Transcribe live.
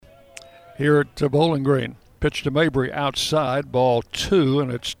here at Bowling Green. Pitch to Mabry outside, ball 2,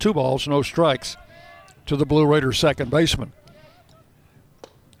 and it's 2 balls, no strikes to the Blue Raiders second baseman.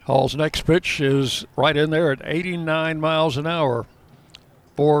 Hall's next pitch is right in there at 89 miles an hour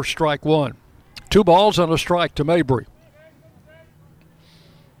for strike 1. 2 balls and a strike to Mabry.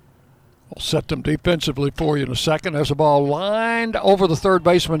 I'll set them defensively for you in a second. There's a ball lined over the third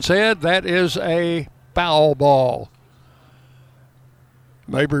baseman's head. That is a foul ball.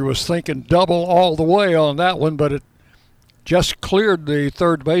 Mabry was thinking double all the way on that one, but it just cleared the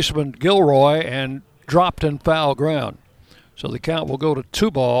third baseman Gilroy and dropped in foul ground. So the count will go to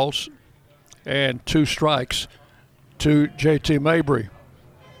 2 balls and 2 strikes to J.T. Mabry.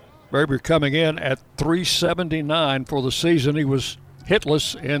 Mabry coming in at .379 for the season. He was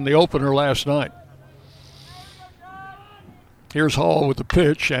hitless in the opener last night. Here's Hall with the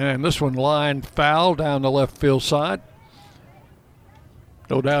pitch, and this one lined foul down the left field side.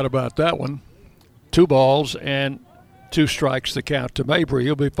 No doubt about that one. 2 balls and 2 strikes the count to Mabry.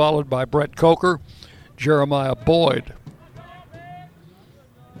 He'll be followed by Brett Coker, Jeremiah Boyd.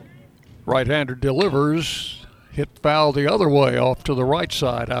 Right-hander delivers, hit foul the other way off to the right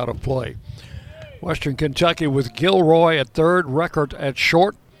side, out of play. Western Kentucky with Gilroy at third, Record at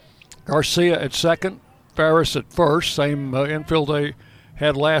short, Garcia at second, Ferris at first, same infield they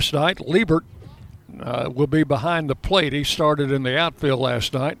had last night. Liebert will be behind the plate. He started in the outfield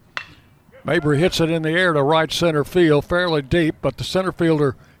last night. Mabry hits it in the air to right center field, fairly deep, but the center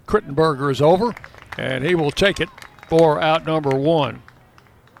fielder Krittenberger is over, and he will take it for out number 1.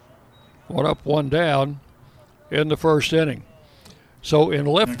 1 up, 1 down in the first inning. So in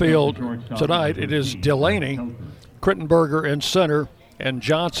left field tonight, it is Delaney, Krittenberger in center, and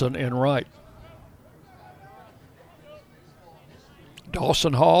Johnson in right.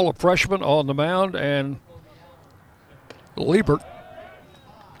 Dawson Hall, a freshman, on the mound, and Liebert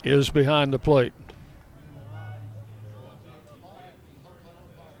is behind the plate.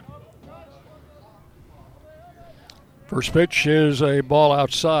 First pitch is a ball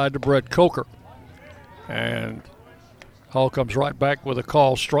outside to Brett Coker. And Hall comes right back with a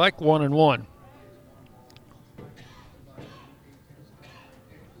call strike, 1-1.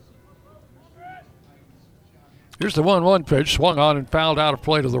 Here's the 1-1 pitch, swung on and fouled out of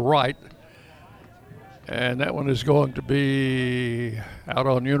play to the right. And that one is going to be out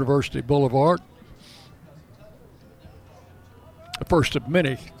on University Boulevard. The first of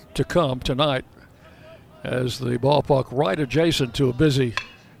many to come tonight, as the ballpark right adjacent to a busy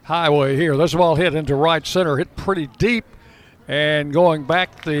highway here. This ball hit into right center, hit pretty deep, and going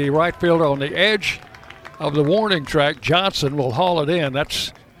back, the right fielder on the edge of the warning track, Johnson, will haul it in.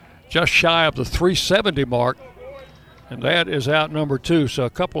 That's just shy of the 370 mark, and that is out number 2. So a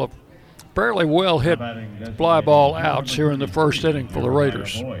couple of fairly well hit fly ball outs here in the first inning for the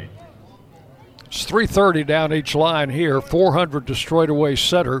Raiders. It's 330 down each line here, 400 to straightaway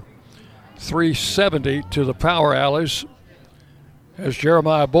center, 370 to the power alleys as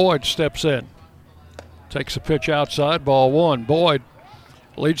Jeremiah Boyd steps in. Takes a pitch outside, ball 1. Boyd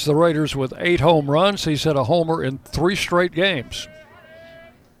leads the Raiders with 8 home runs. He's hit a homer in 3 straight games.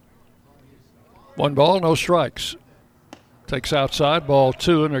 1 ball, no strikes. Takes outside, ball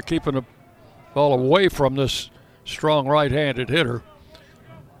 2, and they're keeping the ball away from this strong right-handed hitter.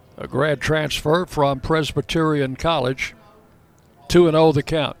 A grad transfer from Presbyterian College. 2-0 the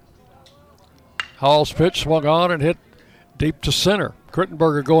count. Hall's pitch swung on and hit deep to center.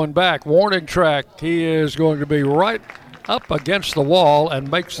 Krittenberger going back. Warning track. He is going to be right up against the wall and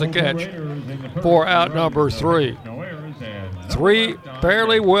makes the catch for out number 3. 3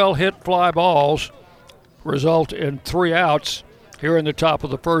 fairly well hit fly balls result in 3 outs here in the top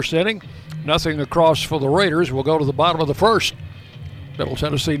of the first inning. Nothing across for the Raiders. We'll go to the bottom of the first. Middle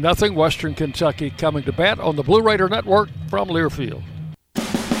Tennessee nothing. Western Kentucky coming to bat on the Blue Raider Network from Learfield.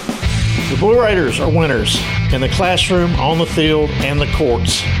 The Blue Raiders are winners in the classroom, on the field, and the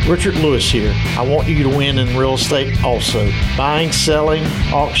courts. Richard Lewis here. I want you to win in real estate also. Buying, selling,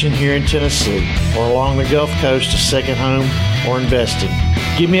 auction here in Tennessee, or along the Gulf Coast, a second home, or investing.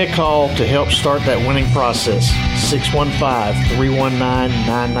 Give me a call to help start that winning process.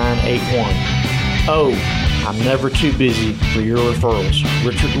 615-319-9981. Oh, I'm never too busy for your referrals.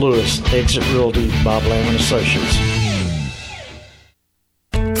 Richard Lewis, Exit Realty, Bob Lamb & Associates.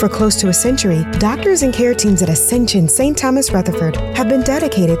 For close to a century, doctors and care teams at Ascension St. Thomas Rutherford have been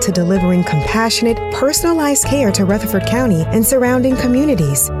dedicated to delivering compassionate, personalized care to Rutherford County and surrounding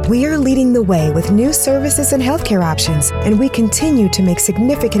communities. We are leading the way with new services and healthcare options, and we continue to make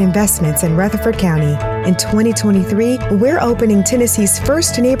significant investments in Rutherford County. In 2023, we're opening Tennessee's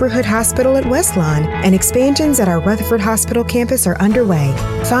first neighborhood hospital at West Lawn, and expansions at our Rutherford Hospital campus are underway.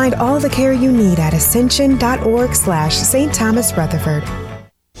 Find all the care you need at ascension.org/St. Thomas Rutherford.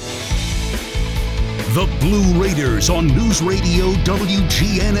 The Blue Raiders on News Radio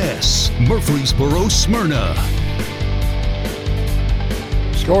WGNS, Murfreesboro, Smyrna.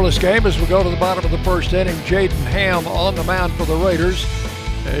 Scoreless game as we go to the bottom of the first inning. Jaden Ham on the mound for the Raiders.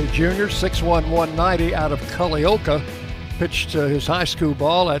 A junior, 6'1", 190 out of Culleoka. Pitched his high school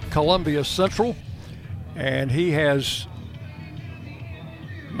ball at Columbia Central. And he has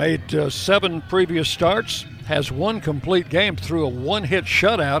made 7 previous starts. Has 1 complete game through a 1-hit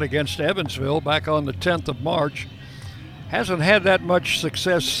shutout against Evansville back on the 10th of March. Hasn't had that much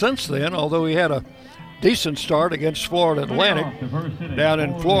success since then, although he had a decent start against Florida Atlantic down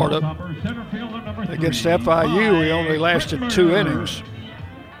in Florida. Against FIU, he only lasted 2 innings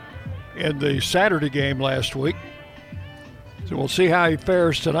in the Saturday game last week. So we'll see how he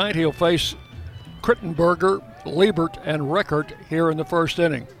fares tonight. He'll face Krittenberger, Liebert, and Reckert here in the first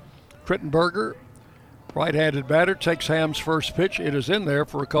inning. Krittenberger, right-handed batter, takes Ham's first pitch. It is in there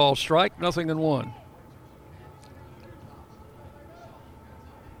for a call strike, 0-1.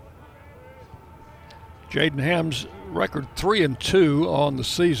 Jaden Ham's record 3-2 on the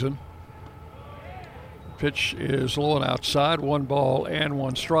season. Pitch is low and outside, 1 ball and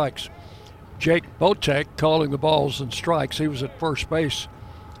 1 strikes. Jake Botek calling the balls and strikes. He was at first base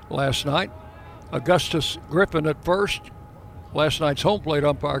last night. Augustus Griffin at first. Last night's home plate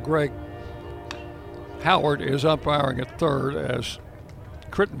umpire Greg Howard is umpiring at third as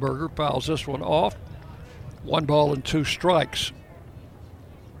Krittenberger fouls this one off. 1 ball and 2 strikes.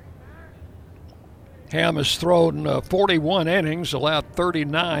 Ham has thrown 41 innings, allowed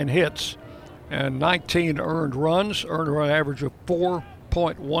 39 hits, and 19 earned runs. Earned run average of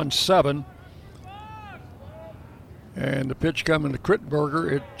 4.17. And the pitch coming to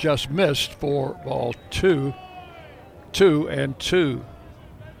Krittenberger, it just missed for ball 2. 2-2.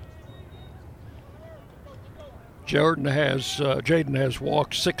 Jaden has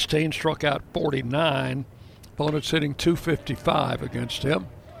walked 16, struck out 49. Opponents hitting .255 against him.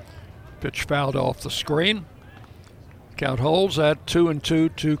 Pitch fouled off the screen. Count holds at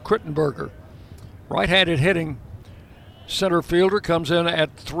 2-2 to Krittenberger. Right-handed hitting center fielder comes in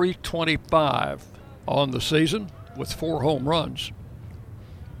at .325 on the season with 4 home runs.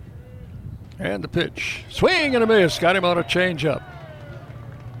 And the pitch. Swing and a miss. Got him on a changeup.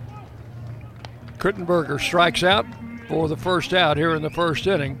 Krittenberger strikes out for the first out here in the first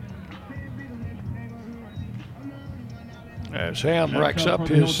inning. As Ham racks up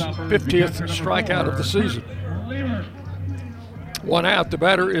his 50th strikeout of the season. 1 out. The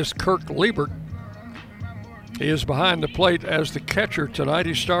batter is Kirk Liebert. He is behind the plate as the catcher tonight.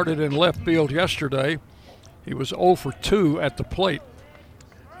 He started in left field yesterday. He was 0 for 2 at the plate.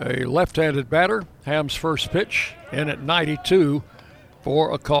 A left-handed batter. Ham's first pitch in at 92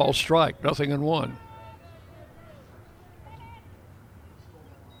 for a call strike. 0-1.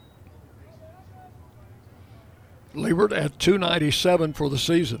 Liebert at .297 for the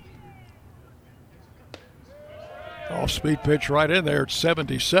season. Off-speed pitch right in there at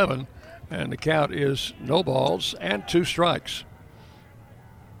 77, and the count is no balls and 2 strikes.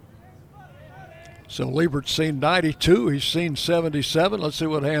 So Liebert's seen 92, he's seen 77. Let's see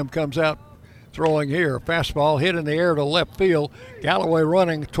what Ham comes out throwing here. Fastball hit in the air to left field. Galloway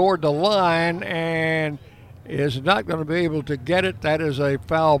running toward the line and is not going to be able to get it. That is a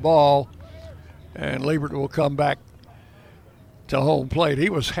foul ball, and Liebert will come back to home plate. He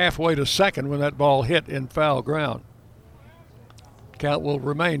was halfway to second when that ball hit in foul ground. Count will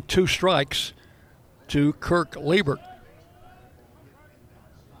remain 2 strikes to Kirk Liebert.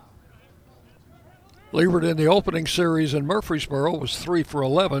 Liebert in the opening series in Murfreesboro was 3 for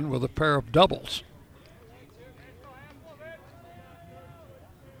 11 with a pair of doubles.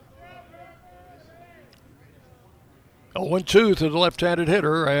 Oh, 1-2 to the left-handed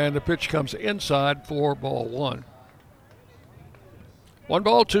hitter, and the pitch comes inside for ball 1. 1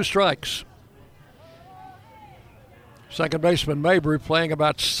 ball, 2 strikes. Second baseman Mabry playing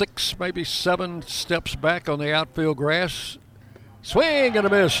about 6, maybe 7 steps back on the outfield grass. Swing and a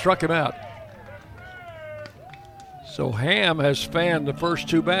miss, struck him out. So Ham has fanned the first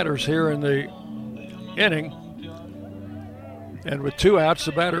 2 batters here in the inning. And with 2 outs,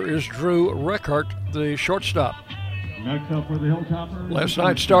 the batter is Drew Reckert, the shortstop. Next up for the Hilltoppers. Last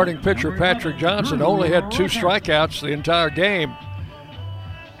night's starting pitcher, Patrick Johnson, only had 2 strikeouts the entire game.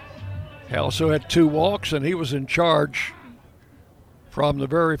 He also had 2 walks, and he was in charge from the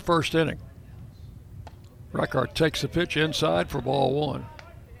very first inning. Reckart takes the pitch inside for ball 1.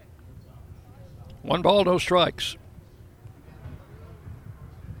 1 ball, no strikes.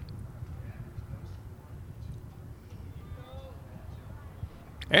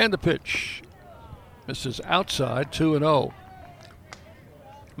 And the pitch. This is outside, 2-0.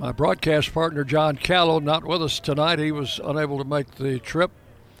 My broadcast partner, John Callow, not with us tonight. He was unable to make the trip.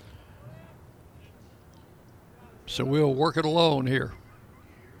 So we'll work it alone here.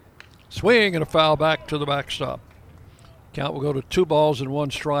 Swing and a foul back to the backstop. Count will go to 2 balls and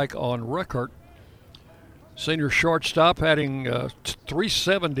 1 strike on Reckart. Senior shortstop hitting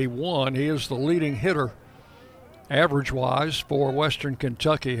 .371. He is the leading hitter average-wise for Western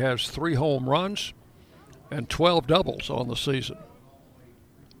Kentucky. Has 3 home runs and 12 doubles on the season.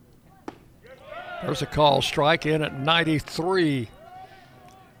 There's a call, strike in at 93.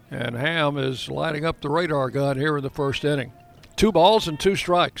 And Ham is lighting up the radar gun here in the first inning. 2 balls and 2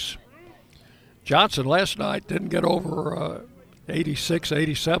 strikes. Johnson last night didn't get over 86,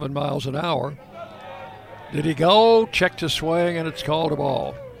 87 miles an hour. Did he go? Checked his swing, and it's called a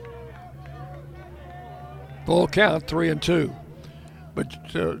ball. Full count, 3-2. But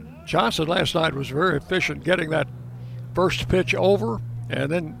Johnson last night was very efficient getting that first pitch over and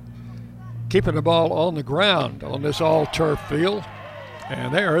then keeping the ball on the ground on this all-turf field.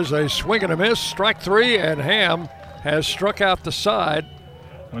 And there is a swing and a miss, strike 3, and Ham has struck out the side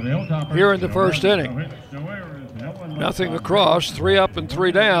here in the first inning. Nothing across, 3 up and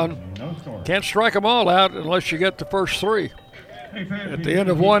 3 down. Can't strike them all out unless you get the first 3. At the end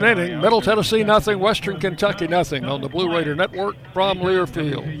of 1 inning, Middle Tennessee nothing, Western Kentucky nothing on the Blue Raider Network from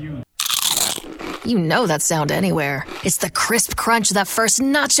Learfield. You know that sound anywhere. It's the crisp crunch of that first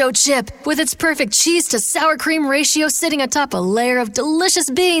nacho chip. With its perfect cheese to sour cream ratio sitting atop a layer of delicious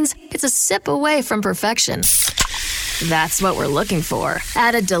beans, it's a sip away from perfection. That's what we're looking for.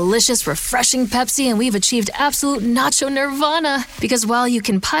 Add a delicious, refreshing Pepsi and we've achieved absolute nacho nirvana. Because while you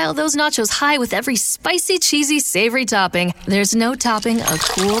can pile those nachos high with every spicy, cheesy, savory topping, there's no topping a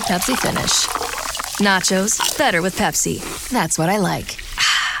cool Pepsi finish. Nachos, better with Pepsi. That's what I like.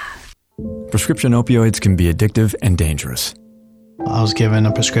 Prescription opioids can be addictive and dangerous. I was given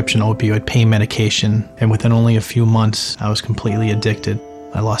a prescription opioid pain medication, and within only a few months, I was completely addicted.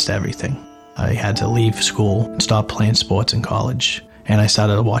 I lost everything. I had to leave school and stop playing sports in college, and I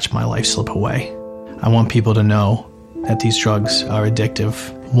started to watch my life slip away. I want people to know that these drugs are addictive.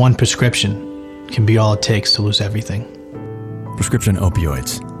 One prescription can be all it takes to lose everything. Prescription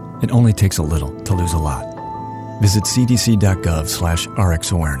opioids. It only takes a little to lose a lot. Visit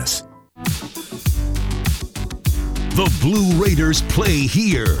cdc.gov/RxAwareness. The Blue Raiders play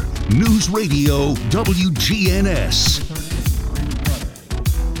here. News Radio WGNS.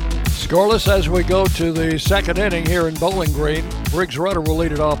 Scoreless as we go to the second inning here in Bowling Green. Briggs Rudder will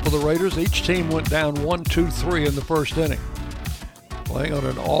lead it off for the Raiders. Each team went down 1-2-3 in the first inning. Playing on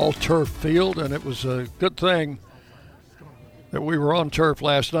an all-turf field, and it was a good thing that we were on turf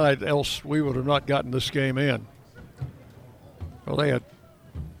last night, else we would have not gotten this game in. Well, they had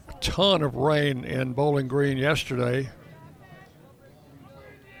a ton of rain in Bowling Green yesterday,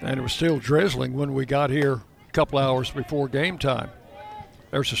 and it was still drizzling when we got here a couple hours before game time.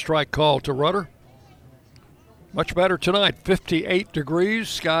 There's a strike call to Rudder. Much better tonight, 58 degrees,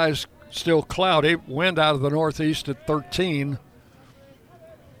 skies still cloudy, wind out of the northeast at 13.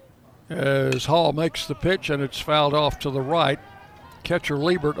 As Hall makes the pitch, and it's fouled off to the right. Catcher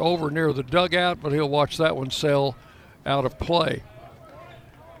Liebert over near the dugout, but he'll watch that one sail out of play.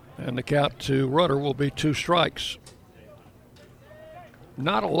 And the count to Rudder will be 2 strikes.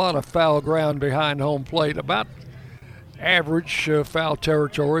 Not a lot of foul ground behind home plate, about average foul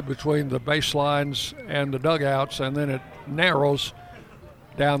territory between the baselines and the dugouts, and then it narrows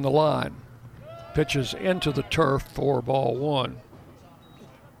down the line. Pitches into the turf for ball 1.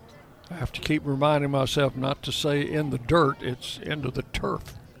 I have to keep reminding myself not to say in the dirt, it's into the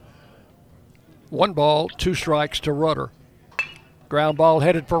turf. 1 ball, 2 strikes to Rudder. Ground ball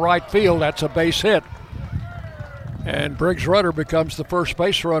headed for right field, that's a base hit. And Briggs Rudder becomes the first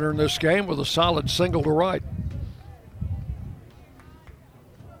base runner in this game with a solid single to right.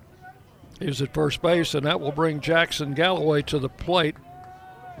 He's at first base, and that will bring Jackson Galloway to the plate.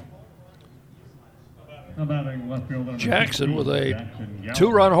 Jackson with a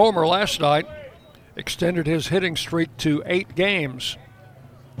 2-run homer last night extended his hitting streak to 8 games.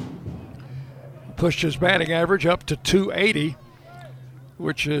 Pushed his batting average up to .280,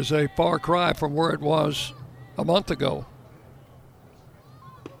 which is a far cry from where it was a month ago.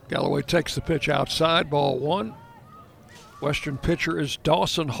 Galloway takes the pitch outside, ball one. Western pitcher is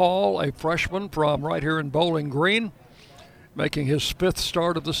Dawson Hall, a freshman from right here in Bowling Green, making his 5th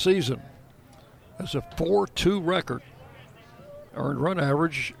start of the season. Has a 4.2 record. Earned run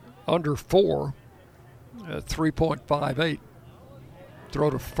average under 4 at 3.58. Throw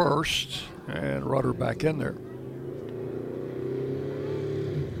to first, and Rudder back in there.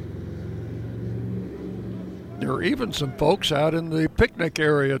 There are even some folks out in the picnic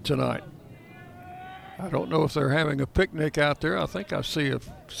area tonight. I don't know if they're having a picnic out there. I think I see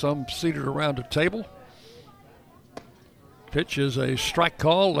some seated around a table. Pitch is a strike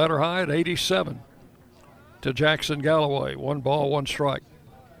call, letter high at 87 to Jackson Galloway. 1 ball, 1 strike.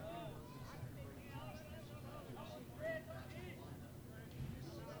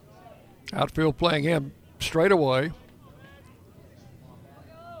 Outfield playing him straight away.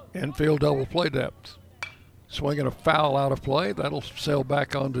 Infield double play depth. Swinging a foul out of play. That'll sail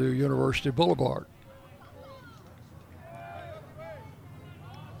back onto University Boulevard.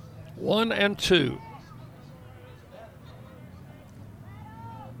 1-2.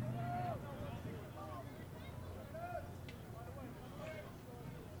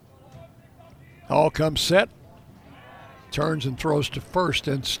 Hall comes set. Turns and throws to first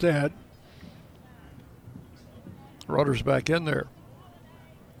instead. Rudder's back in there.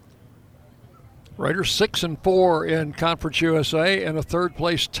 Raiders 6-4 in Conference USA and a 3rd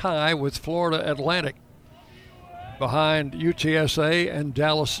place tie with Florida Atlantic behind UTSA and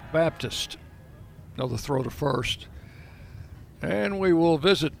Dallas Baptist. Another throw to first. And we will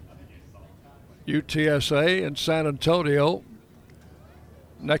visit UTSA in San Antonio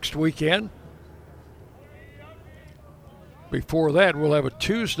next weekend. Before that, we'll have a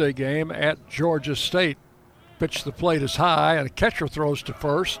Tuesday game at Georgia State. Pitch the plate is high, and a catcher throws to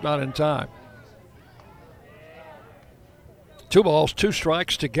first, not in time. 2 balls, 2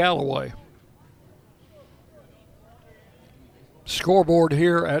 strikes to Galloway. Scoreboard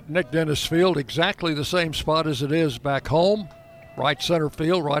here at Nick Dennis Field, exactly the same spot as it is back home. Right center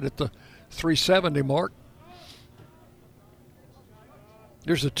field, right at the 370 mark.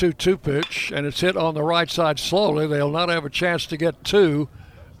 Here's the 2-2 pitch, and it's hit on the right side slowly. They'll not have a chance to get 2.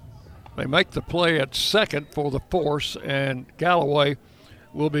 They make the play at second for the force, and Galloway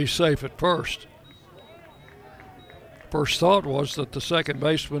will be safe at first. First thought was that the second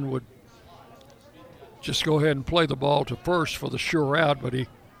baseman would just go ahead and play the ball to first for the sure out, but he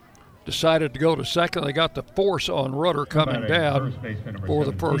decided to go to second. They got the force on Rudder coming down for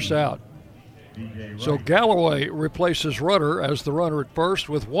the first out. So Galloway replaces Rudder as the runner at first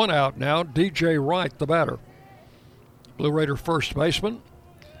with 1 out now. DJ Wright, the batter. Blue Raider first baseman,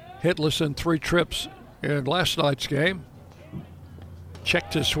 hitless in 3 trips in last night's game.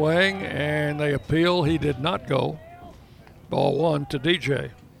 Checked his swing, and they appeal. He did not go. Ball 1 to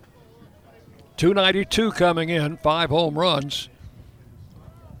DJ. 292 coming in, 5 home runs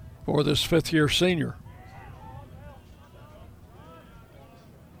for this 5th-year senior.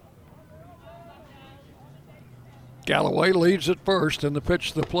 Galloway leads at first, and the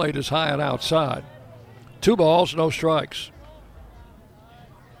pitch to the plate is high and outside. 2 balls, no strikes.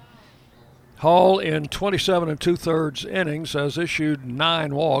 Hall in 27 2/3 innings has issued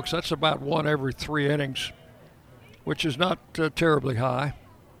 9 walks. That's about 1 every 3 innings, which is not terribly high.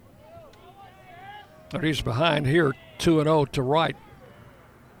 But he's behind here, 2-0 to Wright.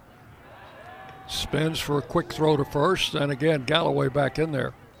 Spins for a quick throw to first, and again, Galloway back in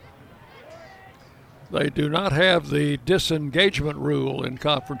there. They do not have the disengagement rule in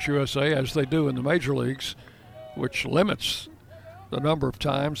Conference USA as they do in the major leagues, which limits the number of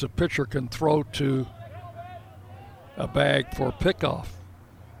times a pitcher can throw to a bag for pickoff.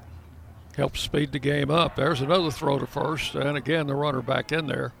 Helps speed the game up. There's another throw to first, and again, the runner back in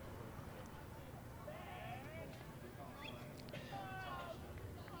there.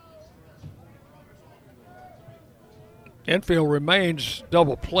 Infield remains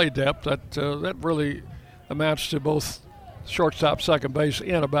double play depth. That really amounts to both shortstop, second base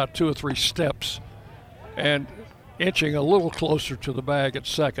in about 2 or 3 steps, and inching a little closer to the bag at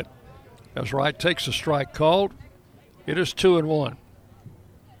second. As Wright takes a strike called, it is 2-1.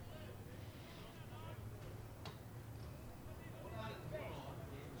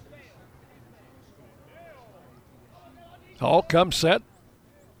 Hall comes set.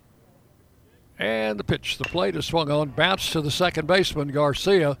 And the pitch, the plate is swung on, bounced to the second baseman.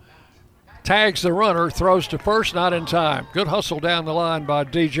 Garcia tags the runner, throws to first, not in time. Good hustle down the line by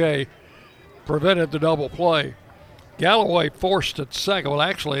DJ, prevented the double play. Galloway forced at second, well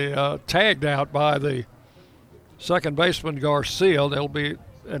actually tagged out by the second baseman Garcia. There'll be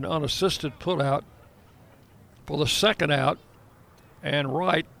an unassisted putout for the second out, and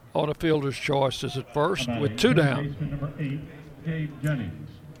Wright on a fielder's choice is at first with 2 down. Number 8, Gabe Jennings.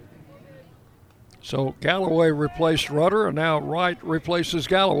 So Galloway replaced Rudder, and now Wright replaces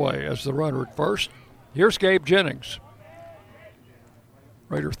Galloway as the runner at first. Here's Gabe Jennings.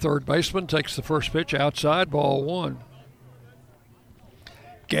 Raider third baseman takes the first pitch outside, ball 1.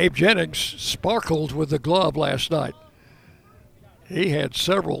 Gabe Jennings sparkled with the glove last night. He had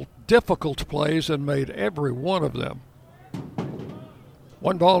several difficult plays and made every one of them.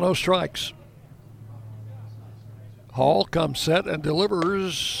 1 ball, no strikes. Hall comes set and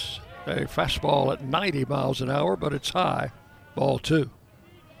delivers a fastball at 90 miles an hour, but it's high. Ball 2.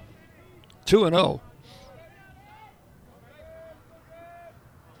 2-0.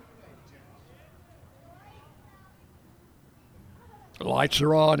 The lights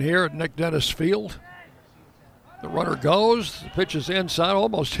are on here at Nick Dennis Field. The runner goes. The pitch is inside.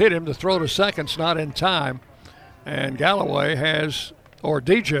 Almost hit him. The throw to second's not in time. And Galloway has, or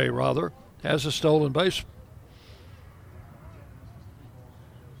DJ rather, has a stolen base.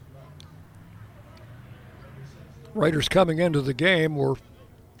 Raiders coming into the game were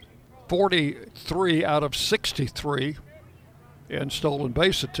 43 out of 63 in stolen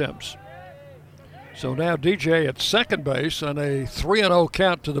base attempts. So now DJ at second base and a 3-0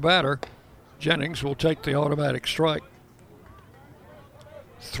 count to the batter. Jennings will take the automatic strike.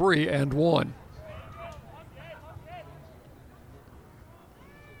 3-1.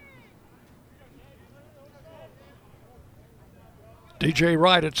 DJ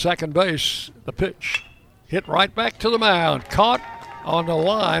Wright at second base. The pitch hit right back to the mound. Caught on the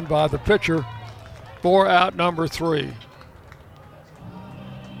line by the pitcher for out number 3.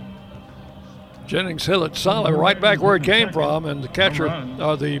 Jennings hit it solid right back where it came from, and the pitcher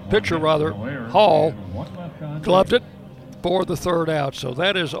Hall, gloved it for the third out. So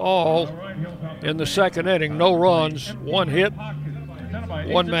that is all in the second inning. No runs, 1 hit,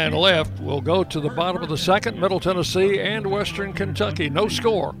 1 man left. We'll go to the bottom of the second. Middle Tennessee and Western Kentucky. No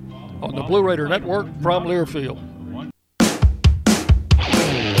score on the Blue Raider Network from Learfield.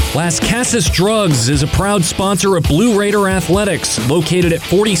 Las Casas Drugs is a proud sponsor of Blue Raider Athletics, located at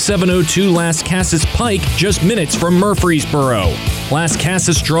 4702 Las Casas Pike, just minutes from Murfreesboro. Las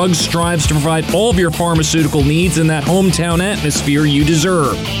Casas Drugs strives to provide all of your pharmaceutical needs in that hometown atmosphere you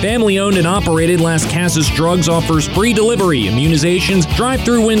deserve. Family-owned and operated, Las Casas Drugs offers free delivery, immunizations,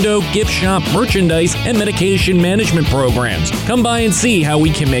 drive-through window, gift shop, merchandise, and medication management programs. Come by and see how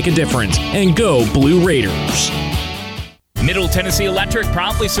we can make a difference. And go Blue Raiders. Middle Tennessee Electric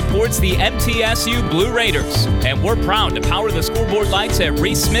proudly supports the MTSU Blue Raiders, and we're proud to power the scoreboard lights at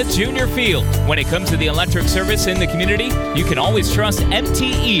Reese Smith Jr. Field. When it comes to the electric service in the community, you can always trust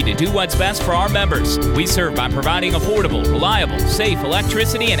MTE to do what's best for our members. We serve by providing affordable, reliable, safe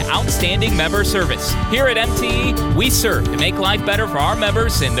electricity and outstanding member service. Here at MTE, we serve to make life better for our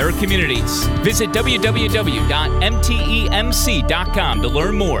members and their communities. Visit www.mtemc.com to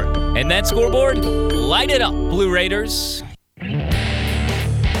learn more. And that scoreboard, light it up, Blue Raiders.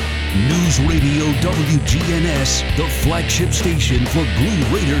 News Radio WGNS, the flagship station for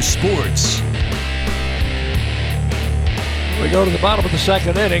Blue Raider sports. We go to the bottom of the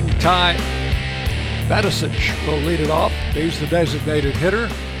second inning. Ty Badicic will lead it off. He's the designated hitter.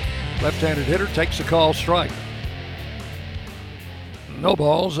 Left-handed hitter takes a call strike. No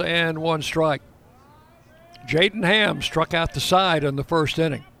balls and 1 strike. Jaden Ham struck out the side in the first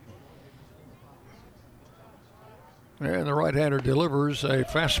inning. And the right-hander delivers a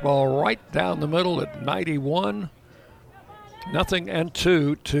fastball right down the middle at 91.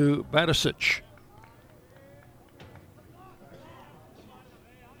 0-2 to Badicic.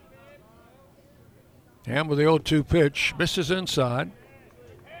 Ham with the 0-2 pitch, misses inside.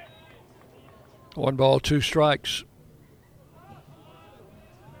 1 ball, 2 strikes.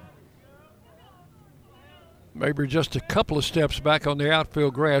 Maybe just a couple of steps back on the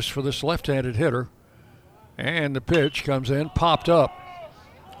outfield grass for this left-handed hitter. And the pitch comes in, popped up.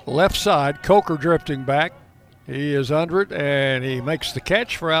 Left side, Coker drifting back. He is under it, and he makes the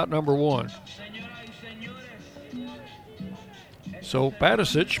catch for out number 1. So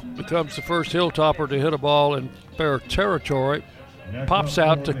Badicic becomes the first Hilltopper to hit a ball in fair territory. Pops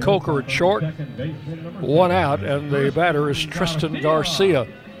out to Coker at short. 1 out, and the batter is Tristan Garcia.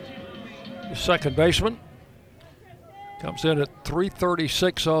 The second baseman comes in at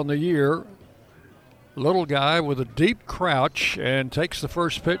 336 on the year. Little guy with a deep crouch and takes the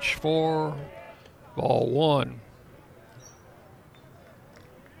first pitch for ball 1.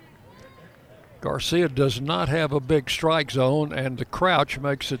 Garcia does not have a big strike zone, and the crouch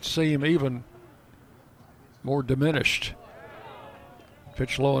makes it seem even more diminished.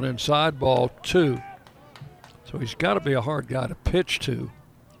 Pitch low and inside, ball 2. So he's got to be a hard guy to pitch to.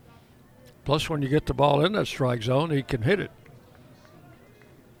 Plus, when you get the ball in that strike zone, he can hit it.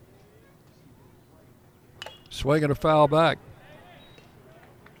 Swing and a foul back.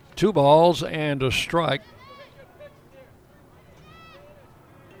 2 balls and a strike.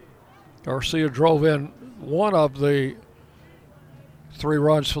 Garcia drove in one of the 3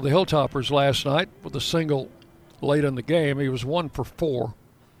 runs for the Hilltoppers last night with a single late in the game. He was 1 for 4.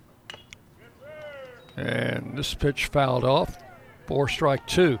 And this pitch fouled off. 4 strike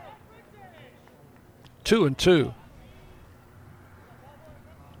 2. 2-2.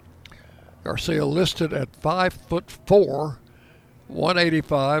 Garcia listed at 5'4",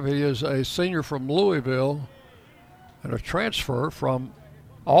 185. He is a senior from Louisville and a transfer from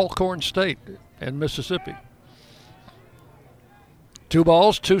Alcorn State in Mississippi. 2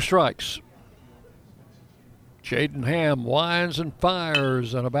 balls, 2 strikes. Jaden Ham winds and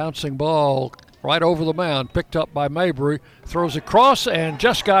fires, and a bouncing ball right over the mound, picked up by Mabry, throws across and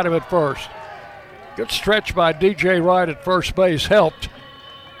just got him at first. Good stretch by DJ Wright at first base, helped.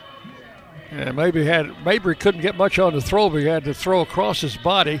 And Mabry couldn't get much on the throw, but he had to throw across his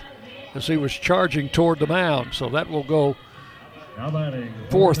body as he was charging toward the mound. So that will go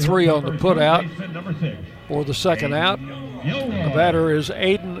 4-3 on the put out for the second out. The batter is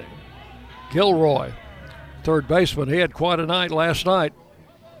Aiden Gilroy, third baseman. He had quite a night last night.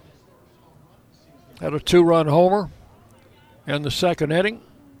 Had a 2-run homer in the second inning.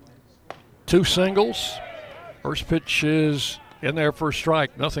 2 singles. First pitch is in there for a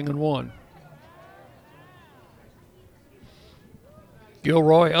strike, 0-1.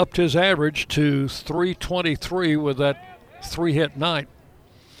 Gilroy upped his average to .323 with that 3-hit night.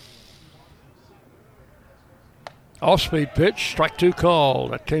 Off-speed pitch, strike 2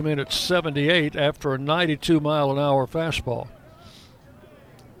 called. That came in at 78 after a 92-mile-an-hour fastball.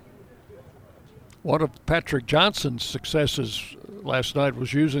 One of Patrick Johnson's successes last night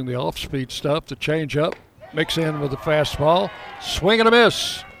was using the off-speed stuff, the change-up, mix in with the fastball, swing and a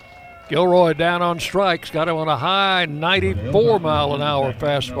miss. Gilroy down on strikes, got him on a high 94-mile-an-hour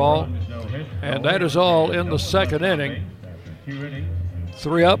fastball, and that is all in the second inning.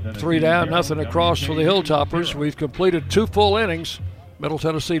 3 up, 3 down, nothing across for the Hilltoppers. We've completed 2 full innings. Middle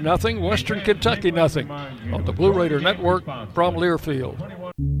Tennessee nothing, Western Kentucky nothing. On the Blue Raider Network from Learfield.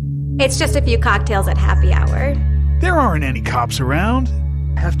 It's just a few cocktails at happy hour. There aren't any cops around.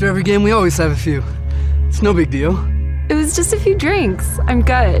 After every game, we always have a few. It's no big deal. It was just a few drinks. I'm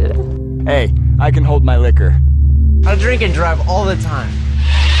good. Hey, I can hold my liquor. I drink and drive all the time.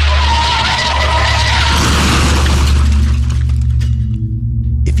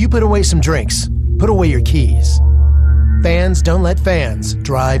 If you put away some drinks, put away your keys. Fans don't let fans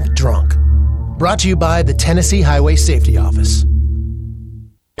drive drunk. Brought to you by the Tennessee Highway Safety Office.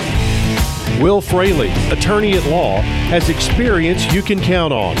 Will Fraley, attorney at law, has experience you can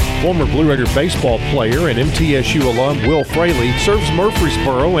count on. Former Blue Raider baseball player and MTSU alum Will Fraley serves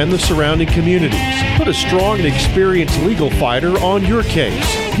Murfreesboro and the surrounding communities. Put a strong and experienced legal fighter on your case.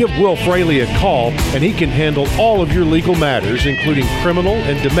 Give Will Fraley a call and he can handle all of your legal matters, including criminal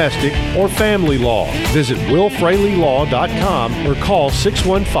and domestic or family law. Visit willfraleylaw.com or call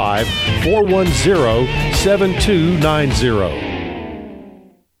 615-410-7290.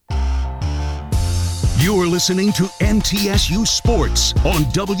 You're listening to MTSU Sports on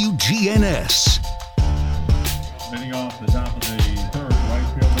WGNS. Leading off the top of the third, right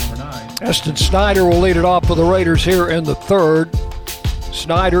field number 9. Eston Snyder will lead it off for the Raiders here in the third.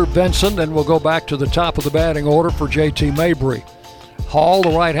 Snyder, Benson, then we'll go back to the top of the batting order for JT Mabry. Hall,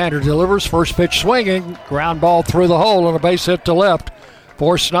 the right-hander, delivers. First pitch swinging. Ground ball through the hole and a base hit to left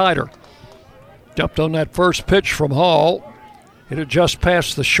for Snyder. Jumped on that first pitch from Hall. Hit it just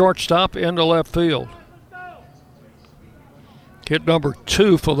past the shortstop into left field. Hit number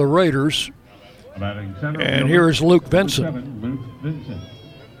 2 for the Raiders. And here is Luke Vincent.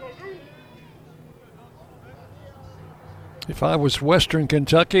 If I was Western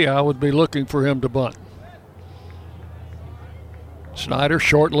Kentucky, I would be looking for him to bunt. Snyder,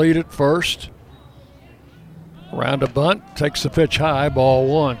 short lead at first. Around a bunt, takes the pitch high, ball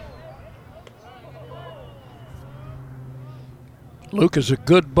 1. Luke is a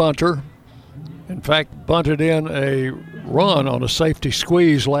good bunter. In fact, bunted in a run on a safety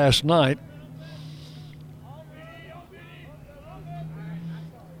squeeze last night.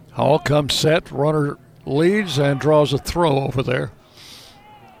 Hall comes set, runner leads and draws a throw over there.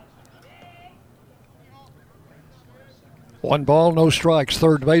 1 ball, no strikes.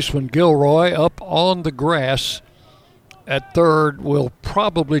 Third baseman Gilroy up on the grass at third will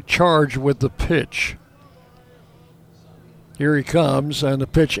probably charge with the pitch. Here he comes, and the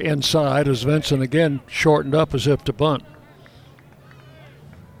pitch inside as Vincent again shortened up as if to bunt.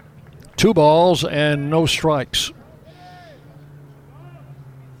 2 balls and no strikes.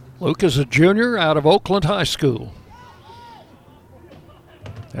 Luke is a junior out of Oakland High School.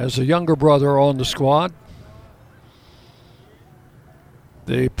 Has a younger brother on the squad.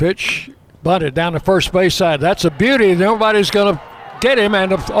 The pitch bunted down the first base side. That's a beauty. Nobody's going to get him,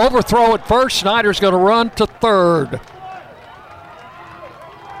 and the overthrow at first. Snyder's going to run to third.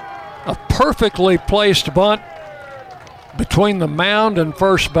 A perfectly placed bunt between the mound and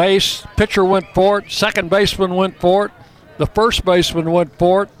first base. Pitcher went for it. Second baseman went for it. The first baseman went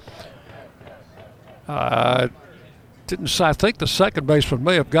for it. I think the second baseman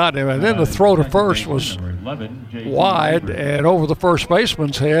may have gotten him. And then the throw to first was wide and over the first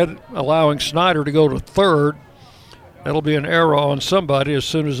baseman's head, allowing Snyder to go to third. That'll be an error on somebody as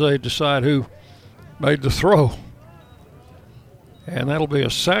soon as they decide who made the throw. And that'll be a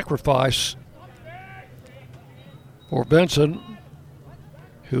sacrifice for Benson,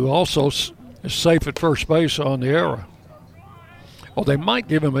 who also is safe at first base on the error. Oh, they might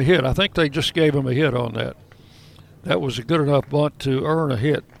give him a hit. I think they just gave him a hit on that. That was a good enough bunt to earn a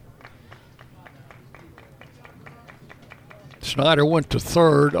hit. Snyder went to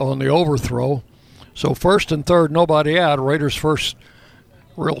third on the overthrow. So first and third, nobody out. Raiders' first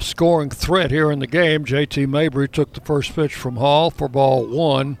real scoring threat here in the game. J.T. Mabry took the first pitch from Hall for ball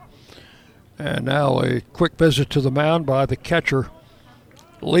 1. And now a quick visit to the mound by the catcher,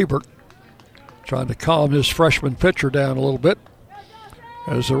 Liebert, trying to calm his freshman pitcher down a little bit.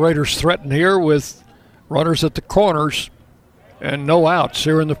 As the Raiders threaten here with runners at the corners and no outs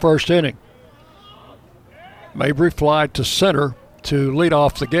here in the first inning. Mabry flied to center to lead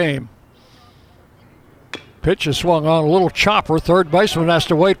off the game. Pitch is swung on, a little chopper. Third baseman has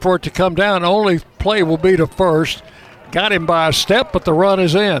to wait for it to come down. Only play will be to first. Got him by a step, but the run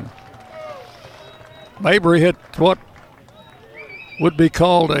is in. Mabry hit what would be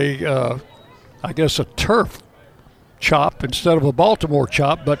called a turf chop instead of a Baltimore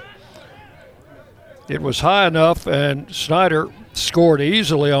chop, but it was high enough, and Snyder scored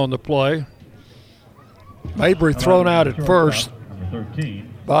easily on the play. Mabry thrown out at first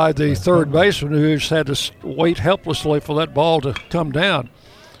by the third baseman, who just had to wait helplessly for that ball to come down.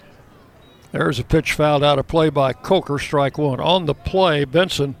 There's a pitch fouled out of play by Coker, strike 1. On the play,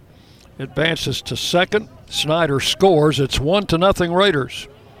 Benson advances to second. Snyder scores. It's 1-0 Raiders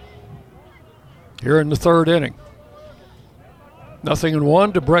here in the third inning.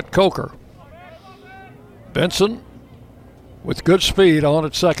 0-1 to Brett Coker. Benson with good speed on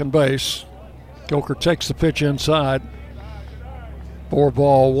at second base. Coker takes the pitch inside for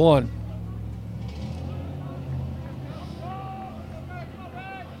ball 1.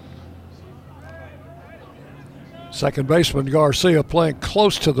 Second baseman Garcia playing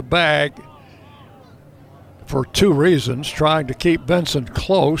close to the bag for 2 reasons, trying to keep Benson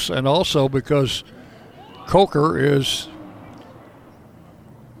close and also because Coker is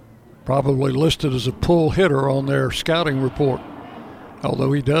probably listed as a pull hitter on their scouting report,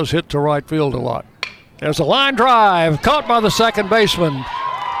 although he does hit to right field a lot. There's a line drive caught by the second baseman,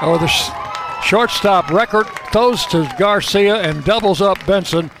 or the shortstop. Record throws to Garcia and doubles up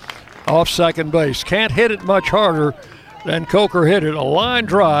Benson off second base. Can't hit it much harder than Coker hit it. A line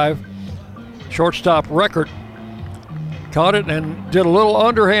drive. Shortstop Record caught it and did a little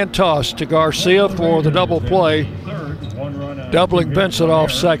underhand toss to Garcia for the double play, doubling Benson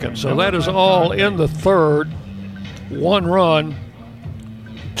off second. So that is all in the third. 1 run,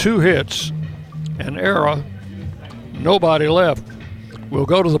 2 hits, an error, nobody left. We'll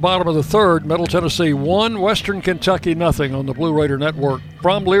go to the bottom of the third. Middle Tennessee 1, Western Kentucky 0 on the Blue Raider Network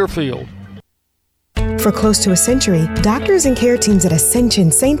from Learfield. For close to a century, doctors and care teams at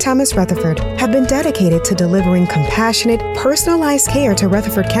Ascension St. Thomas Rutherford have been dedicated to delivering compassionate, personalized care to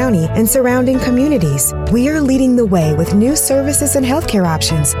Rutherford County and surrounding communities. We are leading the way with new services and healthcare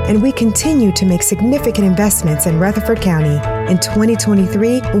options, and we continue to make significant investments in Rutherford County. In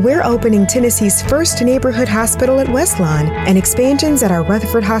 2023, we're opening Tennessee's first neighborhood hospital at Westlawn, and expansions at our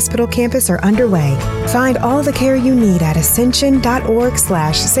Rutherford Hospital campus are underway. Find all the care you need at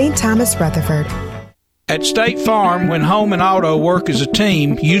ascension.org/St. Thomas Rutherford. At State Farm, when home and auto work as a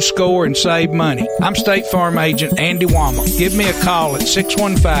team, you score and save money. I'm State Farm agent Andy Wama. Give me a call at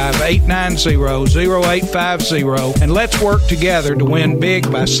 615-890-0850 and let's work together to win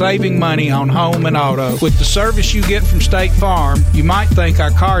big by saving money on home and auto. With the service you get from State Farm, you might think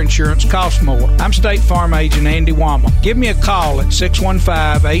our car insurance costs more. I'm State Farm agent Andy Wama. Give me a call at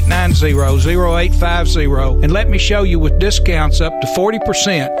 615-890-0850 and let me show you with discounts up to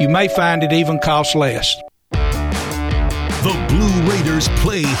 40%. You may find it even costs less. The Blue Raiders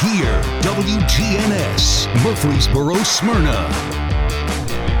play here. WGNS, Murfreesboro, Smyrna.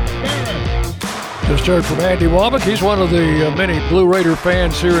 Just heard from Andy Womack. He's one of the many Blue Raider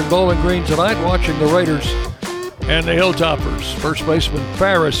fans here in Bowling Green tonight watching the Raiders and the Hilltoppers. First baseman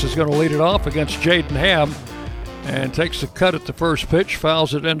Farris is going to lead it off against Jaden Ham and takes a cut at the first pitch,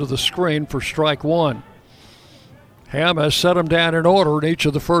 fouls it into the screen for strike one. Ham has set him down in order in each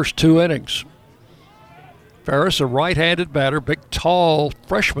of the first two innings. Farris, a right-handed batter, big, tall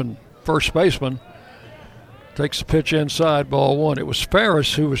freshman first baseman, takes the pitch inside, ball one. It was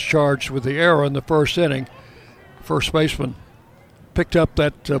Farris who was charged with the error in the first inning. First baseman picked up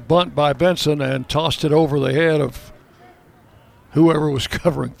that bunt by Benson and tossed it over the head of whoever was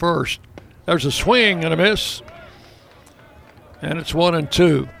covering first. There's a swing and a miss, and it's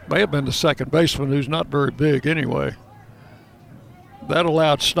 1-2. May have been the second baseman, who's not very big anyway. That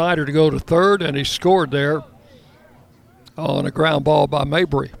allowed Snyder to go to third, and he scored there on a ground ball by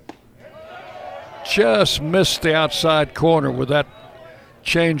Mabry. Just missed the outside corner with that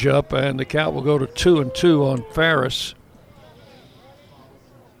changeup, and the count will go to 2-2 on Farris.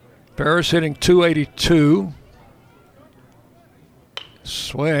 Farris hitting .282.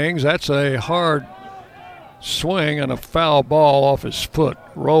 Swings. That's a hard swing and a foul ball off his foot.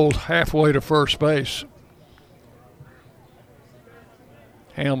 Rolled halfway to first base.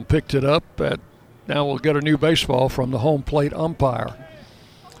 Ham picked it up. Now we'll get a new baseball from the home plate umpire.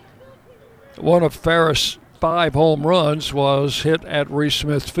 One of Farris' 5 home runs was hit at Reese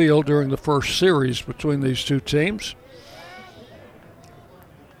Smith Field during the first series between these two teams.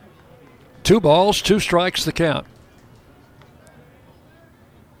 2 balls, 2 strikes the count.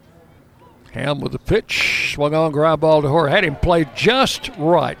 Ham with the pitch, swung on, ground ball to Hoare. Had him played just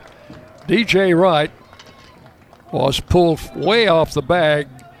right. DJ Wright was pulled way off the bag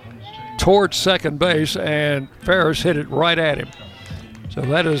towards second base, and Farris hit it right at him. So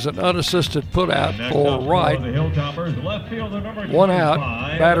that is an unassisted putout for Wright. 1 out.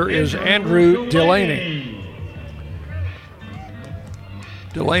 Batter is Andrew Delaney.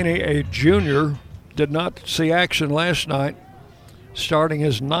 Delaney, a junior, did not see action last night, starting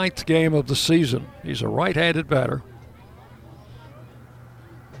his 9th game of the season. He's a right-handed batter.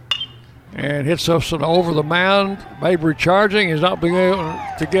 And hits us over the mound. Mabry charging. He's not being able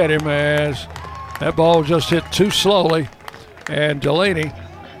to get him as that ball just hit too slowly. And Delaney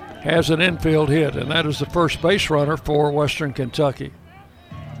has an infield hit, and that is the first base runner for Western Kentucky.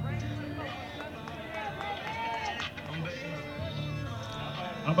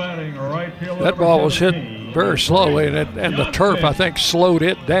 That ball was hit very slowly, and the turf, I think, slowed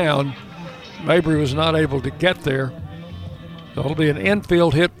it down. Mabry was not able to get there. So it'll be an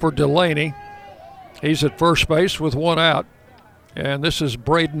infield hit for Delaney. He's at first base with 1 out. And this is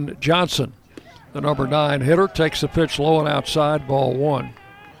Braden Johnson. The number 9 hitter takes the pitch low and outside, ball 1.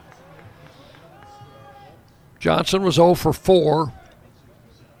 Johnson was 0 for 4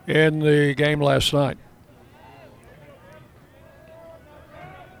 in the game last night.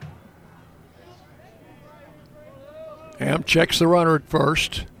 Ham checks the runner at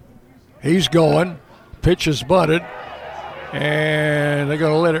first. He's going. Pitch is butted. And they're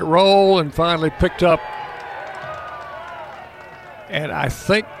going to let it roll, and finally picked up. And I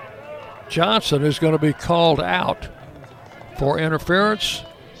think Johnson is going to be called out for interference.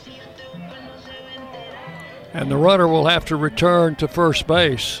 And the runner will have to return to first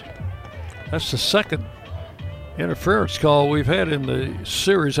base. That's the second interference call we've had in the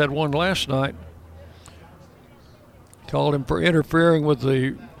series. Had one last night. Called him for interfering with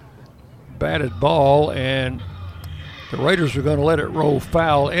the batted ball, and the Raiders were going to let it roll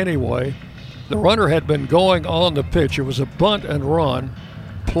foul anyway. The runner had been going on the pitch. It was a bunt and run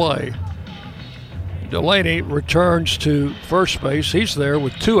play. Delaney returns to first base. He's there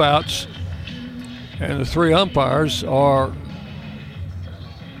with 2 outs, and the 3 umpires are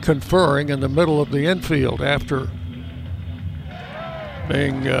conferring in the middle of the infield after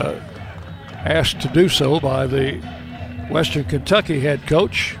being asked to do so by the Western Kentucky head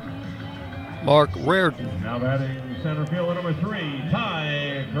coach, Mark Reardon. Now batting center fielder number 3,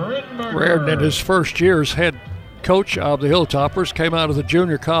 Ty Grittenberger. Reardon, in his first year as head coach of the Hilltoppers, came out of the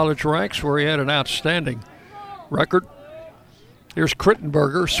junior college ranks where he had an outstanding record. Here's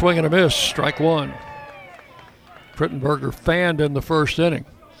Crittenberger, swing and a miss, strike 1. Crittenberger fanned in the first inning.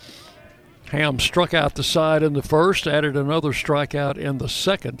 Ham struck out the side in the first, added another strikeout in the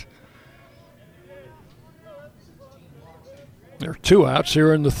second. There are 2 outs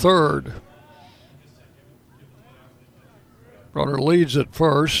here in the third. Runner leads at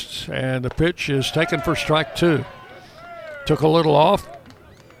first, and the pitch is taken for strike 2. Took a little off.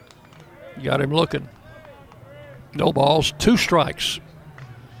 Got him looking. No balls, 2 strikes.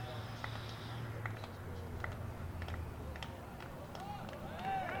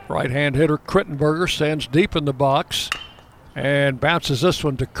 Right-hand hitter Krittenberger stands deep in the box and bounces this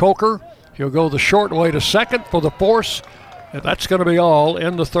one to Coker. He'll go the short way to second for the force, and that's going to be all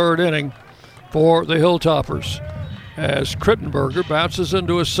in the 3rd inning for the Hilltoppers as Krittenberger bounces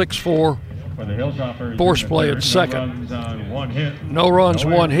into a 6-4 force play at second. No runs,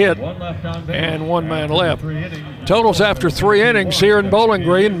 1 hit, and 1 man left. Totals after 3 innings here in Bowling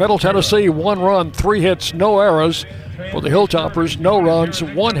Green. Middle Tennessee, 1 run, 3 hits, no errors. For the Hilltoppers, no runs,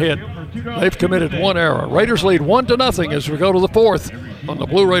 1 hit. They've committed 1 error. Raiders lead 1-0 as we go to the 4th on the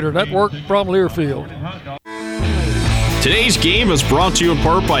Blue Raider Network from Learfield. Today's game is brought to you in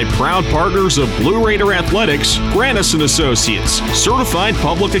part by proud partners of Blue Raider Athletics, Grannis & Associates, certified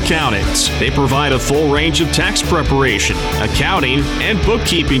public accountants. They provide a full range of tax preparation, accounting, and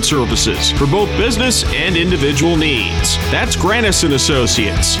bookkeeping services for both business and individual needs. That's Grannis &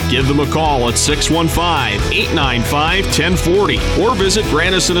 Associates. Give them a call at 615-895-1040 or visit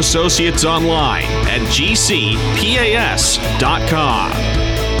Grannis & Associates online at gcpas.com.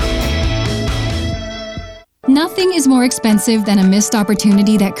 Nothing is more expensive than a missed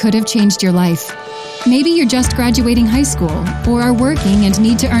opportunity that could have changed your life. Maybe you're just graduating high school, or are working and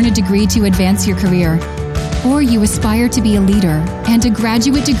need to earn a degree to advance your career. Or you aspire to be a leader, and a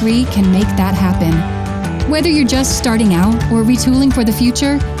graduate degree can make that happen. Whether you're just starting out or retooling for the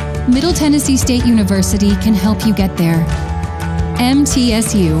future, Middle Tennessee State University can help you get there.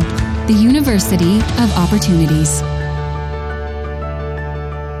 MTSU, the University of Opportunities.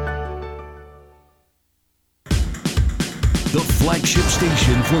 The flagship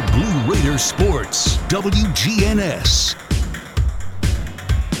station for Blue Raider sports, WGNS.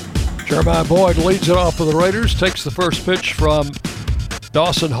 Jeremiah Boyd leads it off for the Raiders, takes the first pitch from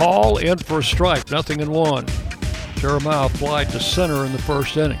Dawson Hall, in for a strike, 0-1. Jeremiah flied to center in the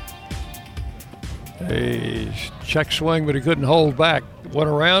 1st inning. A check swing, but he couldn't hold back. Went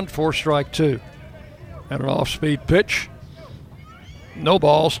around for strike 2. And an off-speed pitch. No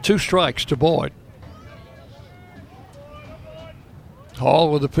balls, 2 strikes to Boyd.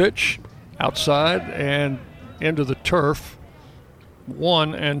 Hall with the pitch, outside and into the turf,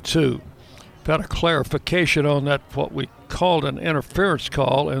 1-2. Got a clarification on that, what we called an interference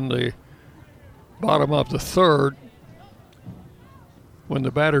call in the bottom of the 3rd when the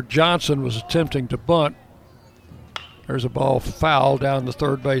batter Johnson was attempting to bunt. There's a ball foul down the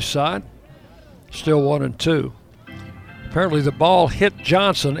 3rd base side, still 1-2. Apparently the ball hit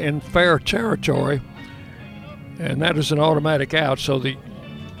Johnson in fair territory, and that is an automatic out, so the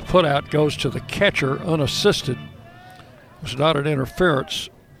put out goes to the catcher unassisted. It was not an interference,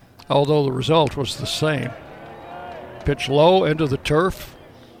 although the result was the same. Pitch low into the turf,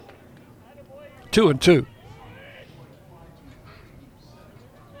 2-2.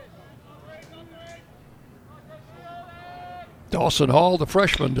 Dawson Hall, the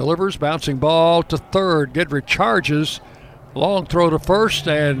freshman, delivers, bouncing ball to 3rd. Gidry charges, long throw to 1st,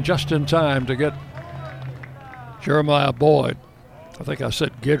 and just in time to get Jeremiah Boyd. I think I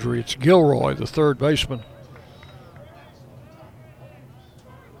said Gidry. It's Gilroy, the 3rd baseman.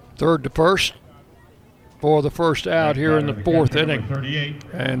 3rd to 1st for the first out here in the 4th inning.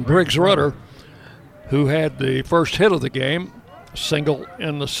 And Briggs Rudder, who had the first hit of the game, single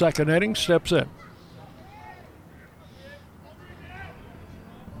in the 2nd inning, steps in.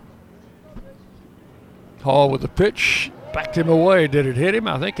 Hall with the pitch, backed him away. Did it hit him?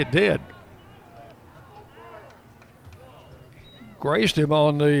 I think it did. Grazed him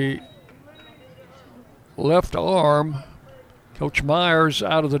on the left arm. Coach Myers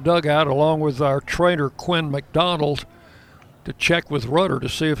out of the dugout along with our trainer Quinn McDonald to check with Rudder to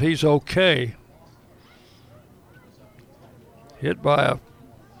see if he's okay. Hit by a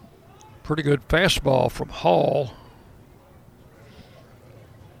pretty good fastball from Hall.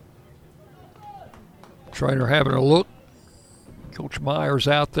 Trainer having a look. Coach Myers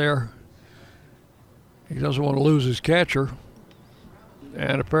out there. He doesn't want to lose his catcher.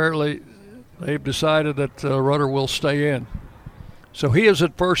 And apparently they've decided that Rudder will stay in. So he is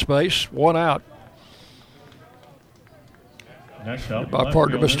at first base, 1 out. Next up, my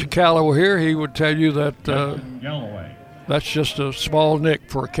partner, Mr. Calloway here, he would tell you that that's just a small nick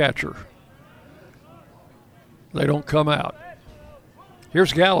for a catcher. They don't come out.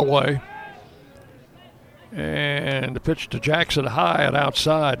 Here's Galloway. And the pitch to Jackson high and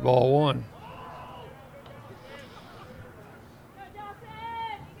outside, ball 1.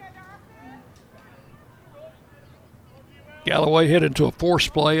 Galloway hit into a force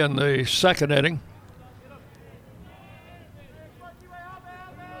play in the 2nd inning.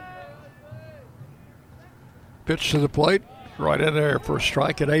 Pitch to the plate, right in there for a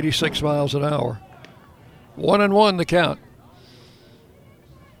strike at 86 miles an hour. 1-1 the count.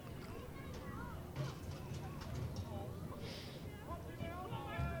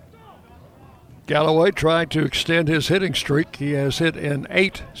 Galloway tried to extend his hitting streak. He has hit in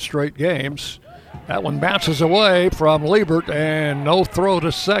 8 straight games. That one bounces away from Liebert, and no throw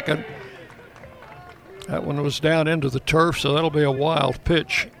to second. That one was down into the turf, so that'll be a wild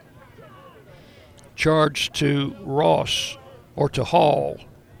pitch. Charged to Ross, or to Hall.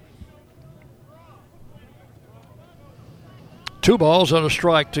 2 balls and a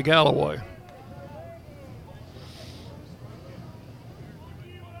strike to Galloway.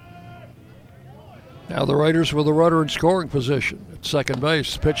 Now the Raiders with a runner in scoring position at second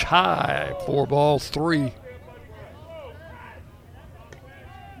base. Pitch high, 4-3.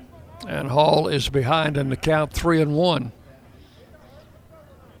 And Hall is behind in the count, 3-1.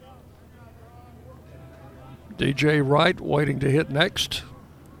 DJ Wright waiting to hit next.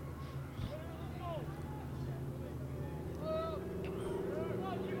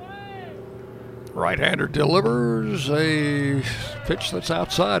 Right-hander delivers a pitch that's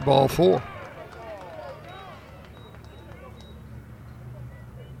outside, ball 4.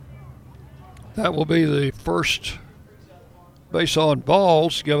 That will be the first base on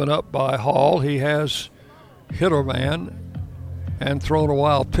balls given up by Hall. He has hit a man and thrown a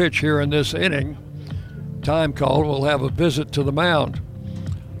wild pitch here in this inning. Time called. We'll have a visit to the mound.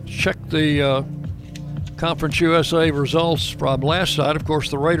 Check the Conference USA results from last night. Of course,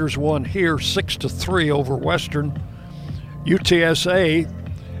 the Raiders won here 6-3 over Western. UTSA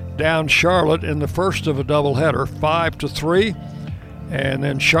down Charlotte in the first of a doubleheader, 5-3. And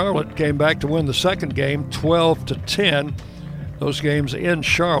then Charlotte came back to win the second game, 12-10. Those games in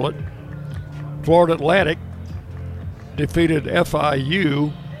Charlotte. Florida Atlantic defeated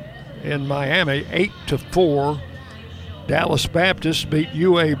FIU in Miami, 8-4. Dallas Baptist beat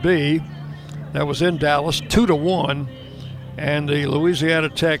UAB. That was in Dallas, 2-1. And the Louisiana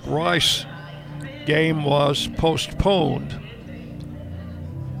Tech Rice game was postponed.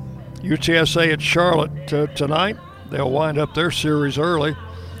 UTSA at Charlotte tonight. They'll wind up their series early.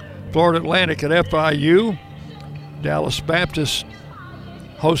 Florida Atlantic at FIU. Dallas Baptist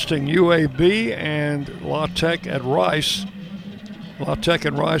hosting UAB, and La Tech at Rice. La Tech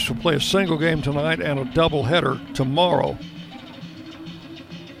and Rice will play a single game tonight and a doubleheader tomorrow.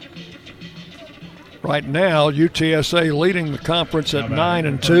 Right now, UTSA leading the conference at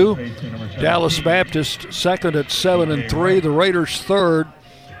 9-2. Dallas Baptist second at 7-3. The Raiders third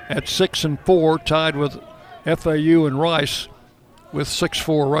at 6-4, tied with FAU and Rice with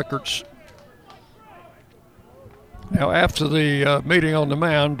 6-4 records. Now, after the meeting on the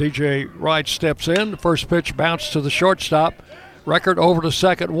mound, DJ Wright steps in. The first pitch bounced to the shortstop. Record over to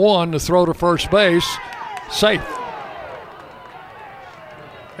second, 1 to throw to first base. Safe.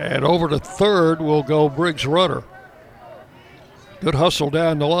 And over to third will go Briggs' runner. Good hustle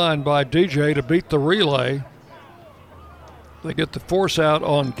down the line by DJ to beat the relay. They get the force out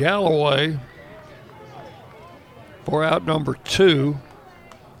on Galloway for out number 2.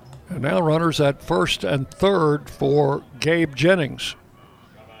 And now runners at first and third for Gabe Jennings.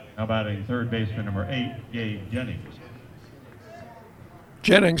 How about a third baseman, number 8, Gabe Jennings?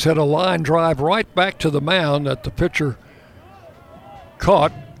 Jennings had a line drive right back to the mound that the pitcher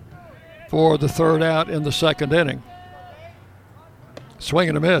caught for the third out in the second inning. Swing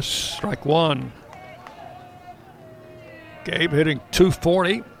and a miss, strike 1. Gabe hitting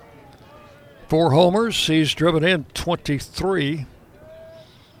 .240. 4 homers. He's driven in 23.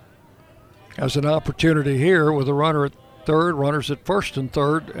 Has an opportunity here with a runner at third, runners at first and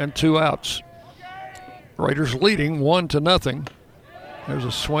third, and 2 outs. Raiders leading 1-0. There's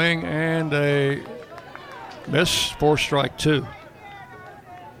a swing and a miss for strike 2.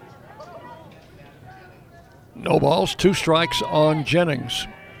 No balls, 2 strikes on Jennings.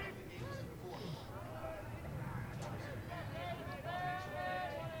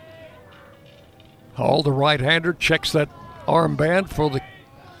 Hall, the right-hander, checks that armband for the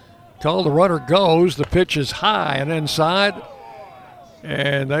call. The runner goes. The pitch is high and inside,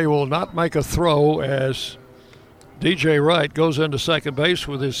 and they will not make a throw as DJ Wright goes into second base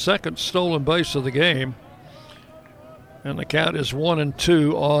with his second stolen base of the game. And the count is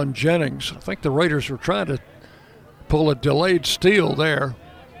 1-2 on Jennings. I think the Raiders were trying to pull a delayed steal there,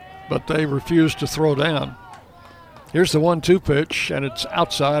 but they refused to throw down. Here's the 1-2 pitch, and it's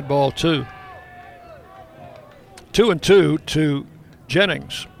outside, ball 2. 2-2 to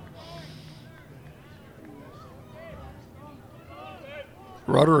Jennings.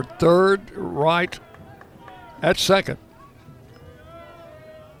 Rudder at third, Wright at second.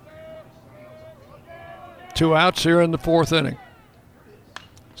 2 outs here in the 4th inning.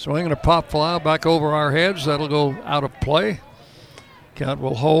 Swinging a pop fly back over our heads. That'll go out of play. Count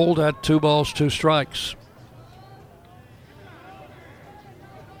will hold at 2 balls, 2 strikes.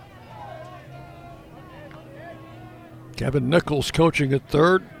 Kevin Nichols coaching at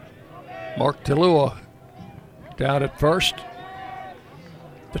third. Mark Talua down at first.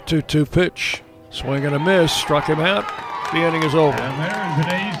 The 2-2 pitch. Swing and a miss. Struck him out. The inning is over. And there's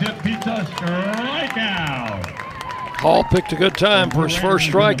today's Hit Pizza strikeout. Hall picked a good time for his first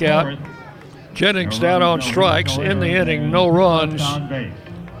strikeout. Jennings down on strikes. In the inning, no runs.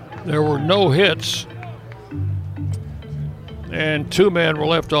 There were no hits. And 2 men were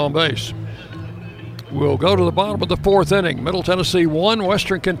left on base. We'll go to the bottom of the 4th inning. Middle Tennessee 1,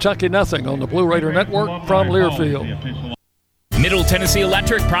 Western Kentucky nothing on the Blue Raider Network from Learfield. Middle Tennessee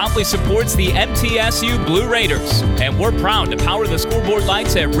Electric proudly supports the MTSU Blue Raiders, and we're proud to power the scoreboard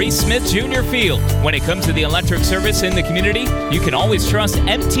lights at Reese Smith Junior Field. When it comes to the electric service in the community, you can always trust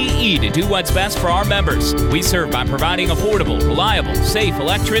MTE to do what's best for our members. We serve by providing affordable, reliable, safe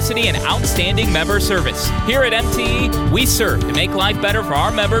electricity and outstanding member service. Here at MTE, we serve to make life better for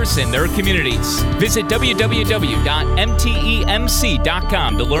our members and their communities. Visit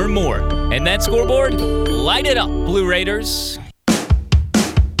www.mtemc.com to learn more. And that scoreboard, light it up, Blue Raiders.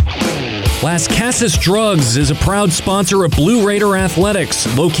 Las Casas Drugs is a proud sponsor of Blue Raider Athletics,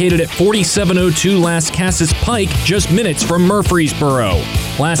 located at 4702 Las Casas Pike, just minutes from Murfreesboro.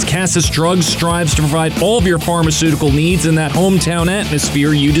 Las Casas Drugs strives to provide all of your pharmaceutical needs in that hometown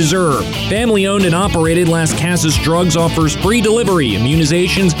atmosphere you deserve. Family-owned and operated, Las Casas Drugs offers free delivery,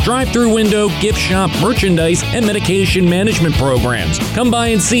 immunizations, drive-through window, gift shop, merchandise, and medication management programs. Come by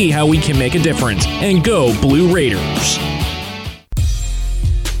and see how we can make a difference. And go Blue Raiders.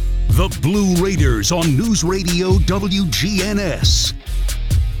 The Blue Raiders on News Radio WGNS.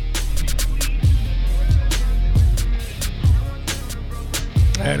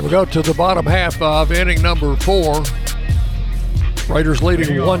 And we go to the bottom half of inning number 4. Raiders leading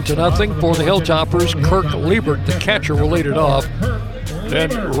 1-0 for the Hilltoppers. Kirk Liebert, the catcher, will lead it off. Then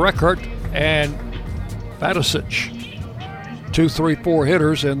Reckert and Batisic. 2, 3, 4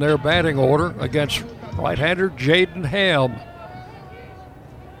 hitters in their batting order against right-hander Jaden Ham.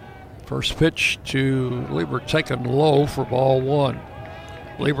 First pitch to Liebert taken low for ball 1.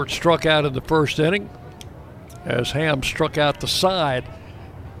 Liebert struck out in the first inning as Ham struck out the side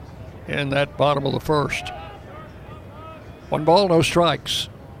in that bottom of the first. 1 ball, no strikes.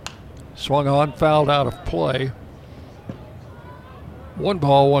 Swung on, fouled out of play. 1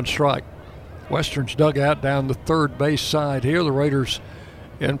 ball, 1 strike. Western's dugout down the third base side here. The Raiders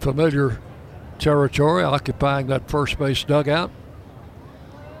in familiar territory, occupying that first base dugout.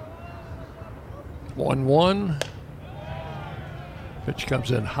 1-1. Pitch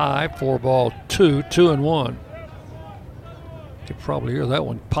comes in high, 4 ball, 2, 2-1. You could probably hear that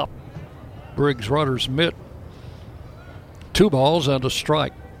one pop Briggs Rudder's mitt. 2 balls and a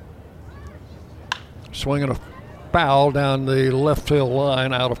strike. Swinging a foul down the left field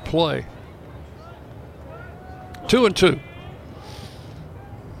line, out of play. 2-2.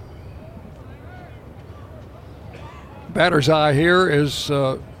 Batter's eye here is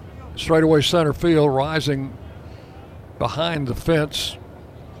straightaway center field, rising behind the fence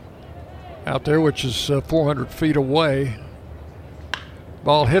out there, which is 400 feet away.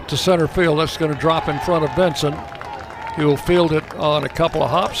 Ball hit to center field. That's going to drop in front of Benson. He will field it on a couple of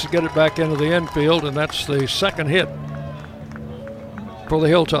hops to get it back into the infield, and that's the second hit for the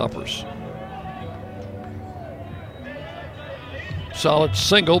Hilltoppers. Solid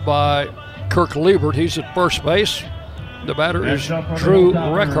single by Kirk Liebert. He's at first base. The batter is Drew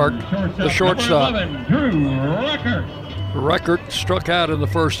Reckert, the shortstop. Reckert struck out in the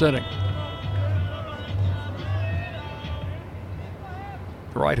first inning.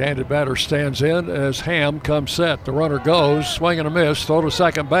 The right-handed batter stands in as Ham comes set. The runner goes, swing and a miss, throw to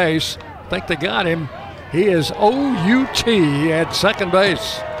second base. Think they got him. He is OUT at second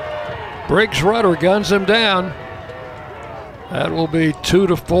base. Briggs Rudder guns him down. That will be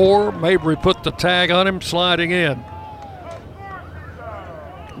 2-4. Mabry put the tag on him, sliding in.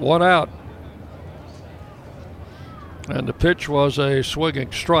 1 out. And the pitch was a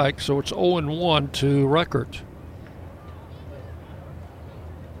swinging strike, so it's 0-1 to Reckert.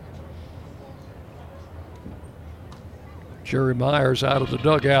 Jerry Myers out of the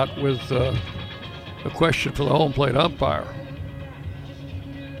dugout with a question for the home plate umpire.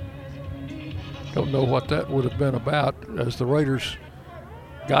 Don't know what that would have been about, as the Raiders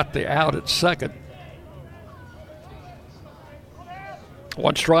got the out at second.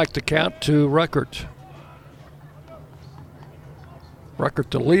 1 strike to count to Reckert.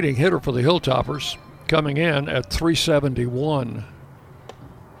 Reckert, the leading hitter for the Hilltoppers. coming in at 371.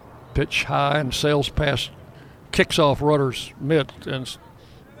 Pitch high and sails past, kicks off runner's mitt and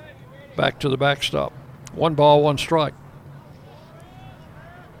back to the backstop. 1 ball, 1 strike.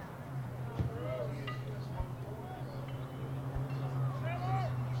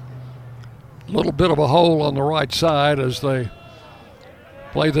 Little bit of a hole on the right side as they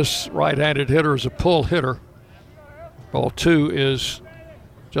play this right-handed hitter as a pull hitter. Ball 2 is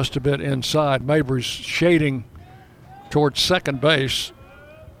just a bit inside. Mabry's shading towards second base.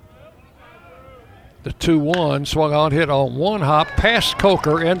 The 2-1 swung on, hit on 1 hop, past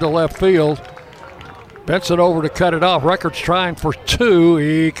Coker into left field. Benson over to cut it off. Record's trying for 2.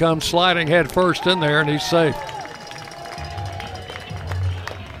 He comes sliding head first in there, and he's safe.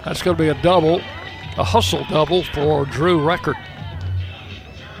 That's going to be a double, a hustle double for Drew Record.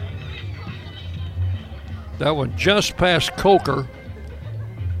 That one just past Coker.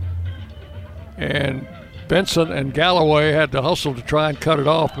 And Benson and Galloway had to hustle to try and cut it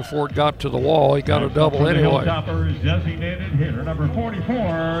off before it got to the wall. He got a double anyway. Toppers designated hitter number 44,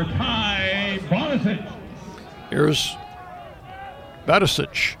 Ty Bonisic. Here's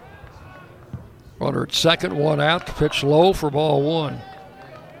Betisic. Runner at second, 1 out. Pitch low for ball 1.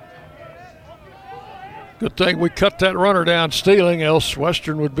 Good thing we cut that runner down stealing, else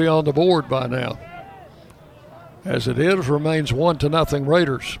Western would be on the board by now. As it is, remains 1-0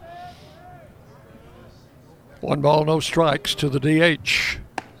 Raiders. 1 ball, no strikes to the DH.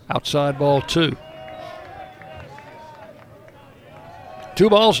 Outside ball 2. 2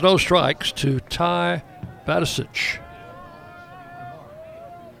 balls, no strikes to Ty Betisic.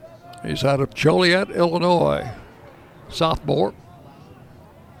 He's out of Joliet, Illinois. Sophomore.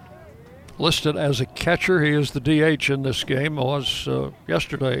 Listed as a catcher. He is the DH in this game. Was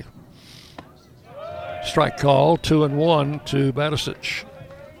yesterday. Strike call, 2-1 to Betisic.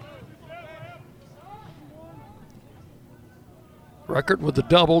 Record with the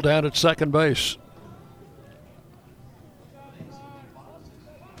double down at second base.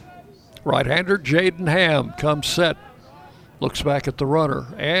 Right-hander Jaden Ham comes set. Looks back at the runner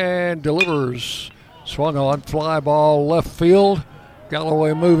and delivers. Swung on, fly ball left field.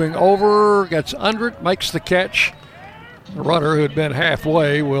 Galloway moving over, gets under it, makes the catch. The runner, who had been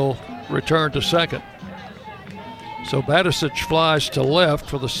halfway, will return to second. So Betisic flies to left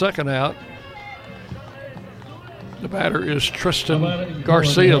for the second out. The batter is Tristan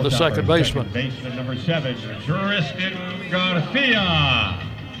Garcia, the second baseman. Baseman number 7, Tristan Garcia.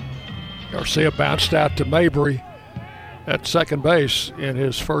 Garcia bounced out to Mabry at second base in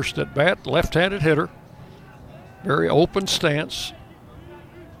his first at bat. Left-handed hitter. Very open stance.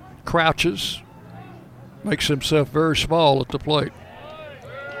 Crouches. Makes himself very small at the plate.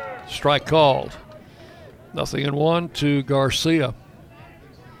 Strike called. 0-1 to Garcia.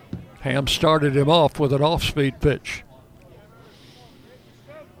 Ham started him off with an off-speed pitch.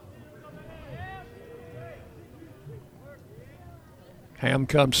 Ham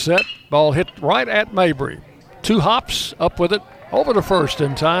comes set. Ball hit right at Mabry. 2 hops, up with it, over to first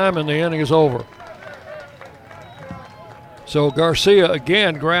in time, and the inning is over. So Garcia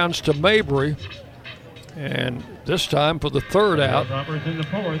again grounds to Mabry, and this time for the third out.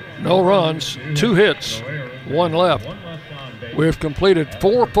 No runs, 2 hits, 1 left. We've completed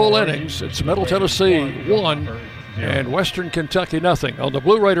 4 full innings. It's Middle Tennessee 1 and Western Kentucky 0 on the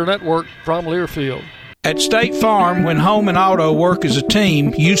Blue Raider Network from Learfield. At State Farm, when home and auto work as a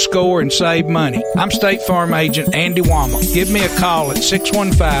team, you score and save money. I'm State Farm agent Andy Wama. Give me a call at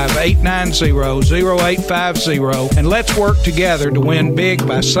 615-890-0850 and let's work together to win big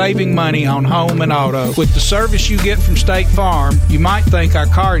by saving money on home and auto. With the service you get from State Farm, you might think our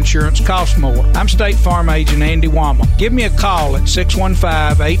car insurance costs more. I'm State Farm agent Andy Wama. Give me a call at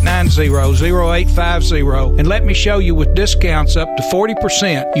 615-890-0850 and let me show you with discounts up to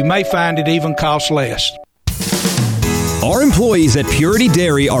 40%. You may find it even costs less. Our employees at Purity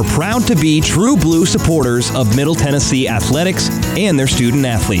Dairy are proud to be true blue supporters of Middle Tennessee athletics and their student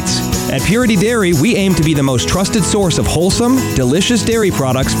athletes. At Purity Dairy, we aim to be the most trusted source of wholesome, delicious dairy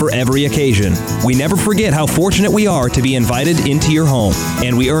products for every occasion. We never forget how fortunate we are to be invited into your home,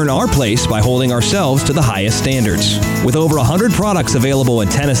 and we earn our place by holding ourselves to the highest standards. With over 100 products available in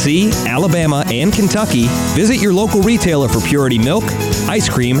Tennessee, Alabama, and Kentucky, visit your local retailer for Purity milk, ice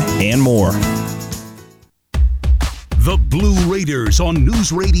cream, and more. The Blue Raiders on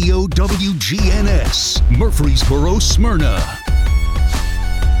News Radio WGNS, Murfreesboro, Smyrna.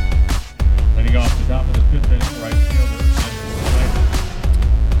 Leading off the top of the 5th inning, right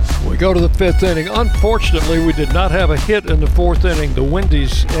fielder. We go to the 5th inning. Unfortunately, we did not have a hit in the 4th inning, the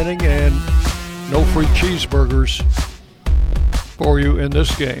Wendy's inning, and no free cheeseburgers for you in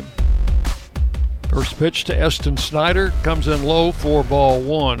this game. First pitch to Eston Snyder comes in low for ball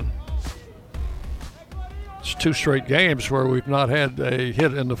one. It's 2 straight games where we've not had a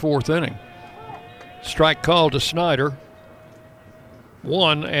hit in the 4th inning. Strike called to Snyder.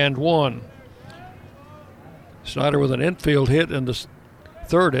 1-1. Snyder with an infield hit in the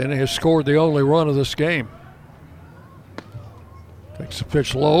 3rd inning has scored the only run of this game. Takes the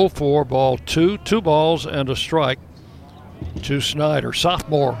pitch low for ball 2. 2 balls and a strike to Snyder.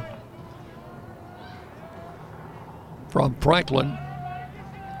 Sophomore from Franklin.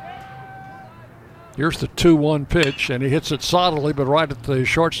 Here's the 2-1 pitch, and he hits it solidly, but right at the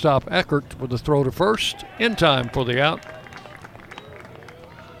shortstop Eckert with the throw to first, in time for the out.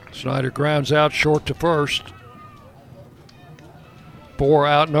 Snyder grounds out short to first. 4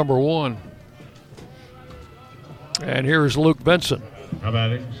 out, number 1. And here's Luke Benson. How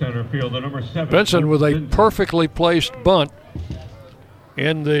about it? Center fielder number 7. Benson with a perfectly placed bunt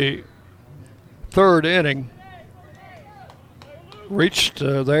in the 3rd inning. Reached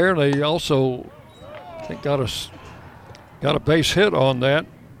there, and they also, I think, got a base hit on that.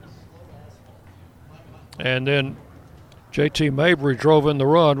 And then J.T. Mabry drove in the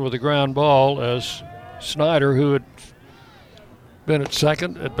run with a ground ball as Snyder, who had been at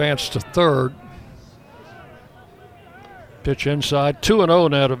second, advanced to third. Pitch inside,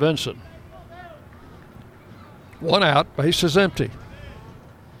 2-0 now to Vincent. 1 out, base is empty.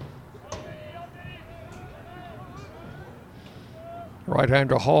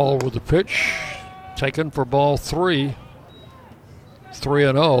 Right-hander Hall with the pitch, taken for ball 3.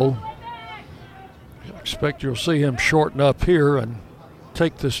 3-0. I expect you'll see him shorten up here and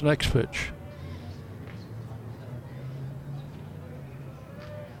take this next pitch.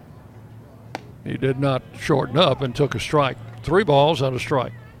 He did not shorten up and took a strike. 3 balls and a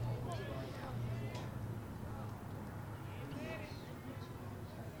strike.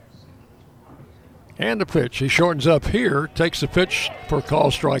 And the pitch. He shortens up here, takes the pitch for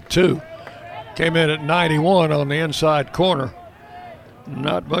call strike 2. Came in at 91 on the inside corner.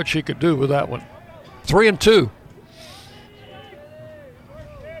 Not much he could do with that one. 3-2.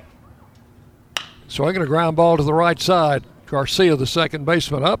 Swinging a ground ball to the right side. Garcia, the second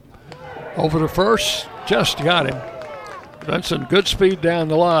baseman, up. Over to first. Just got him. Benson, good speed down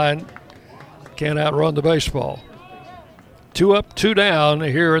the line. Can't outrun the baseball. 2 up, 2 down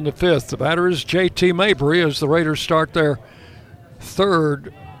here in the 5th. The batter is J.T. Mabry as the Raiders start their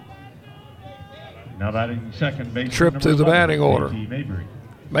 3rd now batting second base trip through the batting order. Mabry.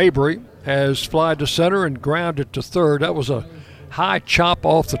 Mabry has flied to center and grounded to 3rd. That was a high chop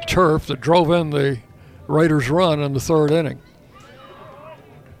off the turf that drove in the Raiders' run in the 3rd inning.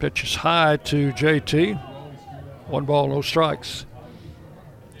 Pitch is high to J.T. 1 ball, no strikes.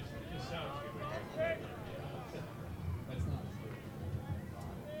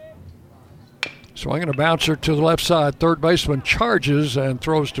 Swinging a bouncer to the left side. 3rd baseman charges and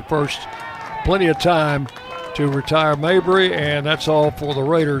throws to first. Plenty of time to retire Mabry, and that's all for the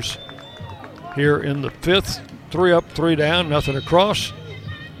Raiders here in the 5th. 3 up, 3 down, nothing across.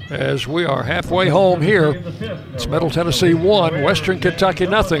 As we are halfway home here, it's Middle Tennessee 1, Western Kentucky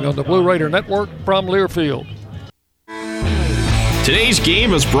nothing on the Blue Raider Network from Learfield. Today's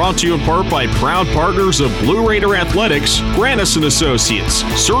game is brought to you in part by proud partners of Blue Raider Athletics, Granis & Associates,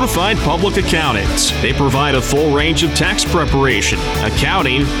 certified public accountants. They provide a full range of tax preparation,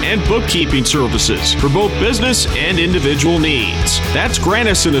 accounting, and bookkeeping services for both business and individual needs. That's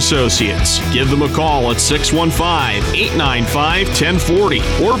Granis & Associates. Give them a call at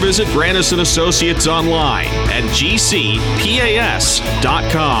 615-895-1040 or visit Granis & Associates online at gcpas.com.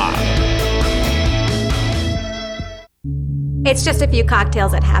 It's just a few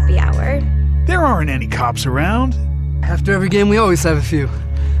cocktails at happy hour. There aren't any cops around. After every game, we always have a few.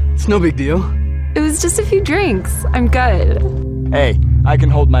 It's no big deal. It was just a few drinks. I'm good. Hey, I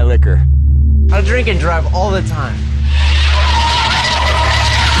can hold my liquor. I drink and drive all the time.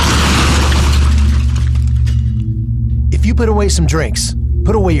 If you put away some drinks,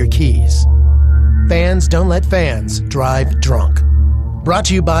 put away your keys. Fans don't let fans drive drunk. Brought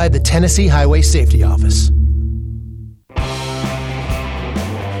to you by the Tennessee Highway Safety Office.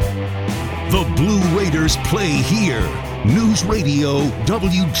 The Blue Raiders play here. News Radio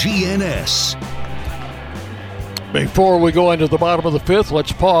WGNS. Before we go into the bottom of the 5th,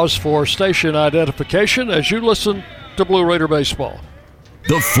 let's pause for station identification as you listen to Blue Raider Baseball.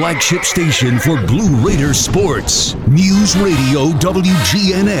 The flagship station for Blue Raider sports. News Radio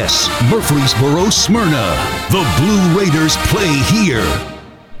WGNS, Murfreesboro, Smyrna. The Blue Raiders play here.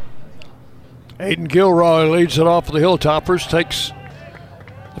 Aiden Gilroy leads it off for the Hilltoppers, takes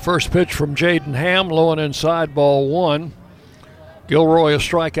the first pitch from Jaden Ham, low and inside, ball 1. Gilroy, a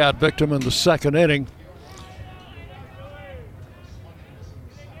strikeout victim in the second inning.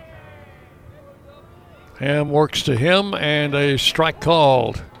 Ham works to him, and a strike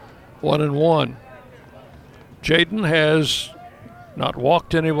called. 1-1. Jaden has not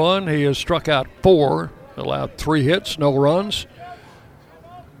walked anyone. He has struck out 4, allowed 3 hits, no runs.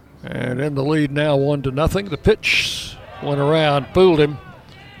 And in the lead now, 1-0. The pitch went around, fooled him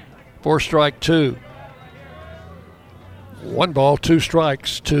for strike 2. 1 ball, 2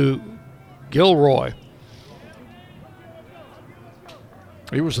 strikes to Gilroy.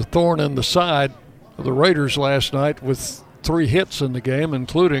 He was a thorn in the side of the Raiders last night with 3 hits in the game,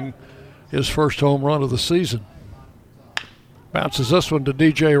 including his first home run of the season. Bounces this one to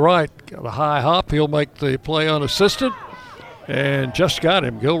DJ Wright. Got a high hop. He'll make the play unassisted and just got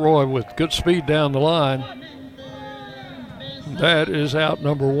him. Gilroy with good speed down the line. That is out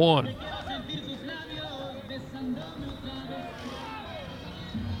number 1.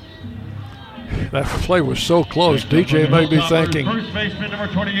 That play was so close. DJ may be thinking,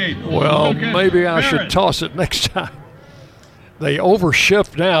 well, maybe I should toss it next time. They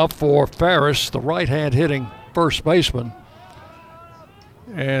overshift now for Ferris, the right-hand hitting first baseman.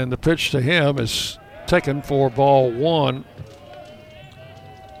 And the pitch to him is taken for ball 1.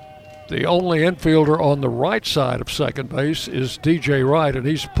 The only infielder on the right side of second base is DJ Wright, and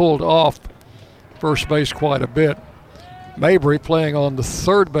he's pulled off first base quite a bit. Mabry playing on the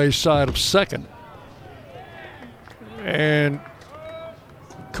third base side of second. And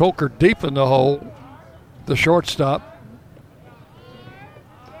Coker deep in the hole, the shortstop.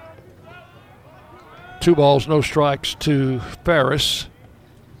 2 balls, no strikes to Ferris.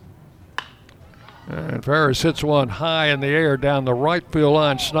 And Ferris hits one high in the air down the right field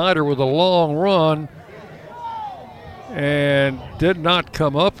line. Snyder with a long run and did not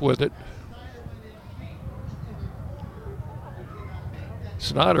come up with it.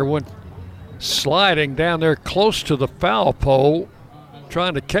 Snyder went sliding down there close to the foul pole,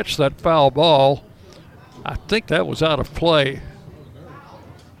 trying to catch that foul ball. I think that was out of play.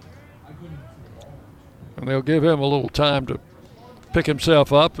 And they'll give him a little time to pick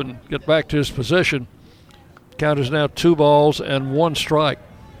himself up and get back to his position. Count is now 2 balls and 1 strike.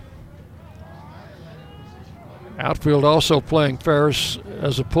 Outfield also playing Ferris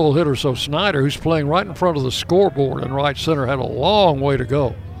as a pull hitter, so Snyder, who's playing right in front of the scoreboard in right center, had a long way to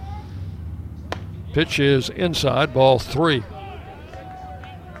go. Pitch is inside, ball 3.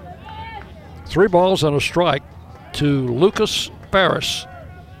 3 balls and a strike to Lucas Ferris,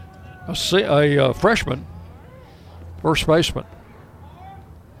 a freshman, first baseman.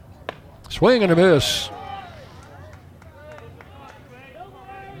 Swing and a miss.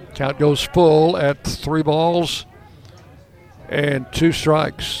 Count goes full at 3 balls and 2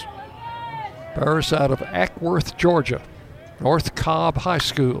 strikes. Ferris out of Ackworth, Georgia, North Cobb High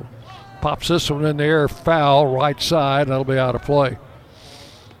School. Pops this one in the air, foul, right side, and that'll be out of play.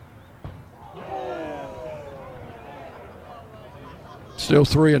 Still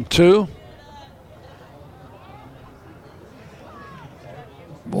 3-2.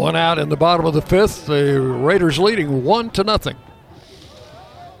 1 out in the bottom of the 5th. The Raiders leading 1-0.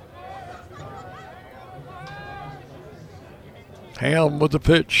 Ham with the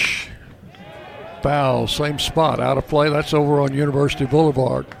pitch. Foul, same spot, out of play. That's over on University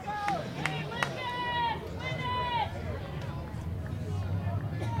Boulevard.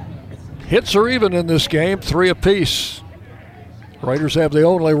 Hits are even in this game, 3 apiece. Raiders have the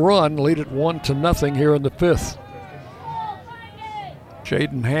only run, lead it 1-0 here in the 5th.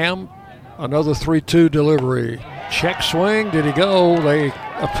 Jaden Ham, another 3-2 delivery. Check swing, did he go? They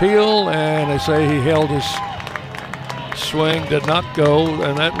appeal, and they say he held his swing, did not go,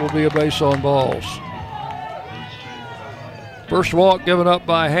 and that will be a base on balls. First walk given up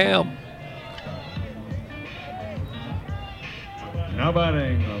by Ham. Now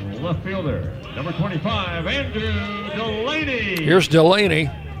batting the left fielder, number 25, Andrew Delaney. Here's Delaney.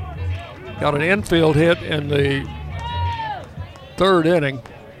 Got an infield hit in the 3rd inning.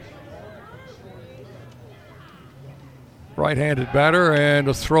 Right-handed batter, and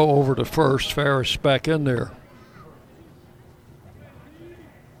a throw over to first. Ferris back in there.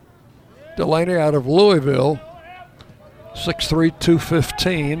 Delaney out of Louisville, 6'3",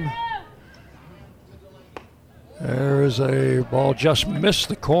 215. There's a ball, just missed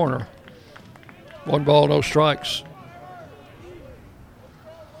the corner. 1 ball, no strikes.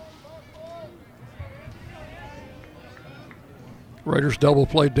 Raiders double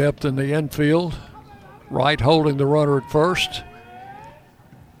play depth in the infield. Wright holding the runner at first.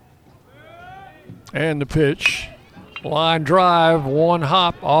 And the pitch. Line drive, 1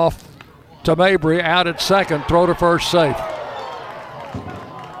 hop off to Mabry, out at second, throw to first, safe.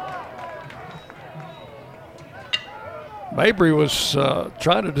 Mabry was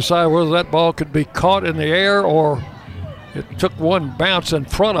trying to decide whether that ball could be caught in the air or it took one bounce in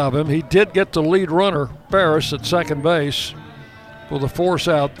front of him. He did get the lead runner, Ferris, at second base with a force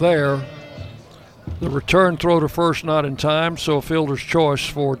out there. The return throw to first not in time, so a fielder's choice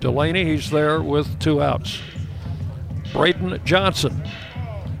for Delaney. He's there with 2 outs. Braden Johnson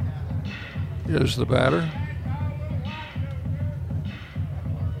is the batter.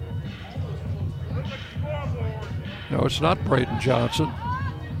 No, it's not Braden Johnson.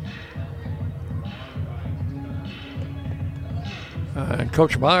 And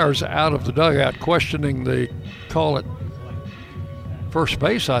Coach Myers out of the dugout questioning the call at first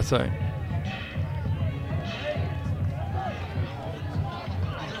base, I think.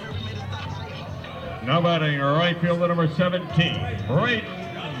 Now batting right fielder number 17, Braden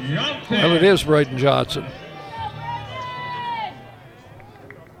Johnson. Well, it is Braden Johnson.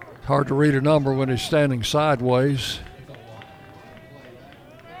 Hard to read a number when he's standing sideways.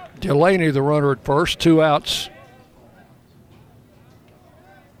 Delaney, the runner at first, 2 outs.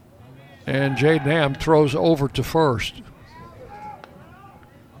 And Jaden Ham throws over to first.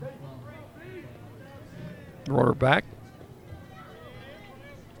 Runner back.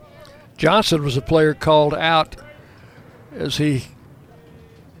 Johnson was a player called out as he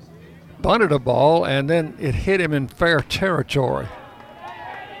bunted a ball, and then it hit him in fair territory.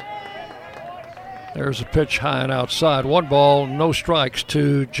 There's a pitch high and outside. 1 ball, no strikes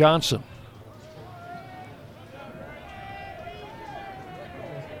to Johnson.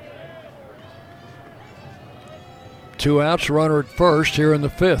 Two outs, runner at first here in the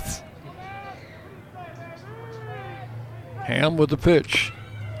 5th. Ham with the pitch.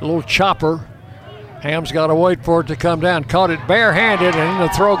 A little chopper. Ham's got to wait for it to come down. Caught it barehanded, and the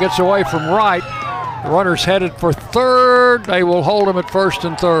throw gets away from right. The runner's headed for third. They will hold him at first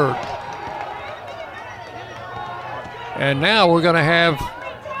and third. And now we're going to have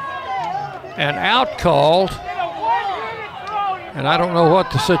an out called. And I don't know what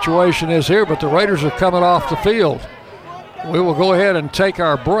the situation is here, but the Raiders are coming off the field. We will go ahead and take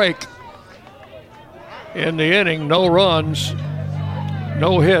our break in the inning. No runs,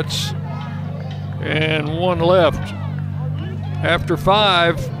 no hits, and 1 left. After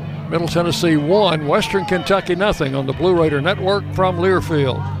 5, Middle Tennessee 1, Western Kentucky nothing on the Blue Raider Network from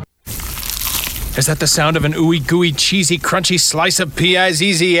Learfield. Is that the sound of an ooey gooey cheesy crunchy slice of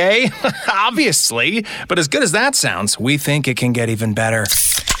P-I-Z-Z-A? Obviously, but as good as that sounds, we think it can get even better.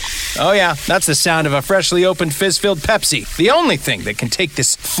 Oh yeah, that's the sound of a freshly opened fizz-filled Pepsi. The only thing that can take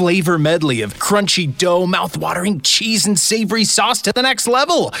this flavor medley of crunchy dough, mouth-watering cheese, and savory sauce to the next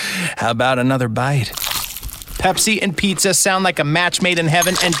level. How about another bite? Pepsi and pizza sound like a match made in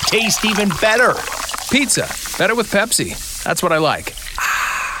heaven and taste even better. Pizza, better with Pepsi. That's what I like.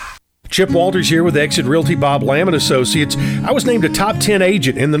 Chip Walters here with Exit Realty Bob Lamb & Associates. I was named a top 10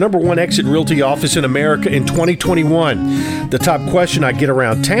 agent in the #1 Exit Realty office in America in 2021. The top question I get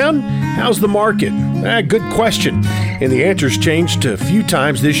around town, how's the market? Good question. And the answer's changed a few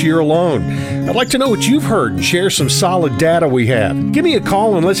times this year alone. I'd like to know what you've heard and share some solid data we have. Give me a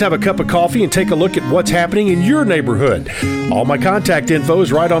call and let's have a cup of coffee and take a look at what's happening in your neighborhood. All my contact info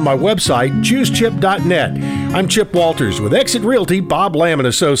is right on my website, choosechip.net. I'm Chip Walters with Exit Realty Bob Lamb &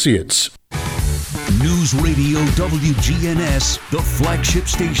 Associates. News Radio WGNS, the flagship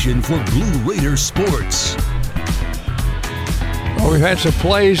station for Blue Raider sports. Well, we've had some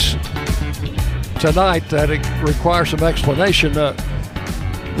plays tonight that require some explanation.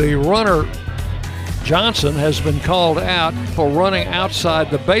 The runner, Johnson, has been called out for running outside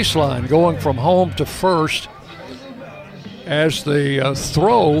the baseline, going from home to first, as the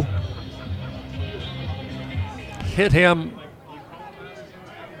throw hit him,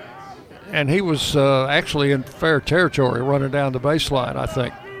 and he was actually in fair territory running down the baseline, I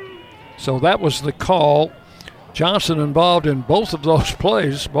think. So that was the call. Johnson involved in both of those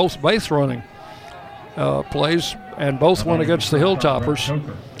plays, both base running plays, and both went against the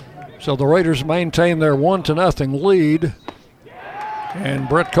Hilltoppers. So the Raiders maintain their 1-0 lead, and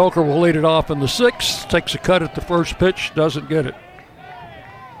Brett Coker will lead it off in the 6th, takes a cut at the first pitch, doesn't get it.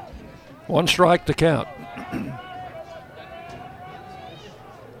 1 strike to count.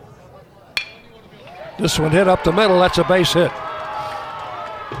 This one hit up the middle. That's a base hit.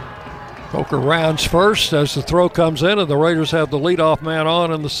 Coker rounds first as the throw comes in, and the Raiders have the leadoff man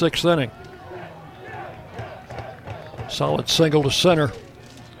on in the 6th inning. Solid single to center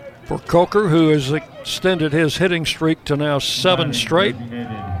for Coker, who has extended his hitting streak to now 7 straight.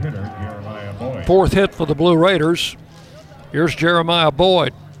 4th hit for the Blue Raiders. Here's Jeremiah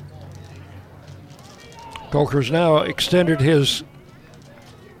Boyd. Coker's now extended his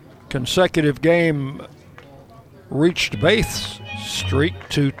consecutive game reached base streak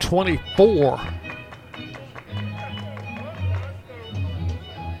to 24.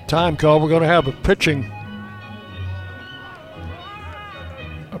 Time call. We're going to have a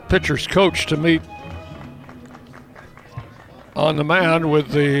pitcher's coach to meet on the mound with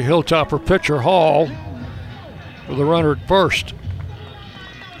the Hilltopper pitcher Hall with the runner at first.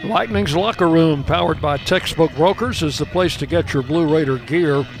 Lightning's Locker Room, powered by Textbook Brokers, is the place to get your Blue Raider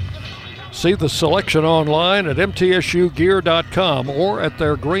gear. See the selection online at mtsugear.com or at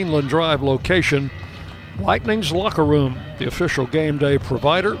their Greenland Drive location. Lightning's Locker Room, the official game day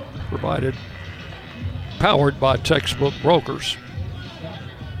provider, powered by Textbook Brokers.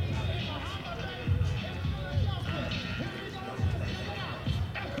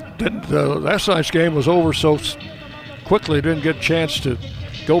 Last night's game was over so quickly, didn't get a chance to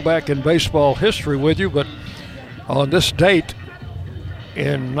go back in baseball history with you, but on this date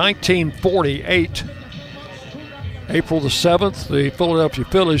in 1948, April the 7th, the Philadelphia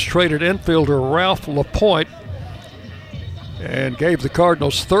Phillies traded infielder Ralph LaPointe and gave the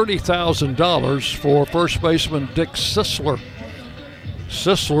Cardinals $30,000 for first baseman Dick Sisler.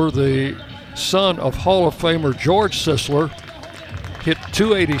 Sisler, the son of Hall of Famer George Sisler, hit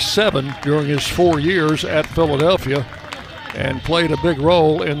 .287 during his 4 years at Philadelphia and played a big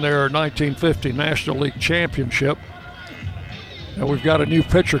role in their 1950 National League Championship. Now we've got a new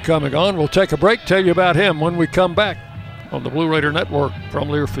pitcher coming on. We'll take a break, tell you about him when we come back on the Blue Raider Network from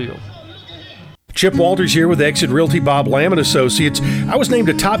Learfield. Chip Walters here with Exit Realty Bob Lamb & Associates. I was named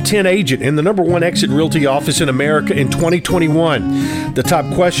a top 10 agent in the #1 Exit Realty office in America in 2021. The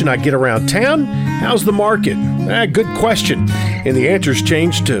top question I get around town, how's the market? Good question. And the answer's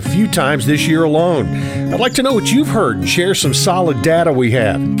changed a few times this year alone. I'd like to know what you've heard and share some solid data we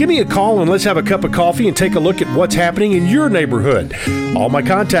have. Give me a call and let's have a cup of coffee and take a look at what's happening in your neighborhood. All my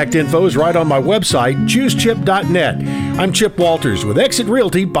contact info is right on my website, choosechip.net. I'm Chip Walters with Exit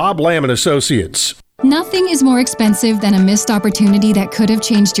Realty Bob Lamb & Associates. Nothing is more expensive than a missed opportunity that could have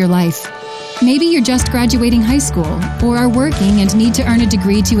changed your life. Maybe you're just graduating high school or are working and need to earn a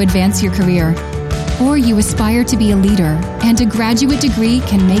degree to advance your career. Or you aspire to be a leader, and a graduate degree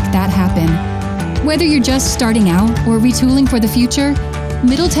can make that happen. Whether you're just starting out or retooling for the future,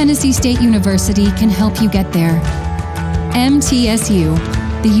 Middle Tennessee State University can help you get there. MTSU,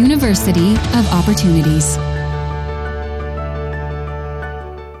 the University of Opportunities.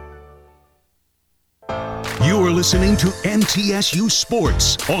 You are listening to MTSU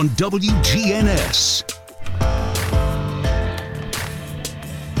Sports on WGNS.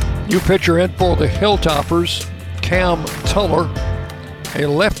 New pitcher in for the Hilltoppers, Cam Tuller, a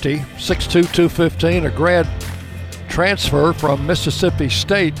lefty, 6'2", 215, a grad transfer from Mississippi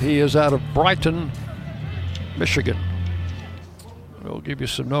State. He is out of Brighton, Michigan. We'll give you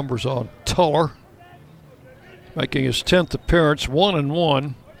some numbers on Tuller. Making his 10th appearance,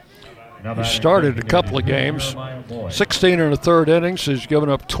 1-1. He started a couple of games, 16 in the third innings. He's given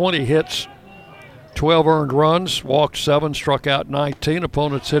up 20 hits, 12 earned runs, walked 7, struck out 19.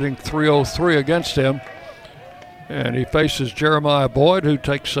 Opponents hitting .303 against him. And he faces Jeremiah Boyd, who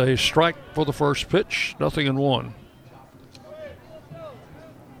takes a strike for the first pitch, 0-1.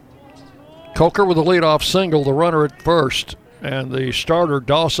 Coker with a leadoff single, the runner at first. And the starter,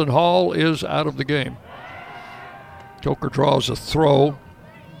 Dawson Hall, is out of the game. Coker draws a throw.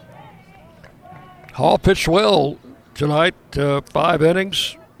 Hall pitched well tonight, 5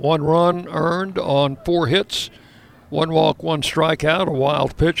 innings, 1 run earned on 4 hits, 1 walk, 1 strikeout, a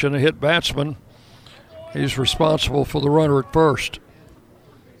wild pitch, and a hit batsman. He's responsible for the runner at first.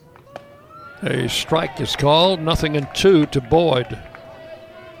 A strike is called, 0-2 to Boyd.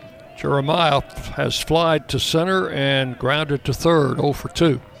 Jeremiah has flied to center and grounded to third, 0 for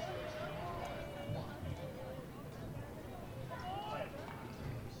 2.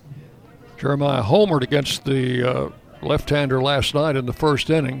 Jeremiah homered against the left-hander last night in the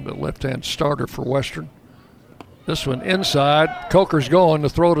first inning, the left-hand starter for Western. This one inside. Coker's going. The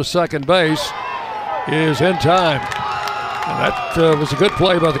throw to second base is in time. And that was a good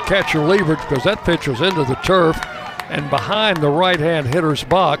play by the catcher, Liebert, because that pitch was into the turf and behind the right-hand hitter's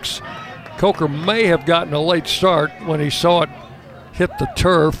box. Coker may have gotten a late start when he saw it hit the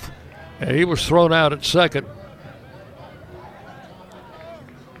turf, and he was thrown out at second.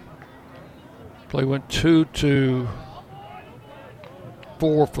 Play went 2-4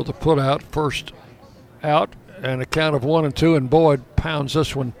 for the putout. First out, and a count of 1-2, and Boyd pounds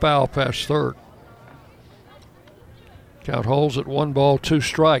this one foul past third. Count holds at 1 ball, 2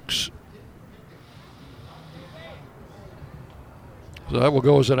 strikes. So that will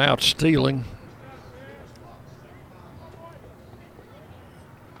go as an out stealing.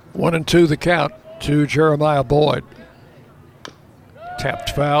 1-2 the count. to Jeremiah Boyd.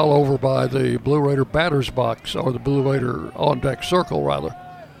 Tapped foul over by the Blue Raider batter's box, or the Blue Raider on-deck circle, rather.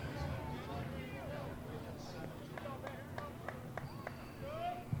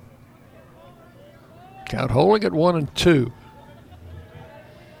 Count holding at 1-2.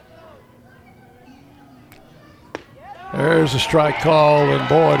 There's a strike call, and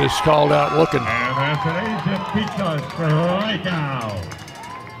Boyd is called out looking. And that's an Agent strikeout.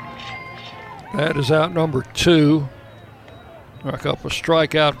 That is out number 2. Back up a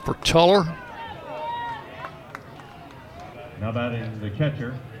strikeout for Tuller. Now batting the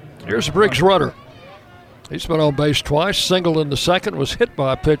catcher. Here's Briggs Rudder. He's been on base twice, singled in the second, was hit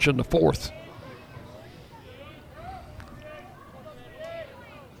by a pitch in the fourth.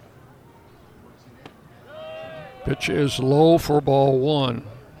 Pitch is low for ball 1.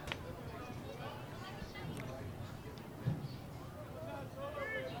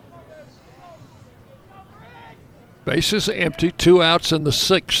 Bases empty, 2 outs in the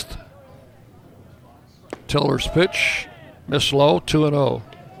 6th. Tiller's pitch, miss low, 2-0.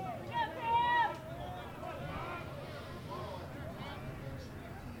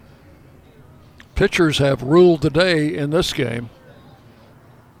 Pitchers have ruled the day in this game.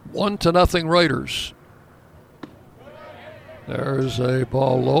 1-0 Raiders. There's a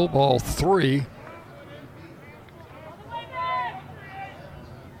ball low, ball 3.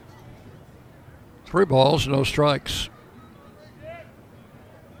 Three balls, no strikes.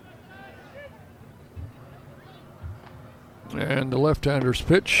 And the left-hander's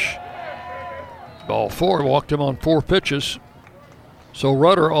pitch. Ball 4, walked him on 4 pitches. So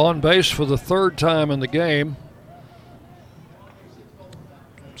Rudder on base for the 3rd time in the game.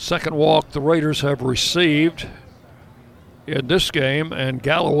 Second walk the Raiders have received in this game, and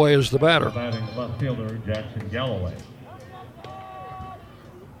Galloway is the batter. Batting left fielder Jackson Galloway.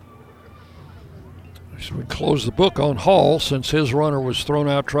 So we close the book on Hall since his runner was thrown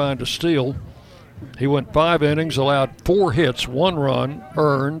out trying to steal. He went 5 innings, allowed 4 hits, 1 run,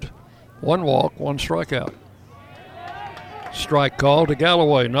 earned, 1 walk, 1 strikeout. Strike call to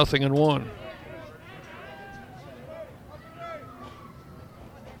Galloway, 0-1.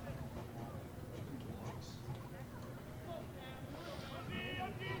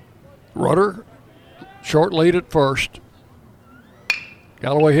 Rudder, short lead at first.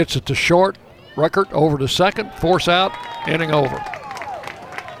 Galloway hits it to short. Record over to second. Force out. Inning over.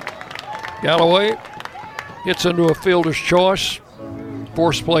 Galloway gets into a fielder's choice.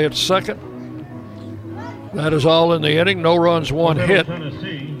 Force play at second. That is all in the inning. No runs, 1 hit,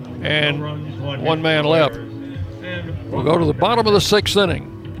 and 1 man left. We'll go to the bottom of the 6th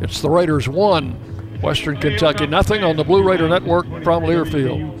inning. It's the Raiders 1, Western Kentucky 0 on the Blue Raider Network from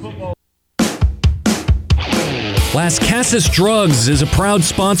Learfield. Las Casas Drugs is a proud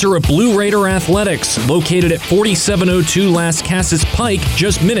sponsor of Blue Raider Athletics, located at 4702 Las Casas Pike,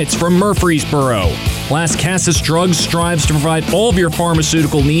 just minutes from Murfreesboro. Las Casas Drugs strives to provide all of your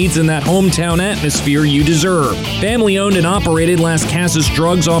pharmaceutical needs in that hometown atmosphere you deserve. Family-owned and operated, Las Casas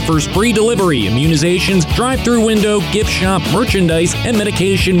Drugs offers free delivery, immunizations, drive-through window, gift shop, merchandise, and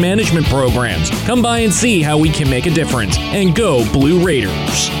medication management programs. Come by and see how we can make a difference. And go Blue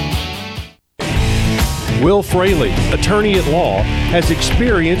Raiders. Will Fraley, attorney at law, has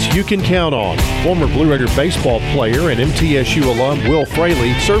experience you can count on. Former Blue Raider baseball player and MTSU alum Will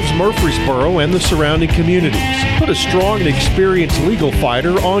Fraley serves Murfreesboro and the surrounding communities. Put a strong and experienced legal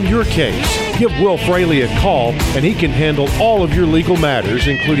fighter on your case. Give Will Fraley a call and he can handle all of your legal matters,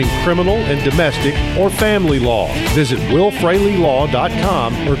 including criminal and domestic or family law. Visit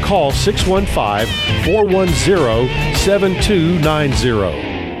willfraleylaw.com or call 615-410-7290.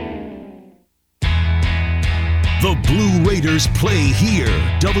 The Blue Raiders play here.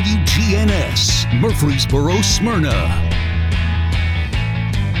 WGNS, Murfreesboro, Smyrna.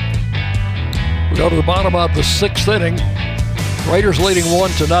 We go to the bottom of the 6th inning. Raiders leading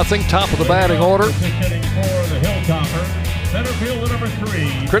 1-0, top of the batting order. Hitting for the Hilltopper, center field number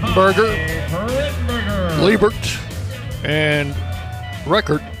 3. Krittenberger, Liebert, and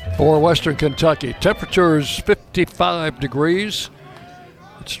Record for Western Kentucky. Temperature is 55 degrees.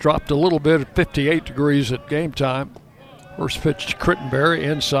 It's dropped a little bit at 58 degrees at game time. First pitch to Krittenberry,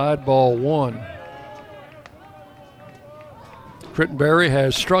 inside, ball 1. Krittenberry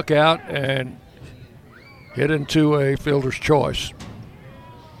has struck out and hit into a fielder's choice.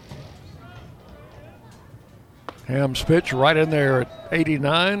 Ham's pitch right in there at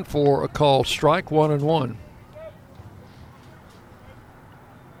 89 for a called strike, 1-1.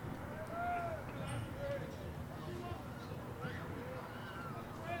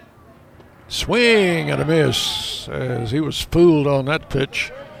 Swing and a miss as he was fooled on that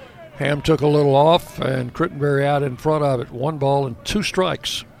pitch. Ham took a little off, and Crittenberry out in front of it. 1 ball and 2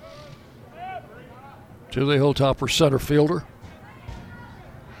 strikes to the Hilltopper center fielder.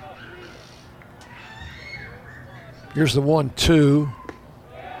 Here's the 1-2.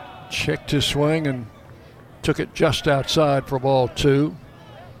 Checked his swing and took it just outside for ball 2.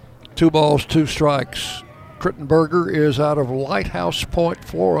 2 balls, 2 strikes. Crittenberger is out of Lighthouse Point,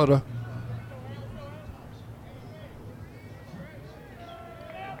 Florida.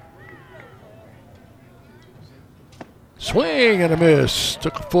 Swing and a miss.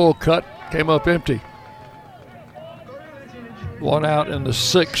 Took a full cut, came up empty. 1 out in the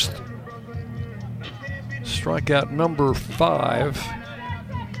 6th. Strikeout number 5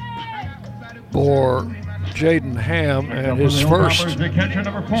 for Jaden Ham, and his first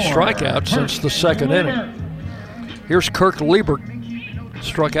strikeout since the 2nd inning. Here's Kirk Liebert.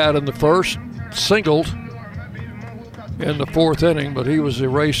 Struck out in the 1st, singled in the 4th inning, but he was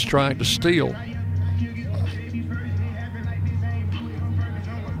erased trying to steal.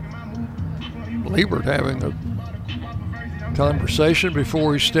 Liebert having a conversation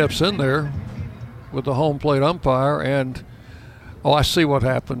before he steps in there with the home plate umpire, and I see what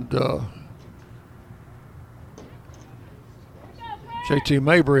happened. JT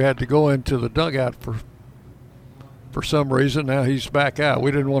Mabry had to go into the dugout for some reason. Now he's back out.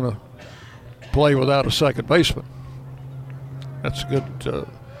 We didn't want to play without a second baseman. That's a good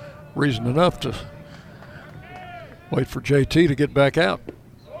reason enough to wait for JT to get back out.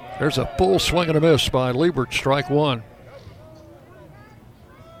 There's a full swing and a miss by Liebert, strike 1.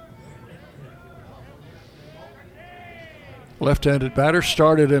 Left-handed batter,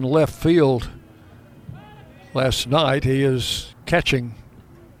 started in left field last night. He is catching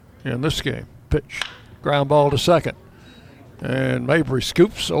in this game. Pitch, ground ball to second. And Mabry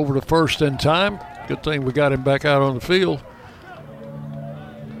scoops over to first in time. Good thing we got him back out on the field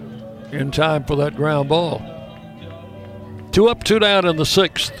in time for that ground ball. 2 up, 2 down in the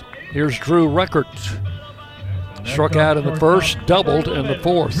 6th. Here's Drew Record. Struck out in the 1st, doubled in the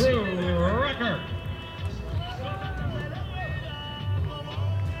 4th.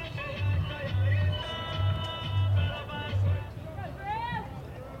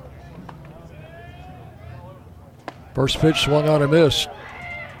 First pitch swung on and missed.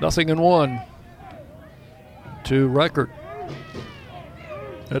 0-1 to Record.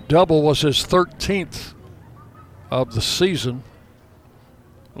 That double was his 13th of the season.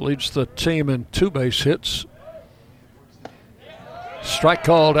 Leads the team in 2 base hits. Strike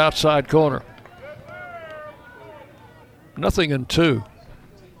called outside corner. 0-2.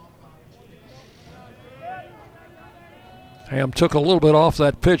 Ham took a little bit off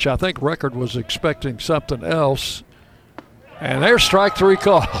that pitch. I think Record was expecting something else. And there's strike 3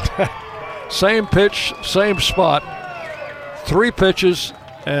 called. Same pitch, same spot. 3 pitches,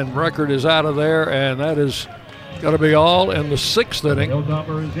 and Record is out of there, and that is going to be all in the 6th inning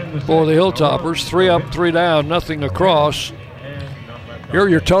for the Hilltoppers. 3 up, 3 down, nothing across. Here are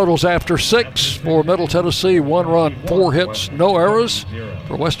your totals after 6 for Middle Tennessee. 1 run, 4 hits, no errors.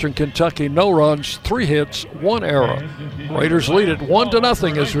 For Western Kentucky, no runs, 3 hits, 1 error. Raiders lead it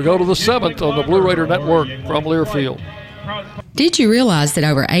 1-0 as we go to the 7th on the Blue Raider Network from Learfield. Did you realize that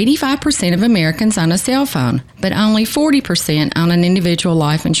over 85% of Americans own a cell phone, but only 40% own an individual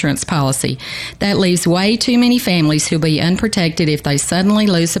life insurance policy? That leaves way too many families who'll be unprotected if they suddenly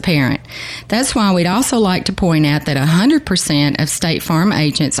lose a parent. That's why we'd also like to point out that 100% of State Farm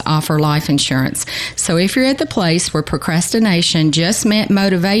agents offer life insurance. So if you're at the place where procrastination just met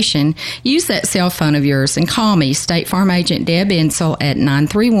motivation, use that cell phone of yours and call me, State Farm agent Deb Insel, at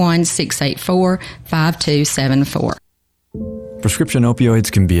 931-684-5274. Prescription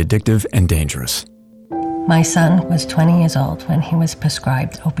opioids can be addictive and dangerous. My son was 20 years old when he was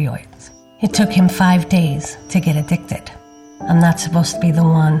prescribed opioids. It took him 5 days to get addicted. I'm not supposed to be the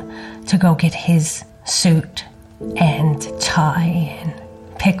one to go get his suit and tie and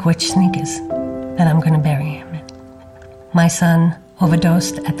pick which sneakers that I'm going to bury him in. My son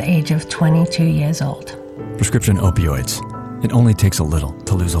overdosed at the age of 22 years old. Prescription opioids. It only takes a little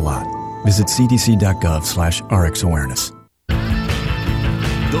to lose a lot. Visit cdc.gov/RxAwareness.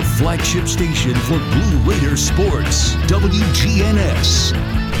 The flagship station for Blue Raider sports, WGNS.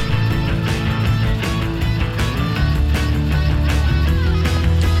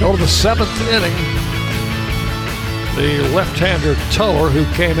 Go to the 7th inning. The left-hander Tuller, who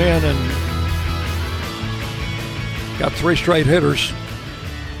came in and got 3 straight hitters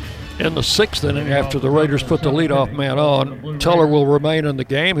in the 6th inning after the Raiders put the leadoff man on. Tuller will remain in the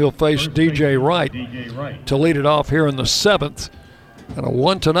game. He'll face DJ Wright to lead it off here in the 7th. And a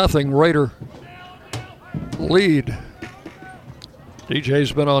 1-0 Raider lead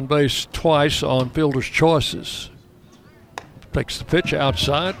DJ's been on base twice on fielder's choices. Takes the pitch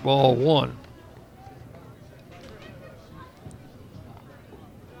outside, ball 1.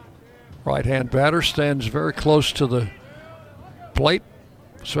 Right-hand batter stands very close to the plate,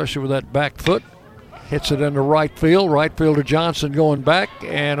 especially with that back foot. Hits it into right field. Right fielder Johnson going back,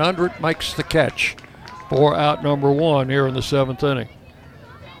 and under it makes the catch for out number 1 here in the 7th inning.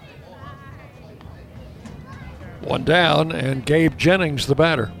 1 down, and Gabe Jennings, the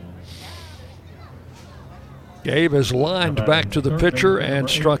batter. Gabe has lined back to the pitcher and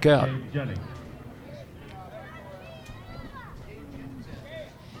struck out.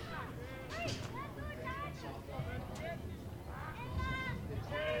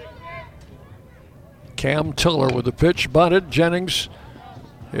 Cam Tiller with the pitch, bunted. Jennings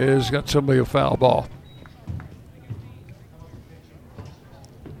has got somebody a foul ball.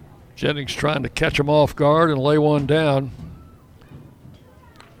 Jennings trying to catch him off guard and lay one down.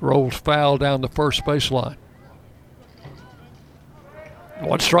 Rolls foul down the first baseline.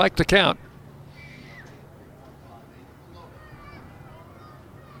 1 strike to count.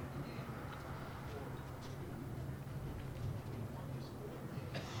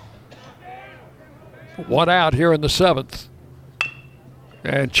 One out here in the 7th.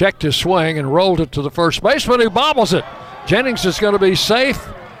 And checked his swing and rolled it to the first baseman who bobbles it. Jennings is going to be safe.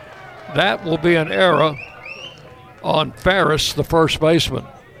 That will be an error on Ferris, the first baseman.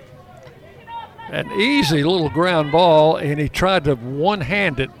 An easy little ground ball, and he tried to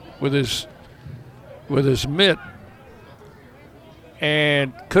one-hand it with his mitt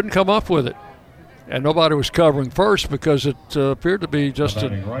and couldn't come up with it. And nobody was covering first because it appeared to be just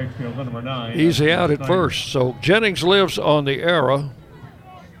an easy out at first. So Jennings lives on the error.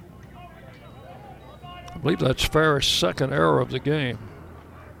 I believe that's Ferris' second error of the game.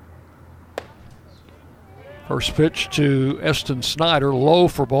 First pitch to Eston Snyder, low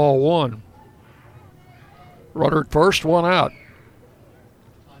for ball 1. Runner at first, 1 out.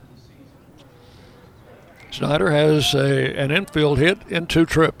 Snyder has an infield hit in 2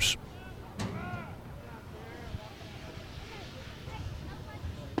 trips.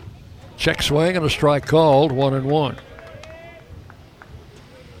 Check swing and a strike called, 1-1.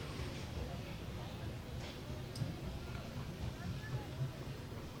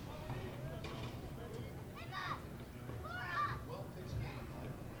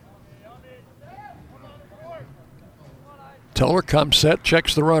 Tiller comes set,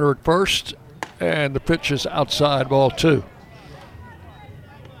 checks the runner at first, and the pitch is outside, ball 2.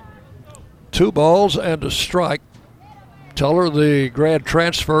 2 balls and a strike. Tiller, the grad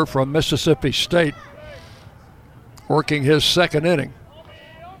transfer from Mississippi State, working his 2nd inning.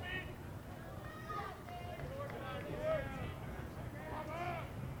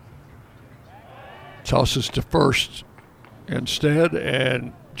 Tosses to first instead,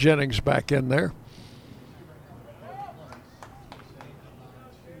 and Jennings back in there.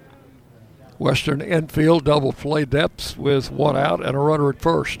 Western infield double play depth with 1 out and a runner at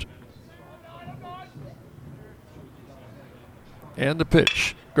first. And the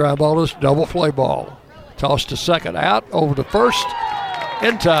pitch. Ground ball is double play ball. Toss to second, out, over to first.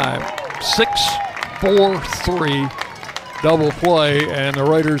 In time. 6-4-3 double play, and the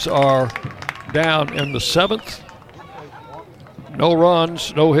Raiders are down in the 7th. No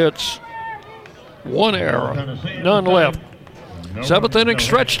runs, no hits, 1 error, none left. 7th inning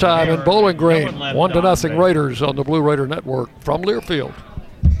stretch time in Bowling Green. 1-0 Raiders on the Blue Raider Network from Learfield.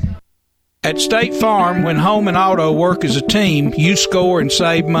 At State Farm, when home and auto work as a team, you score and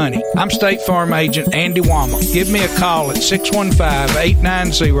save money. I'm State Farm agent Andy Wama. Give me a call at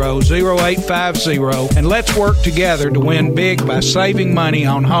 615-890-0850 and let's work together to win big by saving money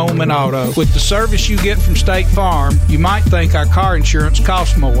on home and auto. With the service you get from State Farm, you might think our car insurance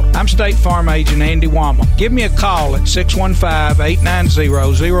costs more. I'm State Farm agent Andy Wama. Give me a call at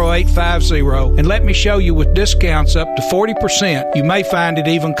 615-890-0850 and let me show you with discounts up to 40%. You may find it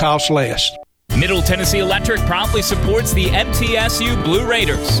even costs less. Middle Tennessee Electric proudly supports the MTSU Blue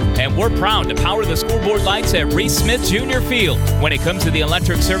Raiders, and we're proud to power the scoreboard lights at Reese Smith Jr. Field. When it comes to the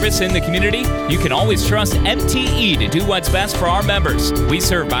electric service in the community, you can always trust MTE to do what's best for our members. We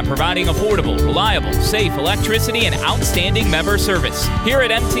serve by providing affordable, reliable, safe electricity and outstanding member service. Here at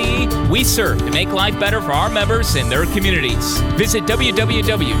MTE, we serve to make life better for our members and their communities. Visit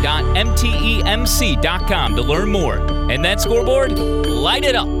www.mtemc.com to learn more. And that scoreboard, light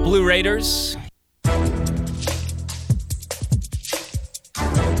it up, Blue Raiders.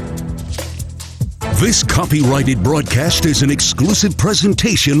 This copyrighted broadcast is an exclusive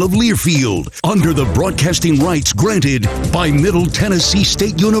presentation of Learfield under the broadcasting rights granted by Middle Tennessee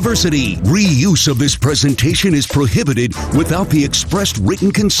State University. Reuse of this presentation is prohibited without the expressed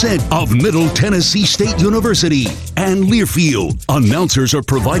written consent of Middle Tennessee State University and Learfield. Announcers are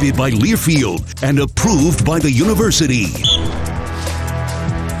provided by Learfield and approved by the university.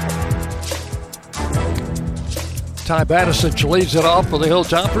 Ty Battisich leads it off for the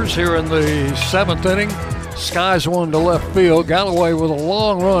Hilltoppers here in the 7th inning. Skies one to left field. Galloway with a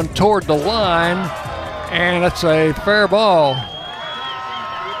long run toward the line, and it's a fair ball.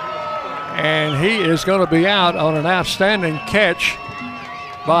 And he is going to be out on an outstanding catch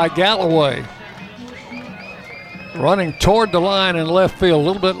by Galloway. Running toward the line in left field. A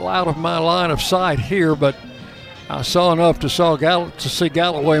little bit out of my line of sight here, but I saw enough to see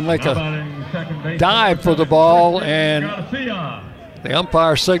Galloway make a dive for the ball, and the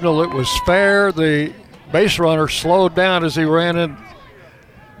umpire signaled it was fair. The base runner slowed down as he ran in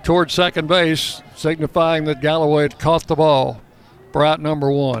toward second base, signifying that Galloway had caught the ball for out number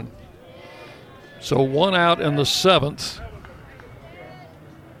 1. So 1 out in the 7th.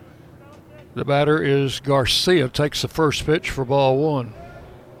 The batter is Garcia, takes the first pitch for ball 1.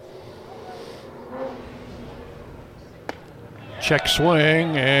 Check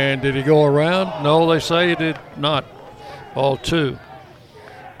swing, and did he go around? No, they say he did not. Ball 2.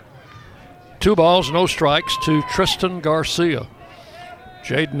 2 balls, no strikes to Tristan Garcia.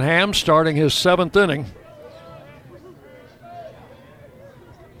 Jaden Ham starting his 7th inning.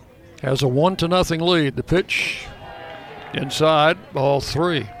 Has a 1-0 lead. The pitch inside, ball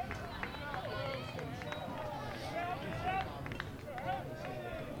 3.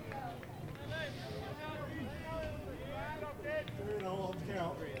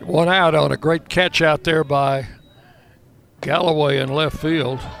 One out on a great catch out there by Galloway in left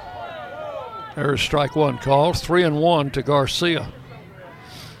field. There's strike 1 call. 3-1 to Garcia.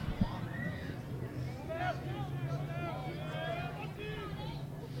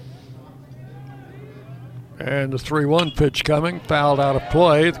 And the 3-1 pitch coming, fouled out of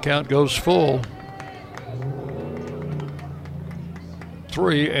play. The count goes full.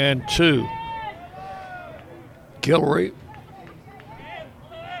 3-2. Guillory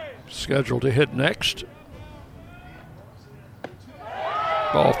scheduled to hit next.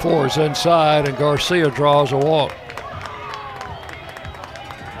 Ball 4 is inside, and Garcia draws a walk.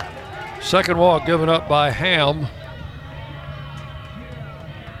 Second walk given up by Ham.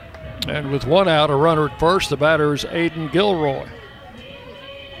 And with 1 out, a runner at first, the batter is Aiden Gilroy.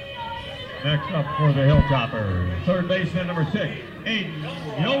 Next up for the Hilltoppers, third baseman number 6,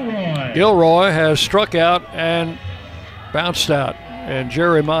 Aiden Gilroy. Gilroy has struck out and bounced out, and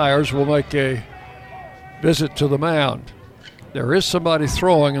Jerry Myers will make a visit to the mound. There is somebody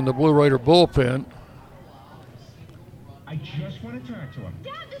throwing in the Blue Raider bullpen. I just want to talk to him.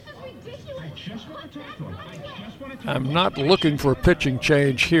 Dad, this is ridiculous. I just want to talk to him. I'm not looking for a pitching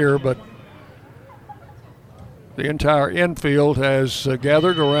change here, but the entire infield has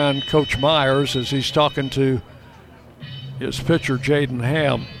gathered around Coach Myers as he's talking to his pitcher, Jaden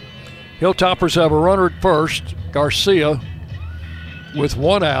Ham. Hilltoppers have a runner at first, Garcia, with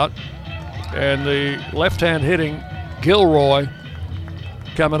 1 out, and the left-hand hitting Gilroy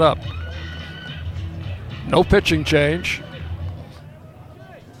coming up. No pitching change.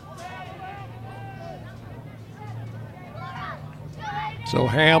 So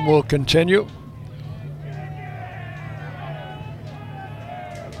Ham will continue.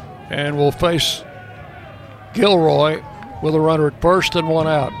 And will face Gilroy with a runner at first and 1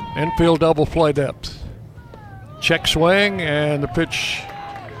 out. Infield double play depth. Check swing, and the pitch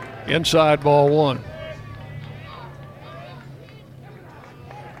inside, ball 1.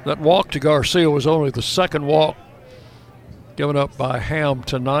 That walk to Garcia was only the second walk given up by Ham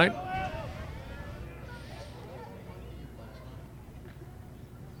tonight.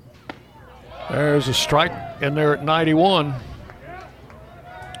 There's a strike in there at 91.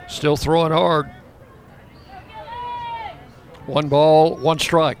 Still throwing hard. 1 ball, 1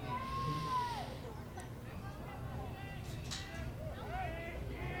 strike.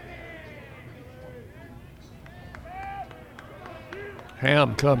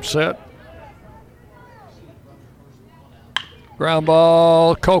 Ham comes set. Ground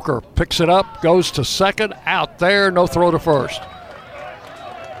ball, Coker picks it up, goes to second, out there, no throw to first.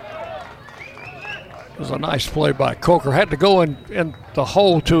 It was a nice play by Coker. Had to go in the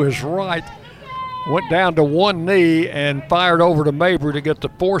hole to his right, went down to one knee and fired over to Mabry to get the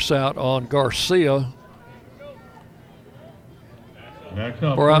force out on Garcia. Next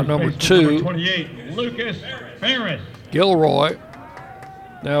up, for out number 2. Number 28, Lucas Ferris. Gilroy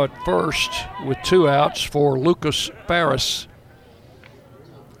now at first with 2 outs for Lucas Ferris.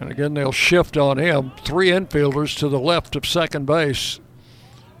 And again, they'll shift on him. 3 infielders to the left of second base.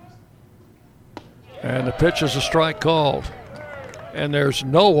 And the pitch is a strike called. And there's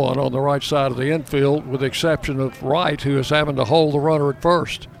no one on the right side of the infield with the exception of Wright, who is having to hold the runner at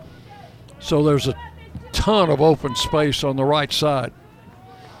first. So there's a ton of open space on the right side.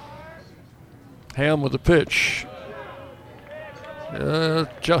 Ham with the pitch.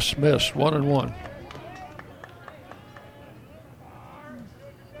 Just missed, 1-1.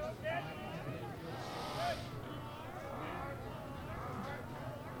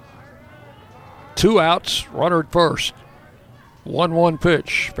 Two outs, runner at first. 1-1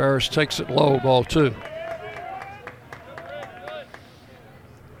 pitch. Ferris takes it low, ball 2.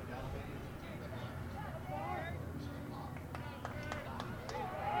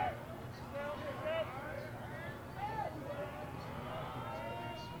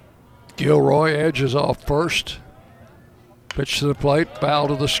 Gilroy edges off first. Pitch to the plate, foul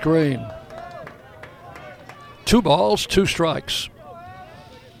to the screen. 2 balls, 2 strikes.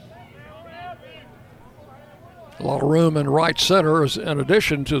 A lot of room in right center, in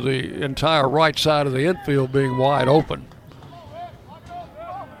addition to the entire right side of the infield being wide open.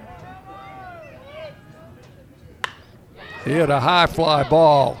 He had a high fly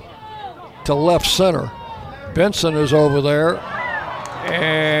ball to left center. Benson is over there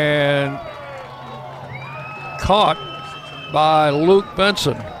and caught by Luke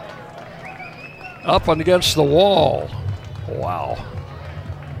Benson up and against the wall. Wow.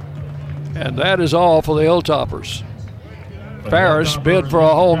 And that is all for the Hilltoppers. Ferris bid for a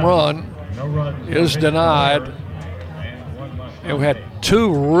home run, is denied. And we had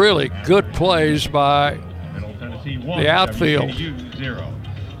 2 really good plays by the outfield.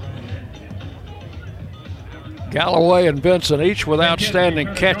 Galloway and Benson each with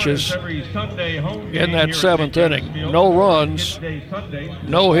outstanding catches in that 7th inning. No runs,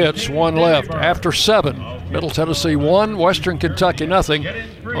 no hits, 1 left. After 7, Middle Tennessee 1, Western Kentucky nothing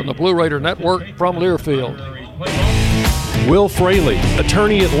on the Blue Raider Network from Learfield. Will Fraley,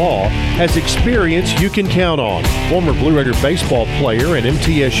 attorney at law, has experience you can count on. Former Blue Raider baseball player and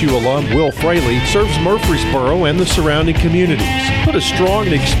MTSU alum Will Fraley serves Murfreesboro and the surrounding communities. Put a strong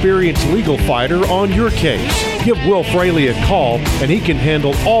and experienced legal fighter on your case. Give Will Fraley a call and he can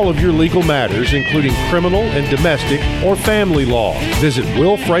handle all of your legal matters, including criminal and domestic or family law. Visit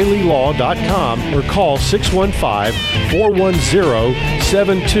willfraleylaw.com or call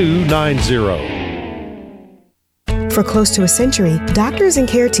 615-410-7290. For close to a century, doctors and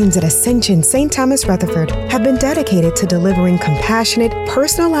care teams at Ascension St. Thomas Rutherford have been dedicated to delivering compassionate,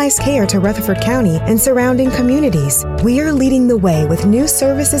 personalized care to Rutherford County and surrounding communities. We are leading the way with new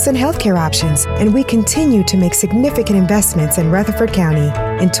services and healthcare options, and we continue to make significant investments in Rutherford County.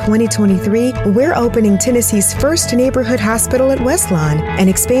 In 2023, we're opening Tennessee's first neighborhood hospital at West Lawn, and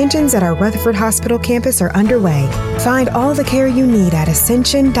expansions at our Rutherford Hospital campus are underway. Find all the care you need at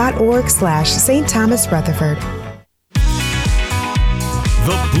ascension.org/St. Thomas Rutherford.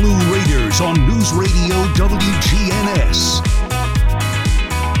 The Blue Raiders on News Radio WGNS.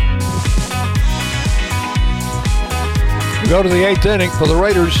 We go to the 8th inning for the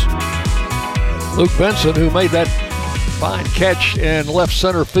Raiders. Luke Benson, who made that fine catch in left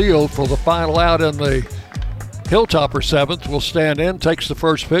center field for the final out in the Hilltopper 7th, will stand in, takes the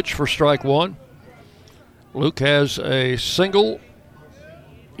first pitch for strike 1. Luke has a single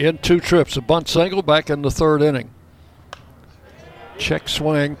in 2 trips, a bunt single back in the 3rd inning. Check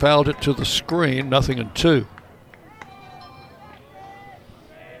swing, fouled it to the screen, 0-2.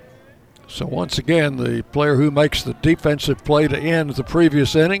 So once again, the player who makes the defensive play to end the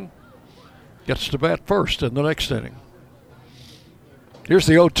previous inning gets to bat first in the next inning. Here's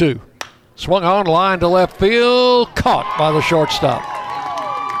the 0-2. Swung on, line to left field, caught by the shortstop.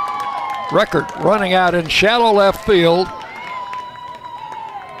 Record running out in shallow left field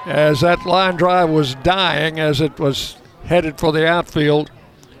as that line drive was dying as it was headed for the outfield,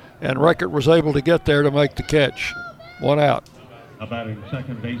 and Record was able to get there to make the catch. 1 out. About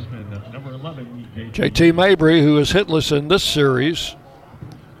second baseman, number 11, JT Mabry, who is hitless in this series,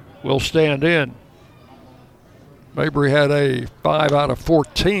 will stand in. Mabry had a 5 out of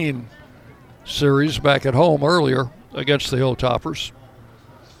 14 series back at home earlier against the Hilltoppers.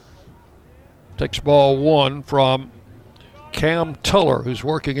 Takes ball 1 from Cam Tuller, who's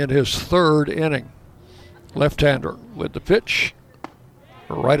working in his 3rd inning. Left-hander with the pitch.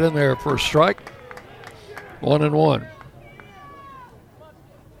 Right in there for a strike. 1-1.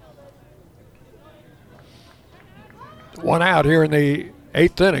 One out here in the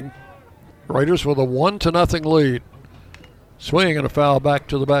 8th inning. Raiders with a 1-0 lead. Swing and a foul back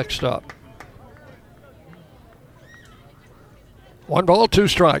to the backstop. 1 ball, 2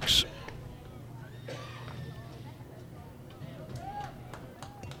 strikes.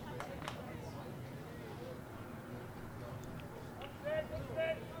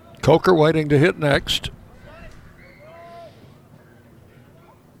 Coker waiting to hit next.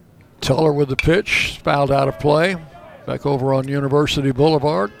 Tuller with the pitch, fouled out of play. Back over on University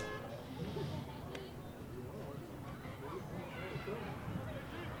Boulevard.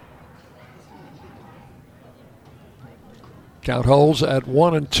 Count holds at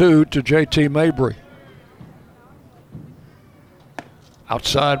 1-2 to JT Mabry.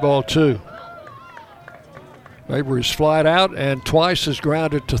 Outside ball 2. Mabry's flied out and twice is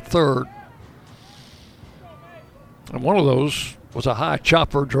grounded to third. And one of those was a high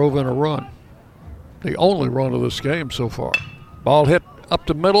chopper, drove in a run. The only run of this game so far. Ball hit up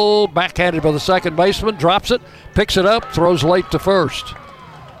the middle, backhanded by the second baseman, drops it, picks it up, throws late to first.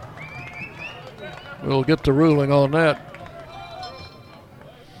 We'll get the ruling on that.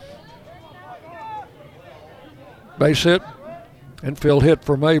 Base hit, infield hit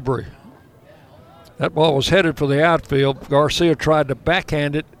for Mabry. That ball was headed for the outfield. Garcia tried to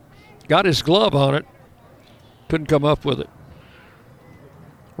backhand it, got his glove on it, couldn't come up with it.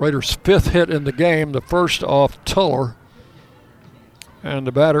 Raiders' 5th hit in the game, the first off Tuller. And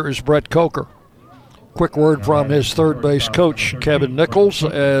the batter is Brett Coker. Quick word from his third base coach, Kevin Nichols,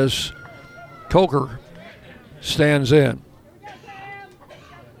 as Coker stands in.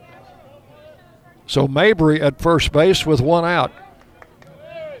 So Mabry at first base with 1 out.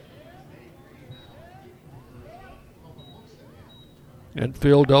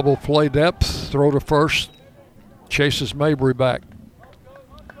 Infield double play depth, throw to first, chases Mabry back.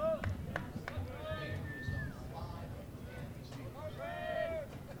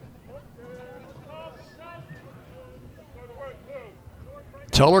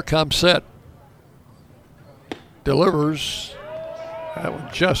 Tuller comes set. Delivers. That one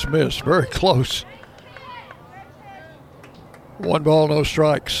just missed. Very close. 1 ball, no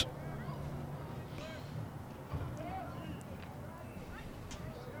strikes.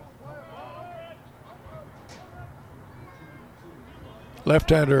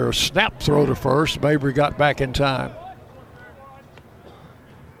 Left-hander snap throw to first. Mabry got back in time.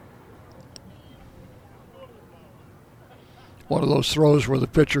 One of those throws where the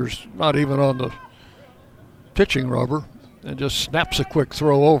pitcher's not even on the pitching rubber and just snaps a quick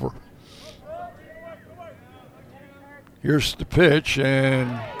throw over. Here's the pitch,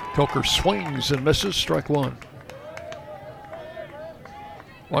 and Coker swings and misses, strike 1.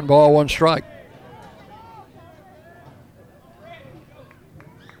 1 ball, 1 strike.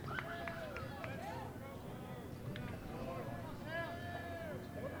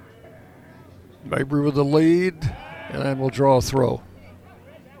 Mabry with the lead, and then we'll draw a throw.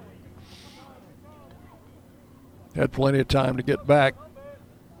 Had plenty of time to get back.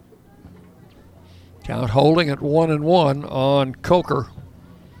 Count holding at 1-1 on Coker.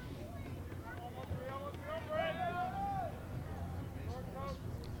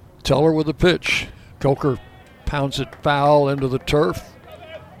 Tuller with the pitch. Coker pounds it foul into the turf.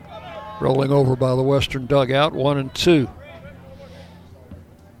 Rolling over by the western dugout, 1-2.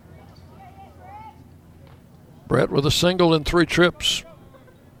 Brett with a single in 3 trips.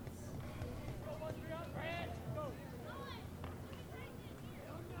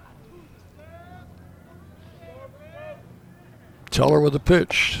 Tuller with the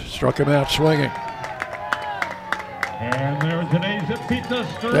pitch. Struck him out swinging. And there's an ace that beats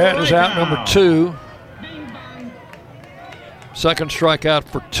us. That is out number 2. Second strikeout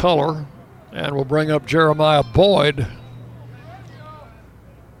for Tuller. And we'll bring up Jeremiah Boyd.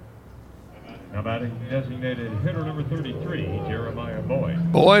 Now batting designated hitter number 33, Jeremiah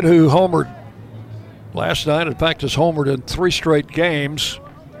Boyd. Boyd, who homered last night, in fact has homered in 3 straight games,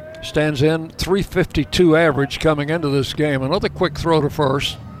 stands in .352 average coming into this game. Another quick throw to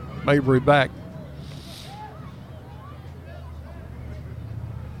first. Mabry back.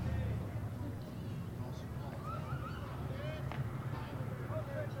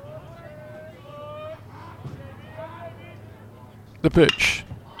 The pitch.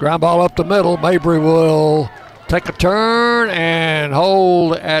 Ground ball up the middle. Mabry will take a turn and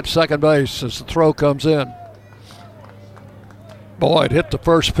hold at second base as the throw comes in. Boyd hit the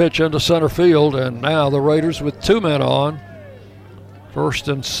first pitch into center field, and now the Raiders with 2 men on, first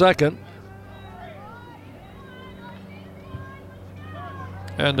and second.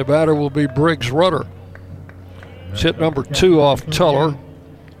 And the batter will be Briggs Rudder. It's hit number 2 off Tuller,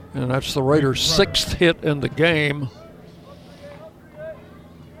 and that's the Raiders' 6th hit in the game.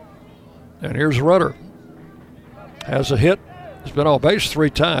 And here's Rudder. Has a hit, has been on base 3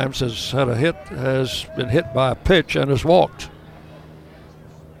 times, has been hit by a pitch, and has walked.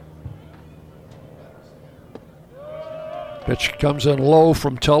 Pitch comes in low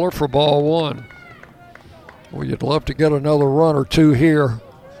from Teller for ball 1. Well, you'd love to get another run or two here.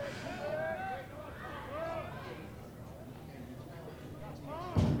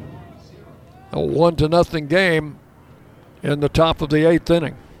 A 1-0 game in the top of the 8th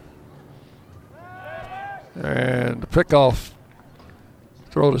inning. And the pickoff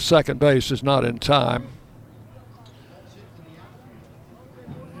throw to second base is not in time.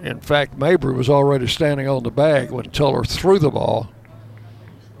 In fact, Mabry was already standing on the bag when Teller threw the ball.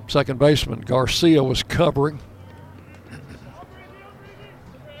 Second baseman Garcia was covering.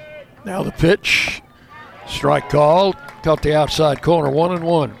 Now the pitch. Strike called. Caught the outside corner.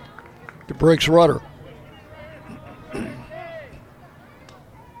 1-1 to Briggs Rudder.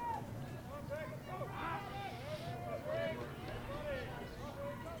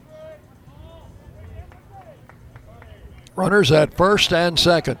 Runners at first and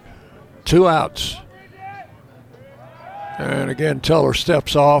second. 2 outs. And again, Teller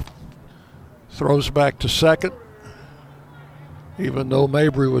steps off, throws back to second, even though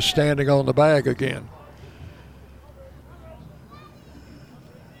Mabry was standing on the bag again.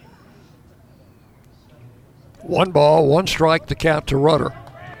 One ball, 1 strike, the count to Rudder.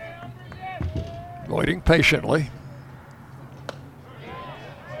 Waiting patiently.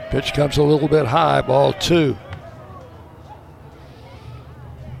 Pitch comes a little bit high, ball 2.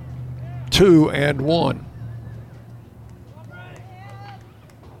 2-1.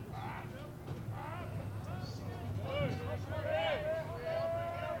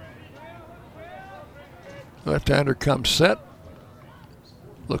 Left-hander comes set.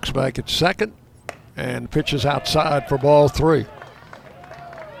 Looks back at second and pitches outside for ball 3.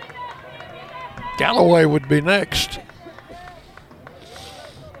 Galloway would be next.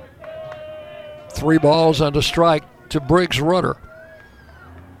 3 balls and a strike to Briggs Rudder.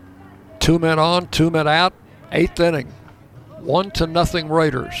 2 men on, 2 men out, 8th inning. 1-0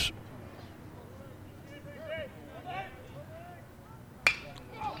 Raiders.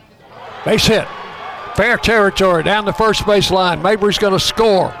 Base hit. Fair territory down the first base line. Mabry's going to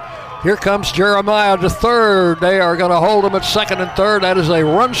score. Here comes Jeremiah to third. They are going to hold him at second and third. That is a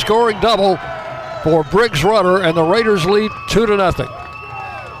run-scoring double for Briggs Rudder, and the Raiders lead 2-0.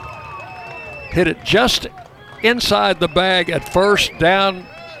 Hit it just inside the bag at first, down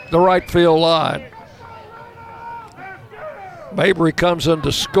the right field line. Mabry comes in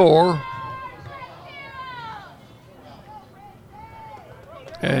to score.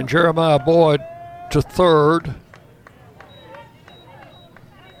 And Jeremiah Boyd to third.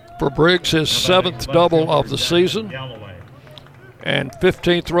 For Briggs, his 7th double of the season. And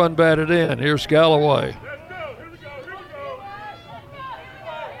 15th run batted in. Here's Galloway.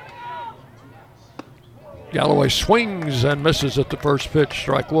 Galloway swings and misses at the first pitch,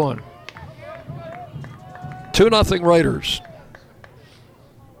 strike 1. 2-0 Raiders.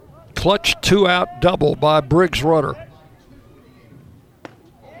 Clutch 2-out double by Briggs Rudder.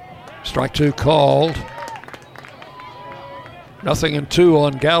 Strike 2 called. 0-2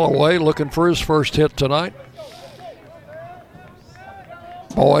 on Galloway, looking for his first hit tonight.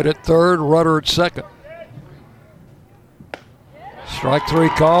 Boyd at third, Rudder at second. Strike 3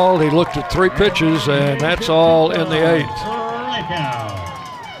 called. He looked at 3 pitches, and that's all in the 8th.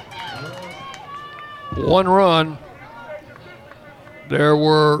 1 run. There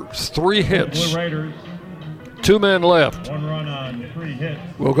were 3 hits. 2 men left. 1 run on 3 hits.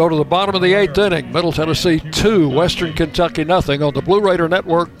 We'll go to the bottom of the 8th inning. Middle Tennessee 2, Western Kentucky 0 on the Blue Raider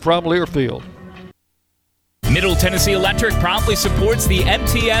Network from Learfield. Middle Tennessee Electric proudly supports the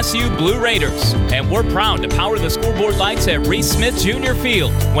MTSU Blue Raiders, and we're proud to power the scoreboard lights at Reese Smith Junior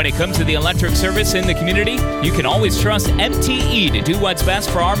Field. When it comes to the electric service in the community, you can always trust MTE to do what's best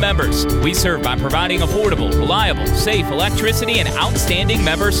for our members. We serve by providing affordable, reliable, safe electricity and outstanding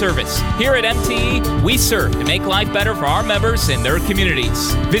member service. Here at MTE, we serve to make life better for our members and their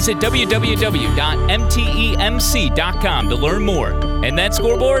communities. Visit www.mtemc.com to learn more. And that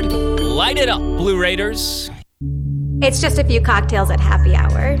scoreboard, light it up, Blue Raiders. It's just a few cocktails at happy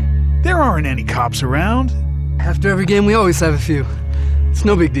hour. There aren't any cops around. After every game, we always have a few. It's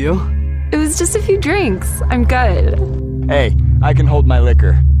no big deal. It was just a few drinks. I'm good. Hey, I can hold my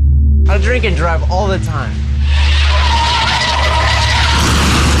liquor. I drink and drive all the time.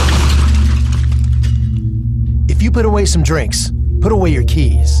 If you put away some drinks, put away your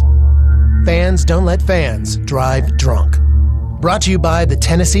keys. Fans don't let fans drive drunk. Brought to you by the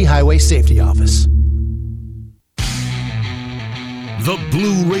Tennessee Highway Safety Office. The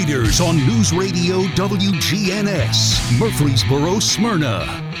Blue Raiders on News Radio WGNS, Murfreesboro, Smyrna.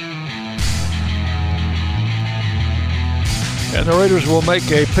 And the Raiders will make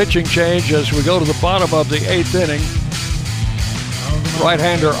a pitching change as we go to the bottom of the 8th inning.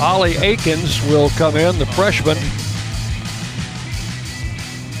 Right-hander Ollie Akins will come in, the freshman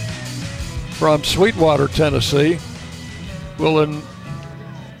from Sweetwater, Tennessee. Will then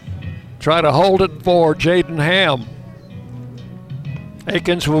try to hold it for Jaden Ham.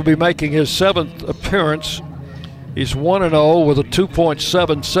 Akins will be making his 7th appearance. He's 1-0 with a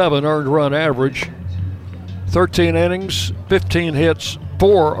 2.77 earned run average. 13 innings, 15 hits,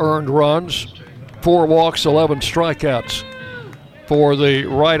 4 earned runs, 4 walks, 11 strikeouts for the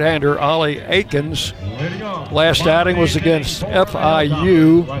right-hander Ollie Akins. Last outing was against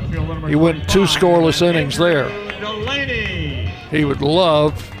FIU. He went 2 scoreless innings there. He would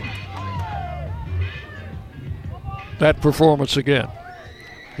love that performance again.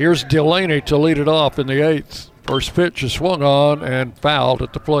 Here's Delaney to lead it off in the 8th. First pitch is swung on and fouled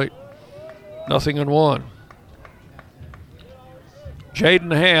at the plate. 0-1.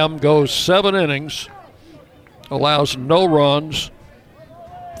 Jaden Ham goes 7 innings, allows no runs,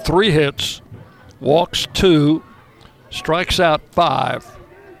 3 hits, walks 2, strikes out 5,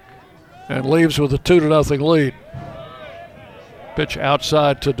 and leaves with a 2-0 lead. Pitch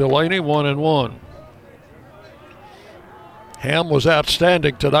outside to Delaney, 1-1. Ham was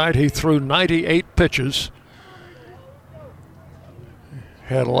outstanding tonight. He threw 98 pitches.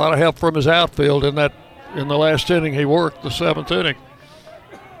 Had a lot of help from his outfield in the last inning he worked, the 7th inning.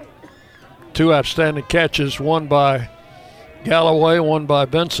 2 outstanding catches, one by Galloway, one by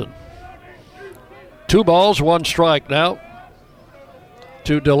Benson. 2 balls, 1 strike now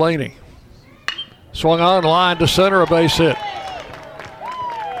to Delaney. Swung on, line to center, a base hit.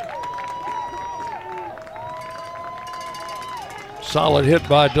 Solid hit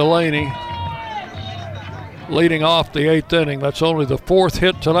by Delaney, leading off the 8th inning. That's only the 4th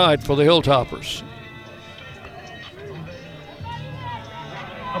hit tonight for the Hilltoppers.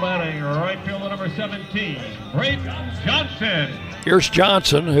 Batting right fielder number 17, Braden Johnson. Here's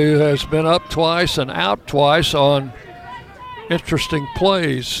Johnson, who has been up twice and out twice on interesting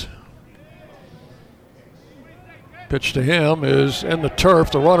plays. Pitch to him is in the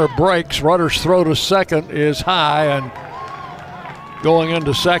turf. The runner breaks. Runner's throw to second is high, and going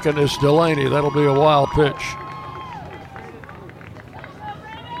into second is Delaney. That'll be a wild pitch.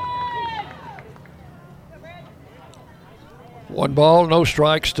 One ball, no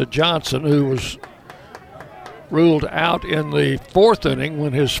strikes to Johnson, who was ruled out in the 4th inning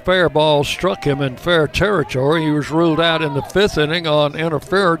when his fair ball struck him in fair territory. He was ruled out in the 5th inning on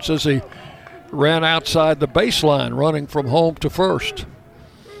interference as he ran outside the baseline, running from home to first.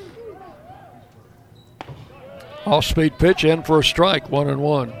 Off-speed pitch in for a strike,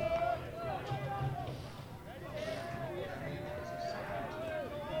 1-1.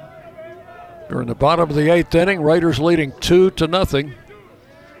 During the bottom of the 8th inning, Raiders leading 2-0.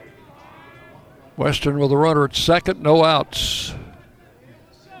 Western with a runner at second, no outs.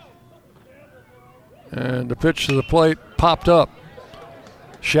 And the pitch to the plate popped up.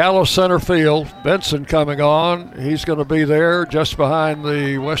 Shallow center field. Benson coming on. He's going to be there just behind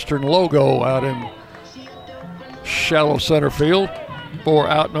the Western logo out in shallow center field for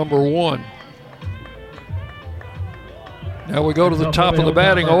out number 1. Now we go to the top of the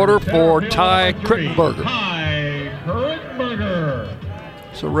batting order for Ty Krittenberger.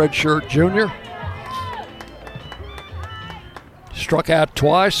 It's a redshirt junior. Struck out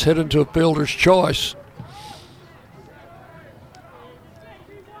twice, hit into a fielder's choice.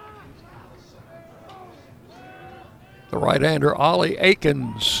 The right-hander Ollie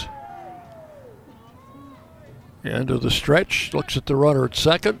Akins. Into the stretch, looks at the runner at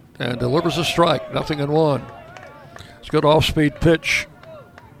second and delivers a strike, 0-1. It's a good off-speed pitch.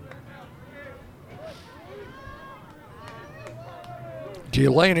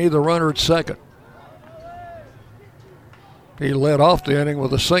 Delaney, the runner at second. He led off the inning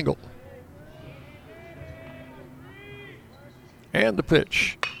with a single. And the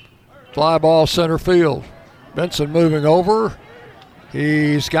pitch. Fly ball center field. Benson moving over.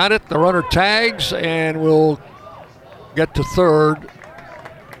 He's got it. The runner tags and will get to third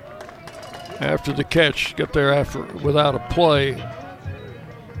after the catch. Get there after without a play.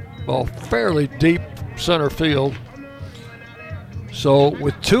 Ball fairly deep center field. So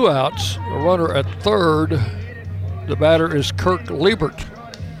with 2 outs, a runner at third, the batter is Kirk Liebert,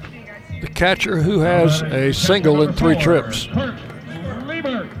 the catcher who has a single in 3 trips.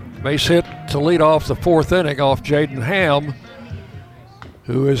 Base hit to lead off the 4th inning off Jaden Ham,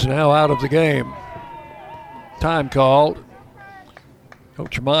 who is now out of the game. Time called.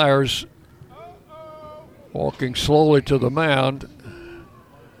 Coach Myers walking slowly to the mound.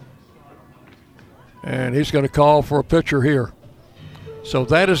 And he's going to call for a pitcher here. So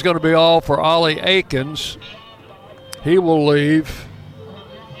that is going to be all for Ollie Akins. He will leave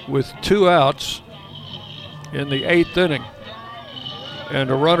with 2 outs in the 8th inning.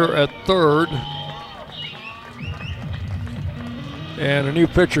 And a runner at third. And a new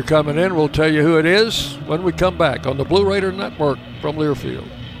pitcher coming in. We'll tell you who it is when we come back on the Blue Raider Network from Learfield.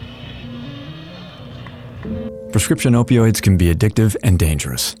 Prescription opioids can be addictive and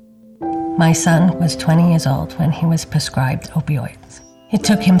dangerous. My son was 20 years old when he was prescribed opioids. It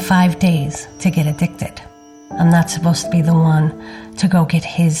took him 5 days to get addicted. I'm not supposed to be the one to go get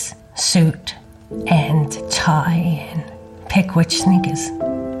his suit and tie and pick which sneakers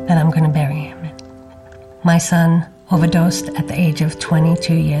that I'm going to bury him in. My son overdosed at the age of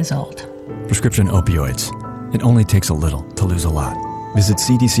 22 years old. Prescription opioids. It only takes a little to lose a lot. Visit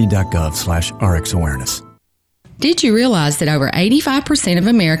cdc.gov/RxAwareness. Did you realize that over 85% of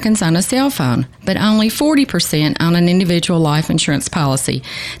Americans own a cell phone, but only 40% own an individual life insurance policy?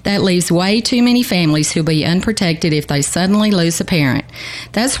 That leaves way too many families who'll be unprotected if they suddenly lose a parent.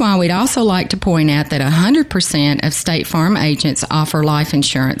 That's why we'd also like to point out that 100% of State Farm agents offer life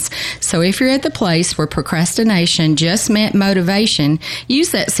insurance. So if you're at the place where procrastination just met motivation, use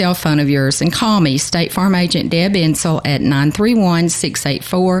that cell phone of yours and call me, State Farm agent Deb Insel, at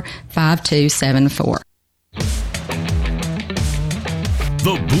 931-684-5274.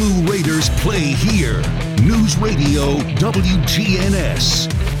 The Blue Raiders play here. News Radio WGNS.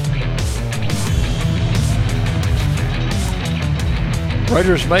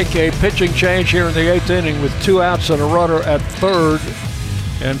 Raiders make a pitching change here in the 8th inning with 2 outs and a runner at third.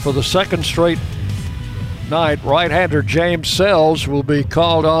 And for the second straight night, right-hander James Sells will be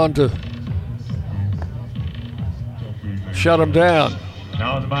called on to shut him down.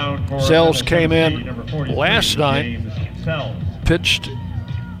 Sells came in last night, pitched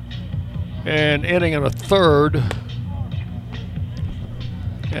an inning and a third,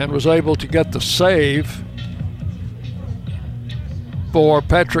 and was able to get the save for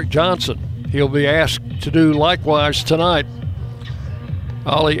Patrick Johnson. He'll be asked to do likewise tonight.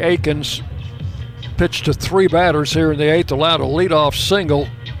 Ollie Akins pitched to 3 batters here in the 8th, allowed a leadoff single.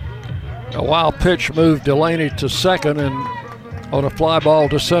 A wild pitch moved Delaney to second, and on a fly ball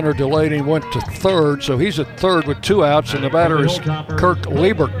to center, Delaney went to third, so he's at third with 2 outs, and the batter is Kirk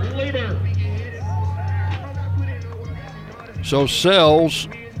Liebert. So Sells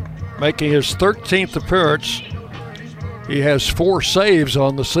making his 13th appearance. He has 4 saves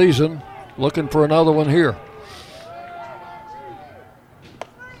on the season, looking for another one here.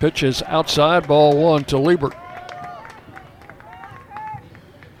 Pitch is outside, ball 1 to Liebert.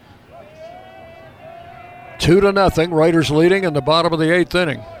 2-0, Raiders leading in the bottom of the 8th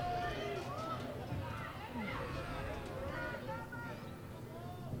inning.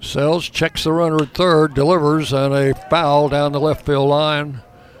 Sells checks the runner at third, delivers, and a foul down the left field line.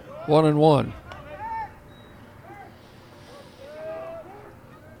 1-1.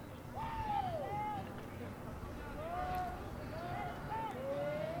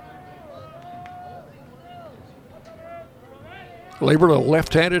 Liebert, a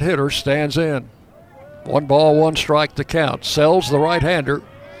left-handed hitter, stands in. 1 ball, 1 strike to count. Sells, the right-hander,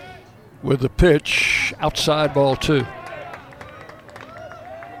 with the pitch, outside, ball 2.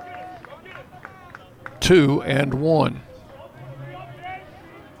 2-1.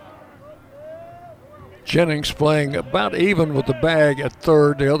 Jennings playing about even with the bag at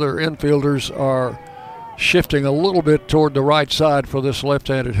third. The other infielders are shifting a little bit toward the right side for this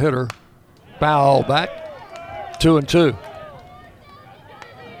left-handed hitter. Foul back. 2-2.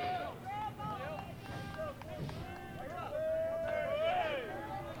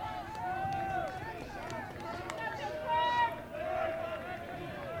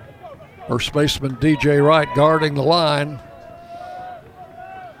 First baseman DJ Wright guarding the line.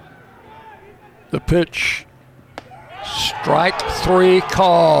 The pitch, strike 3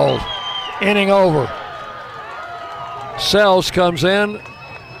 called. Inning over. Sells comes in,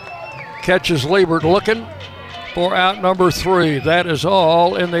 catches Liebert looking for out number 3. That is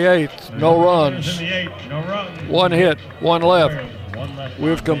all in the 8th. No runs. 1 hit, 1 left.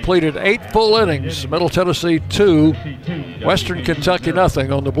 We've completed 8 full innings. Middle Tennessee 2, Western Kentucky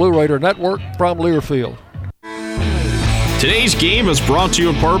nothing on the Blue Raider Network from Learfield. Today's game is brought to you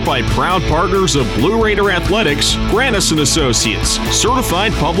in part by proud partners of Blue Raider Athletics, Grannis & Associates,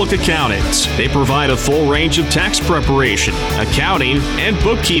 certified public accountants. They provide a full range of tax preparation, accounting, and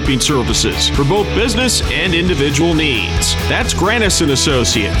bookkeeping services for both business and individual needs. That's Grannis &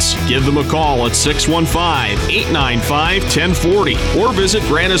 Associates. Give them a call at 615-895-1040 or visit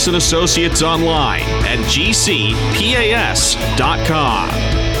Grannis & Associates online at gcpas.com.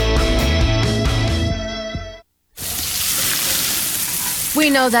 We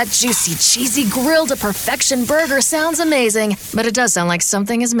know that juicy, cheesy, grilled to perfection burger sounds amazing, but it does sound like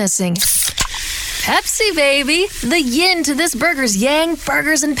something is missing. Pepsi, baby! The yin to this burger's yang.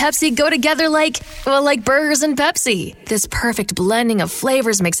 Burgers and Pepsi go together like burgers and Pepsi. This perfect blending of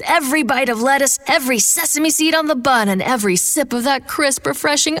flavors makes every bite of lettuce, every sesame seed on the bun, and every sip of that crisp,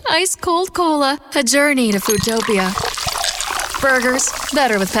 refreshing, ice-cold cola a journey to Foodtopia. Burgers,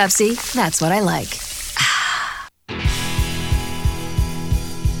 better with Pepsi. That's what I like.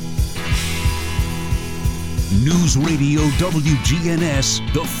 News Radio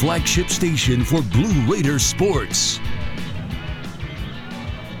WGNS, the flagship station for Blue Raider sports.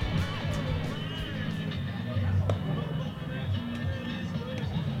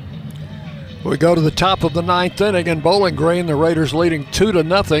 We go to the top of the ninth inning in Bowling Green. The Raiders leading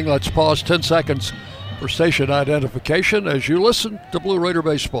 2-0. Let's pause 10 seconds for station identification as you listen to Blue Raider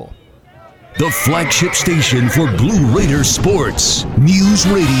Baseball. The flagship station for Blue Raider sports. News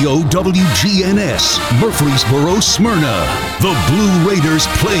Radio WGNS, Murfreesboro, Smyrna. The Blue Raiders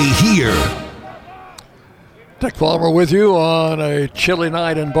play here. Dick Palmer with you on a chilly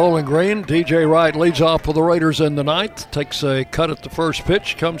night in Bowling Green. DJ Wright leads off for the Raiders in the ninth. Takes a cut at the first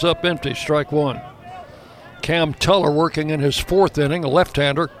pitch. Comes up empty, strike one. Cam Tuller working in his fourth inning, a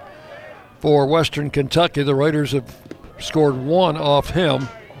left-hander for Western Kentucky. The Raiders have scored one off him.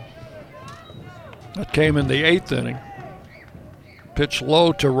 That came in the eighth inning. Pitch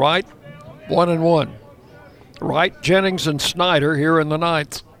low to Wright, 1-1. Wright, Jennings, and Snyder here in the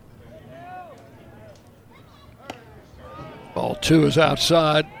ninth. Ball two is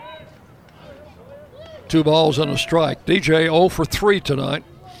outside. 2 balls and a strike. DJ 0 for 3 tonight.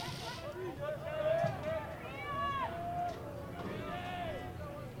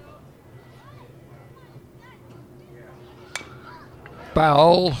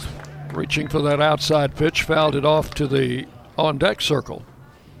 Foul. Reaching for that outside pitch, fouled it off to the on-deck circle.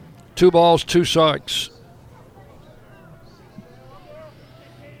 2 balls, 2 strikes.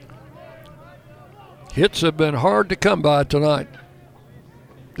 Hits have been hard to come by tonight.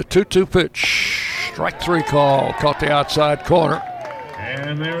 The 2-2 pitch, strike 3 call, caught the outside corner.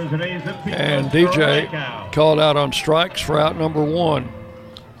 And there's an ace at And DJ called out on strikes for out number 1.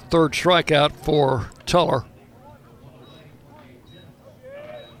 Third strikeout for Tuller.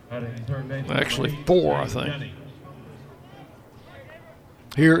 Actually 4, I think.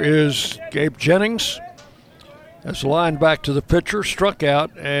 Here is Gabe Jennings. Has lined back to the pitcher, struck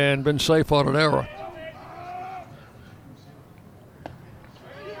out, and been safe on an error.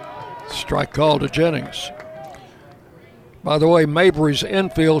 Strike call to Jennings. By the way, Mabry's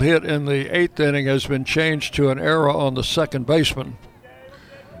infield hit in the 8th inning has been changed to an error on the second baseman.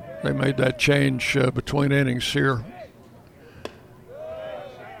 They made that change between innings here.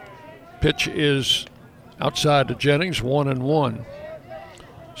 Pitch is outside to Jennings, 1-1.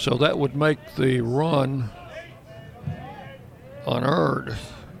 So that would make the run unearned,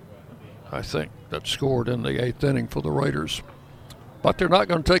 I think, that scored in the 8th inning for the Raiders. But they're not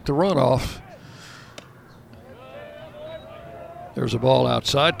going to take the run off. There's a ball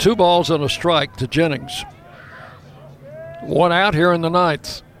outside. 2 balls and a strike to Jennings. 1 out here in the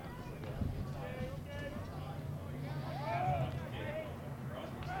ninth.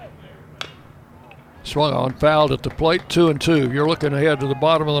 Swung on, fouled at the plate, 2-2. You're looking ahead to the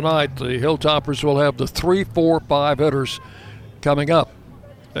bottom of the ninth. The Hilltoppers will have the 3, 4, 5 hitters coming up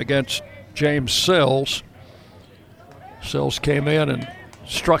against James Sells. Sells came in and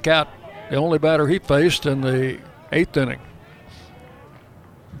struck out the only batter he faced in the 8th inning.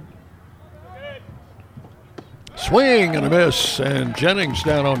 Swing and a miss, and Jennings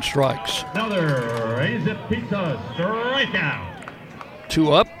down on strikes. Another A's at Pizza strikeout.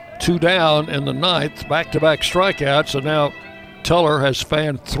 2 up, 2 down in the ninth, back-to-back strikeouts, and now Tuller has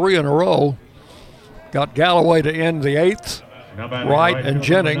fanned 3 in a row. Got Galloway to end the 8th, Wright and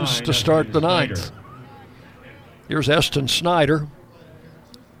Jennings to start the ninth. Here's Eston Snyder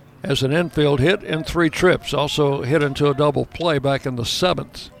as an infield hit in 3 trips, also hit into a double play back in the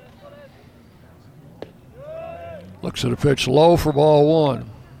 7th. Looks at a pitch low for ball 1.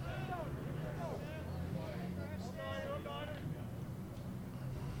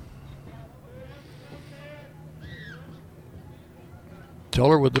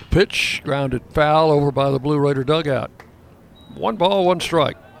 Teller with the pitch, grounded foul over by the Blue Raider dugout. 1 ball, 1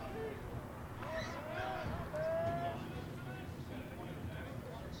 strike.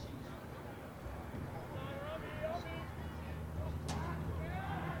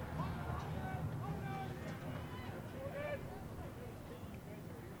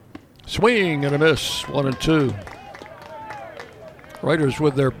 Swing and a miss, 1-2. Raiders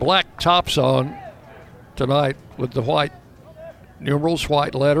with their black tops on tonight with the white numerals,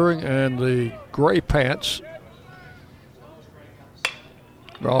 white lettering, and the gray pants.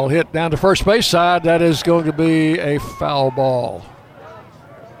 Ball hit down to first base side. That is going to be a foul ball.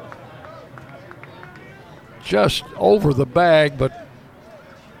 Just over the bag, but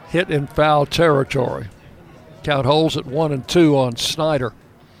hit in foul territory. Count holds at 1-2 on Snyder.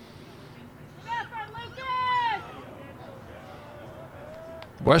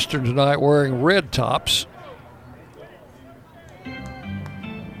 Western tonight wearing red tops.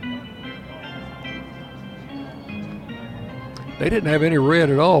 They didn't have any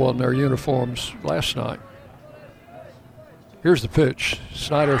red at all on their uniforms last night. Here's the pitch.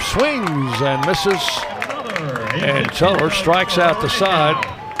 Snyder swings and misses. And Teller strikes out the side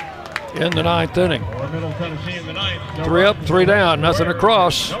in the 9th inning. 3 up, 3 down, nothing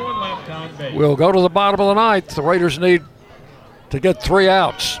across. We'll go to the bottom of the 9th. The Raiders need to get 3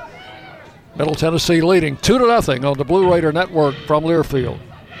 outs. Middle Tennessee leading 2-0 on the Blue Raider Network from Learfield.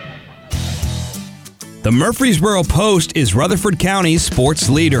 The Murfreesboro Post is Rutherford County's sports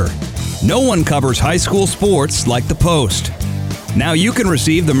leader. No one covers high school sports like the Post. Now you can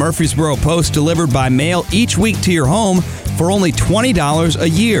receive the Murfreesboro Post delivered by mail each week to your home for only $20 a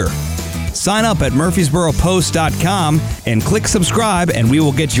year. Sign up at murfreesboropost.com and click subscribe, and we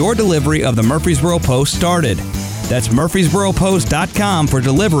will get your delivery of the Murfreesboro Post started. That's murfreesboropost.com for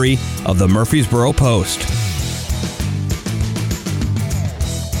delivery of the Murfreesboro Post.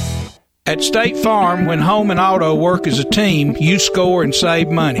 At State Farm, when home and auto work as a team, you score and save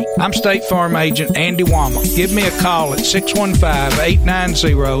money. I'm State Farm agent Andy Wama. Give me a call at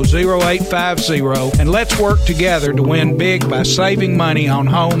 615-890-0850 and let's work together to win big by saving money on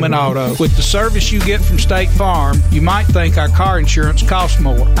home and auto. With the service you get from State Farm, you might think our car insurance costs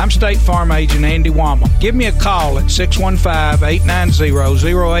more. I'm State Farm agent Andy Wama. Give me a call at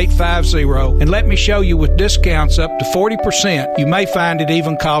 615-890-0850 and let me show you with discounts up to 40%. You may find it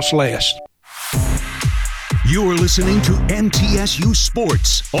even costs less. You're listening to MTSU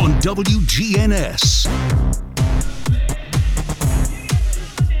Sports on WGNS.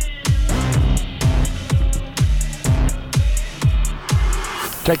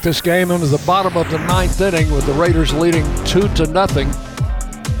 Take this game into the bottom of the 9th inning with the Raiders leading 2-0.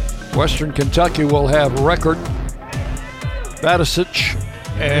 Western Kentucky will have Record, Badicic,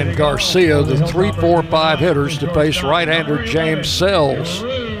 and Garcia, the 3-4-5 hitters, to face right-hander James Sells.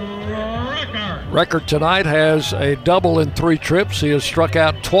 Record tonight has a double in 3 trips. He has struck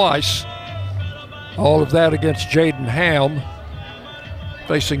out twice. All of that against Jaden Ham.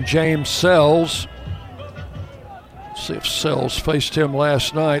 Facing James Sells. Let's see if Sells faced him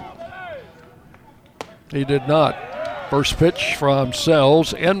last night. He did not. First pitch from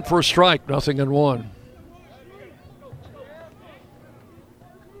Sells, in for a strike, 0-1.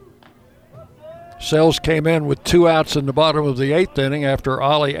 Sells came in with 2 outs in the bottom of the 8th inning after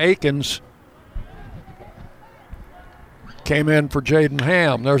Ollie Akins came in for Jaden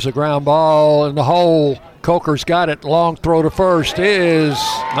Ham. There's a ground ball in the hole. Coker's got it. Long throw to first is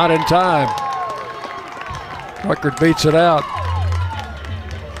not in time. Record beats it out.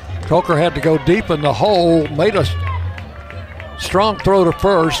 Coker had to go deep in the hole. Made a strong throw to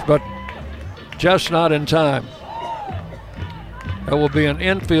first, but just not in time. That will be an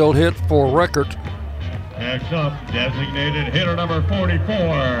infield hit for Record. Next up, designated hitter number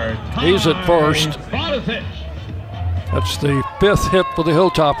 44. He's at first. Badicic. That's the 5th hit for the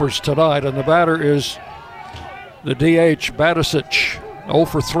Hilltoppers tonight, and the batter is the DH, Badicic, 0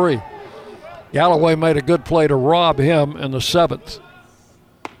 for 3. Galloway made a good play to rob him in the 7th.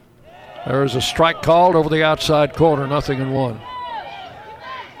 There is a strike called over the outside corner, 0-1.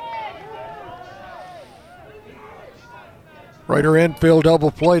 Raider infield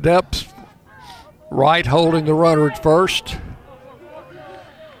double play depth. Wright holding the runner at first.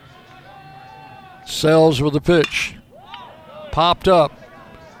 Sells with the pitch. Popped up.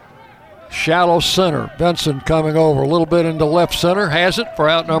 Shallow center. Benson coming over a little bit into left center. Has it for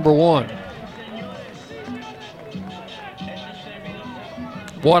out number 1.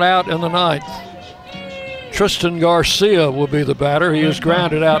 1 out in the 9th. Tristan Garcia will be the batter. He has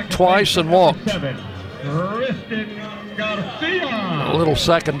grounded out twice and walked. A little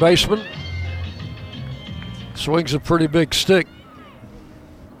second baseman. Swings a pretty big stick.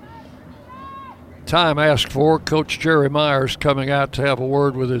 time asked for. Coach Jerry Myers coming out to have a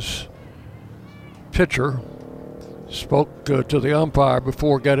word with his pitcher. Spoke to the umpire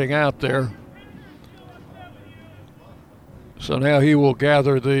before getting out there. So now he will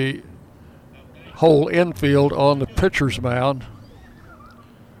gather the whole infield on the pitcher's mound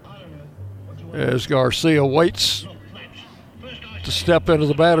as Garcia waits to step into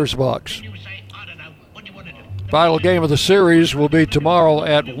the batter's box. Final game of the series will be tomorrow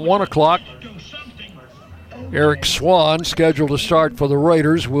at 1 o'clock. Eric Swan, scheduled to start for the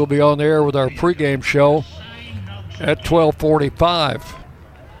Raiders, will be on the air with our pregame show at 12:45.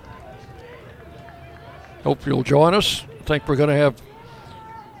 Hope you'll join us. I think we're going to have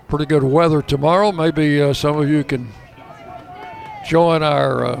pretty good weather tomorrow. Maybe some of you can join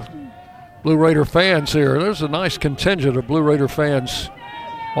our Blue Raider fans here. There's a nice contingent of Blue Raider fans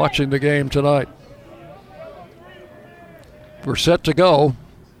watching the game tonight. We're set to go.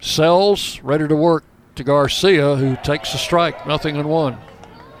 Sells ready to work to Garcia, who takes a strike, 0-1.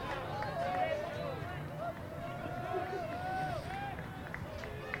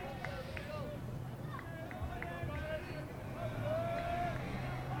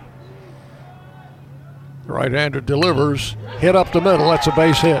 Right-hander delivers, hit up the middle. That's a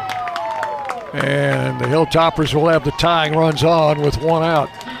base hit. And the Hilltoppers will have the tying runs on with 1 out.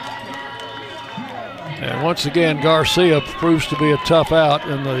 And once again, Garcia proves to be a tough out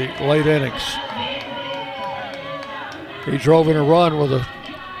in the late innings. He drove in a run with a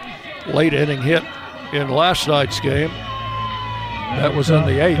late inning hit in last night's game. That was in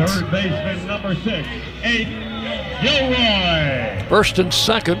the 8th. Third baseman number 6, 8, Gilroy. First and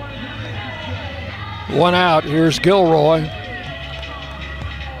second. 1 out. Here's Gilroy.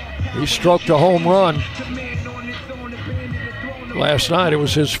 He stroked a home run last night. It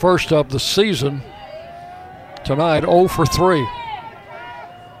was his first of the season. Tonight, 0 for 3.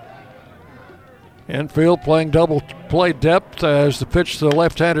 Infield playing double play depth as the pitch to the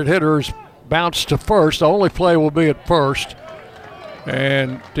left-handed hitters bounced to first. The only play will be at first.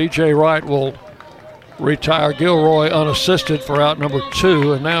 And DJ Wright will retire Gilroy unassisted for out number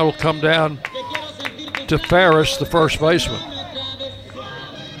 2. And now it'll come down to Ferris, the first baseman.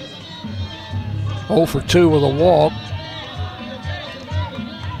 0 for 2 with a walk.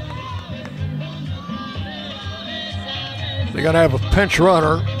 They're going to have a pinch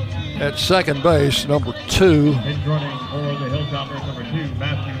runner at second base, number 2. Pinch running for the Hilltoppers, number 2,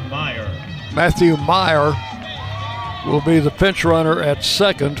 Matthew Meyer. Matthew Meyer will be the pinch runner at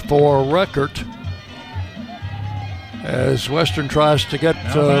second for Reckert, as Western tries to get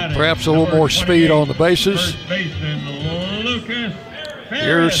perhaps a little more speed on the bases. First baseman Lucas Ferris.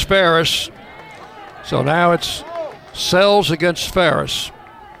 Here's Ferris. So now it's Sells against Ferris.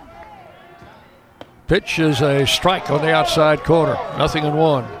 Pitch is a strike on the outside corner,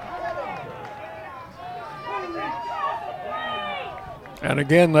 0-1. And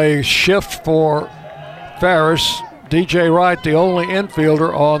again, they shift for Ferris. DJ Wright, the only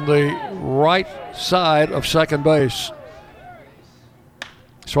infielder on the right side of second base.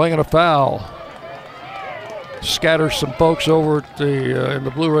 Swinging a foul. Scatters some folks over at in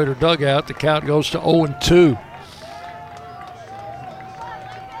the Blue Raider dugout. The count goes to 0-2.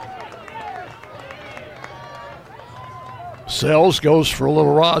 Sells goes for a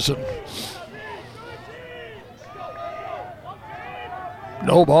little rosin.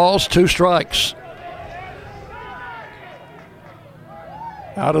 No balls, 2 strikes.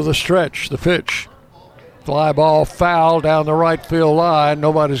 Out of the stretch, the pitch. Fly ball foul down the right field line.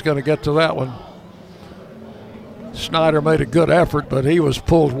 Nobody's going to get to that one. Snyder made a good effort, but he was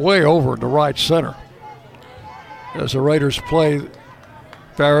pulled way over to right center. As the Raiders play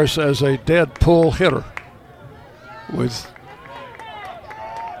Ferris as a dead pull hitter.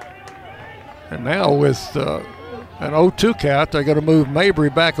 And now with an 0-2 count, they're going to move Mabry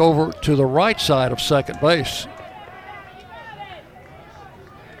back over to the right side of second base.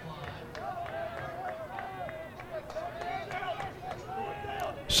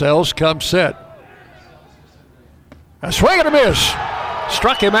 Sells comes set. A swing and a miss.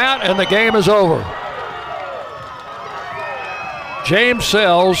 Struck him out, and the game is over. James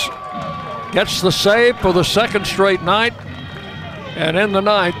Sells gets the save for the second straight night. And in the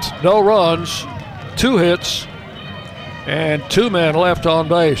ninth, no runs, 2 hits, and 2 men left on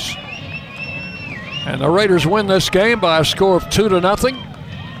base. And the Raiders win this game by a score of 2-0.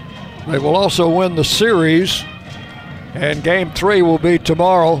 They will also win the series, and Game 3 will be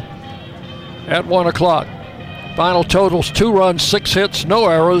tomorrow at 1 o'clock. Final totals: 2 runs, 6 hits, no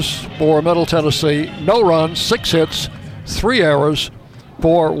errors for Middle Tennessee. No runs, 6 hits, 3 errors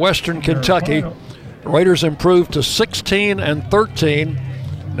for Western Kentucky. The Raiders improved to 16-13,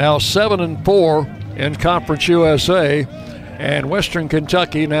 now 7-4 in Conference USA. And Western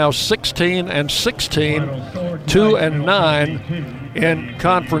Kentucky now 16-16, 2-9 in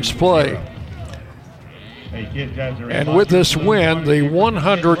conference play. And with this win, the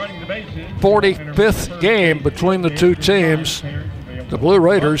 145th game between the two teams, the Blue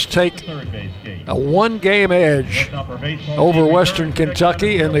Raiders take a one-game edge over Western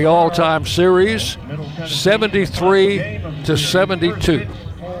Kentucky in the all-time series, 73-72.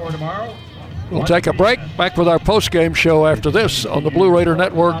 We'll take a break. Back with our post-game show after this on the Blue Raider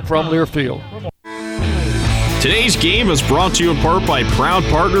Network from Learfield. Today's game is brought to you in part by proud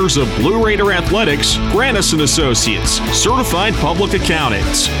partners of Blue Raider Athletics, Grannis & Associates, certified public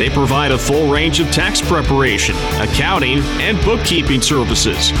accountants. They provide a full range of tax preparation, accounting, and bookkeeping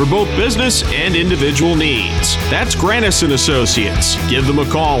services for both business and individual needs. That's Grannis & Associates. Give them a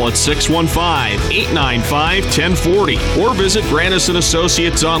call at 615-895-1040 or visit Grannis &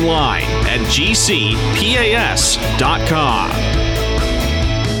 Associates online at gcpas.com.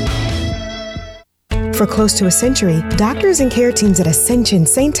 For close to a century, doctors and care teams at Ascension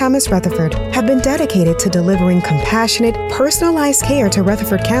St. Thomas Rutherford have been dedicated to delivering compassionate, personalized care to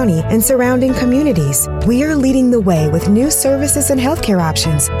Rutherford County and surrounding communities. We are leading the way with new services and healthcare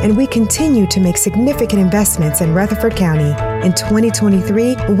options, and we continue to make significant investments in Rutherford County. In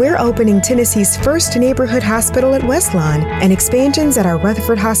 2023, we're opening Tennessee's first neighborhood hospital at West Lawn, and expansions at our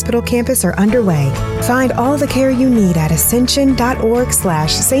Rutherford Hospital campus are underway. Find all the care you need at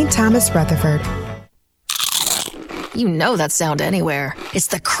ascension.org/St. Thomas Rutherford. You know that sound anywhere. It's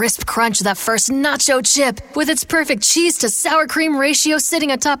the crisp crunch of that first nacho chip. With its perfect cheese to sour cream ratio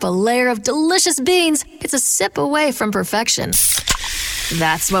sitting atop a layer of delicious beans, it's a sip away from perfection.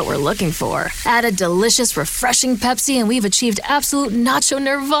 That's what we're looking for. Add a delicious, refreshing Pepsi and we've achieved absolute nacho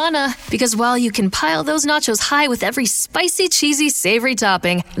nirvana. Because while you can pile those nachos high with every spicy, cheesy, savory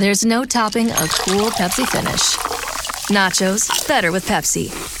topping, there's no topping a cool Pepsi finish. Nachos, better with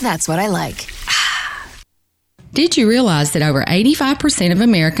Pepsi. That's what I like. Did you realize that over 85% of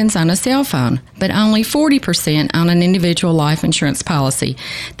Americans own a cell phone, but only 40% own an individual life insurance policy?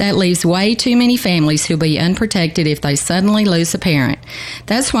 That leaves way too many families who'll be unprotected if they suddenly lose a parent.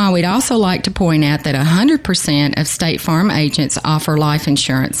 That's why we'd also like to point out that 100% of State Farm agents offer life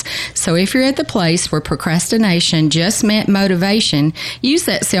insurance. So if you're at the place where procrastination just met motivation, use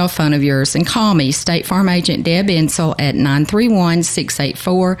that cell phone of yours and call me, State Farm agent Deb Insel, at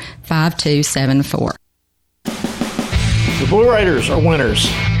 931-684-5274. The Blue Raiders are winners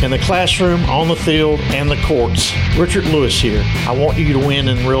in the classroom, on the field, and the courts. Richard Lewis here. I want you to win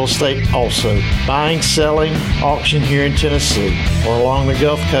in real estate also. Buying, selling, auction here in Tennessee, or along the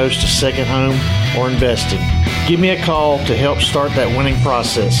Gulf Coast, a second home, or investing. Give me a call to help start that winning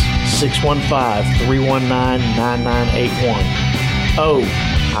process. 615-319-9981. Oh,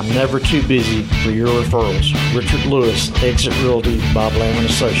 I'm never too busy for your referrals. Richard Lewis, Exit Realty, Bob Lamb &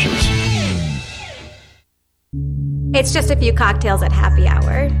 Associates. It's just a few cocktails at happy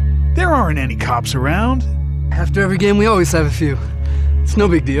hour. There aren't any cops around. After every game, we always have a few. It's no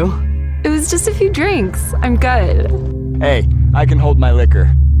big deal. It was just a few drinks. I'm good. Hey, I can hold my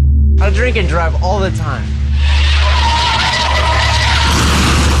liquor. I drink and drive all the time.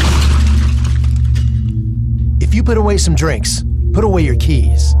 If you put away some drinks, put away your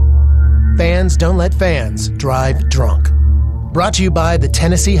keys. Fans don't let fans drive drunk. Brought to you by the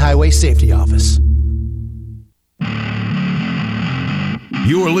Tennessee Highway Safety Office.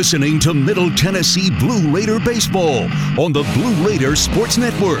 You're listening to Middle Tennessee Blue Raider Baseball on the Blue Raider Sports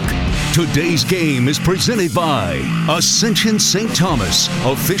Network. Today's game is presented by Ascension St. Thomas,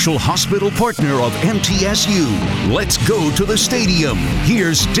 official hospital partner of MTSU. Let's go to the stadium.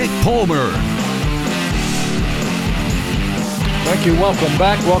 Here's Dick Palmer. Thank you. Welcome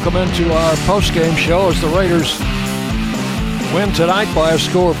back. Welcome into our post-game show as the Raiders win tonight by a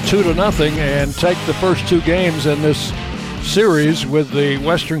score of 2-0 and take the first two games in this series with the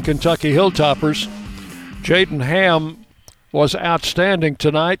Western Kentucky Hilltoppers. Jaden Ham was outstanding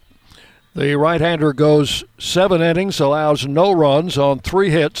tonight. The right-hander goes 7 innings, allows no runs on 3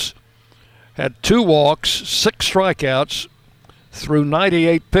 hits, had 2 walks, 6 strikeouts through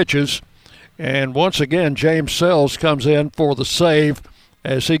 98 pitches. And once again, James Sells comes in for the save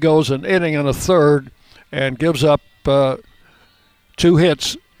as he goes an inning and a third and gives up 2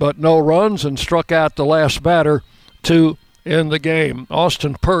 hits but no runs and struck out the last batter, 2 in the game.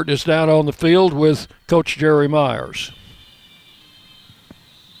 Austin Pert is down on the field with Coach Jerry Myers.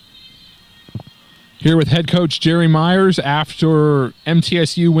 Here with head coach Jerry Myers after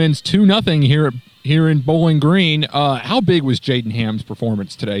MTSU wins 2-0 here in Bowling Green. How big was Jaden Ham's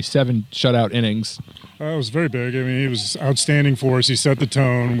performance today? 7 shutout innings. It was very big. I mean, he was outstanding for us. He set the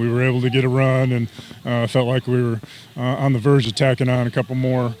tone. We were able to get a run and Felt like we were on the verge of tacking on a couple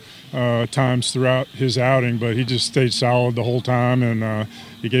more times throughout his outing, but he just stayed solid the whole time, and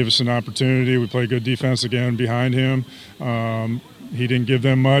he gave us an opportunity. We played good defense again behind him. He didn't give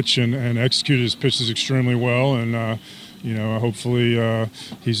them much and executed his pitches extremely well, and hopefully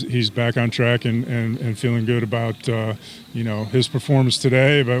he's back on track and feeling good about his performance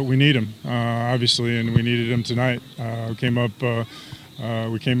today. But we need him obviously, and we needed him tonight. We came up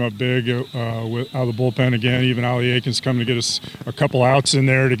big out of the bullpen again. Even Ali Aikens coming to get us a couple outs in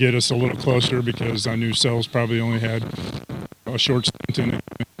there to get us a little closer, because I knew Sells probably only had a short stint in it.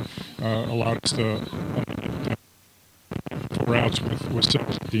 Allowed us to 4 outs with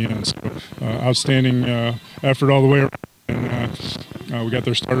Sells at the end. So outstanding effort all the way around. And we got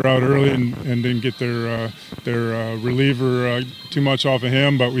their starter out early and didn't get their reliever too much off of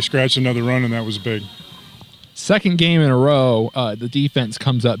him, but we scratched another run, and that was big. Second game in a row, the defense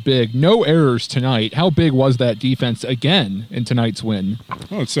comes up big. No errors tonight. How big was that defense again in tonight's win?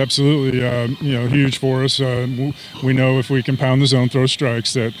 Well, it's absolutely huge for us. We know if we can pound the zone, throw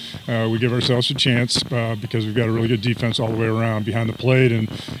strikes, that we give ourselves a chance because we've got a really good defense all the way around, behind the plate and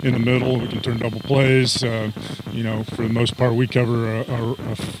in the middle. We can turn double plays. For the most part, we cover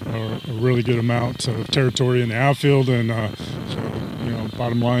a really good amount of territory in the outfield, and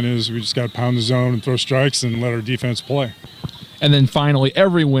bottom line is we just got to pound the zone and throw strikes and let our defense play. And then finally,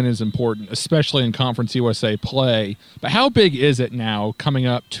 every win is important, especially in Conference USA play. But how big is it now, coming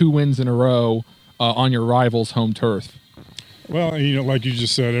up 2 wins in a row on your rival's home turf? Well, like you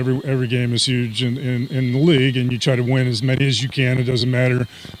just said, every game is huge in the league, and you try to win as many as you can. It doesn't matter.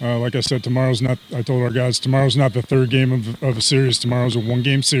 Like I said, I told our guys, tomorrow's not the third game of a series. Tomorrow's a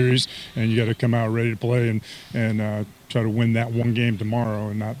 1-game series, and you got to come out ready to play and try to win that one game tomorrow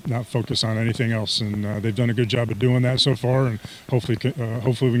and not focus on anything else. And they've done a good job of doing that so far, and hopefully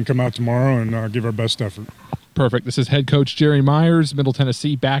we can come out tomorrow and give our best effort. Perfect. This is head coach Jerry Myers, Middle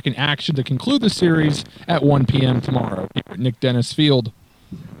Tennessee, back in action to conclude the series at 1 p.m. tomorrow here at Nick Dennis Field.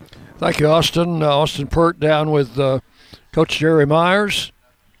 Thank you, Austin. Austin Pert down with Coach Jerry Myers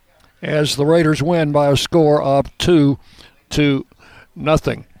as the Raiders win by a score of 2-0.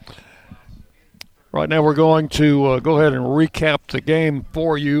 Right now we're going to go ahead and recap the game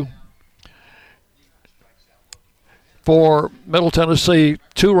for you. For Middle Tennessee,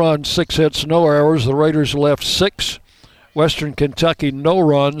 2 runs, 6 hits, no errors. The Raiders left 6. Western Kentucky, no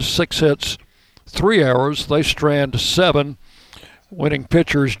runs, 6 hits, 3 errors. They strand 7. Winning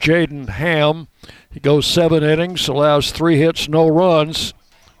pitchers, Jaden Ham. He goes 7 innings, allows 3 hits, no runs,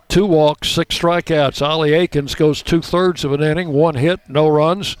 2 walks, 6 strikeouts. Ali Aikens goes 2/3 of an inning, 1 hit, no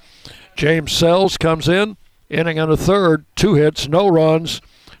runs. James Sells comes in, inning and a third, 2 hits, no runs,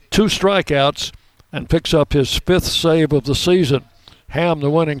 2 strikeouts, and picks up his 5th save of the season. Ham, the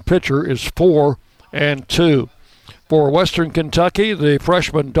winning pitcher, is 4-2. For Western Kentucky, the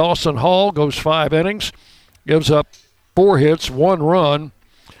freshman Dawson Hall goes 5 innings, gives up 4 hits, 1 run.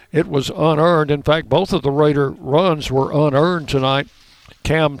 It was unearned. In fact, both of the Raider runs were unearned tonight.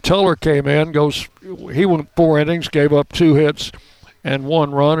 Cam Tuller came in, he went 4 innings, gave up 2 hits and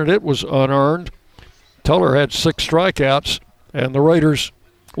 1 run, and it was unearned. Tuller had 6 strikeouts, and the Raiders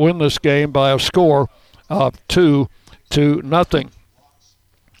win this game by a score of 2-0.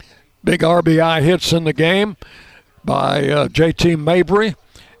 Big RBI hits in the game by J.T. Mabry,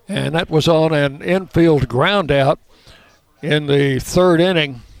 and that was on an infield ground out in the 3rd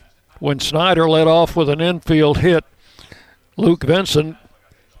inning when Snyder led off with an infield hit. Luke Vinson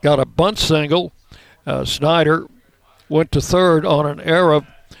got a bunt single. Snyder went to 3rd on an error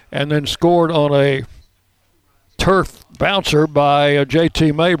and then scored on a turf bouncer by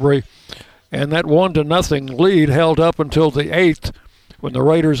J.T. Mabry, and that 1-0 lead held up until the 8th when the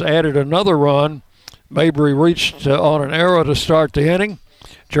Raiders added another run. Mabry reached on an error to start the inning.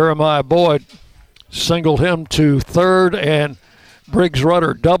 Jeremiah Boyd singled him to 3rd, and Briggs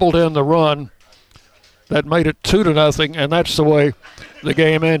Rudder doubled in the run. That made it 2-0, and that's the way the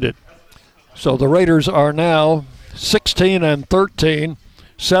game ended. So the Raiders are now 16-13,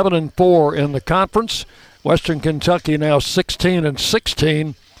 7-4 in the conference. Western Kentucky now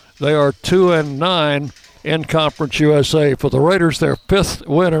 16-16. They are 2-9 in Conference USA. For the Raiders, their 5th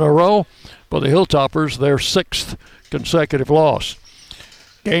win in a row. For the Hilltoppers, their 6th consecutive loss.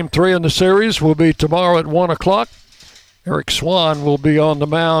 Game 3 in the series will be tomorrow at 1 o'clock. Eric Swan will be on the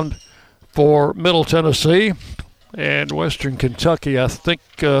mound for Middle Tennessee. And Western Kentucky, I think,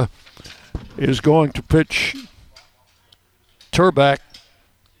 is going to pitch Turback,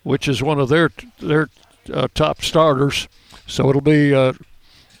 which is one of their top starters. So it'll be up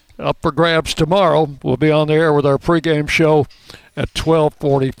for grabs tomorrow. We'll be on the air with our pregame show at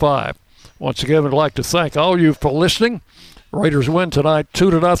 12:45. Once again, I'd like to thank all of you for listening. Raiders win tonight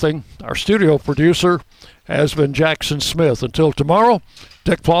 2-0. Our studio producer has been Jackson Smith. Until tomorrow,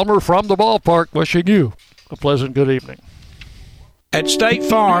 Dick Palmer from the ballpark wishing you a pleasant good evening. At State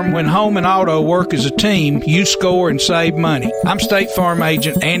Farm, when home and auto work as a team, you score and save money. I'm State Farm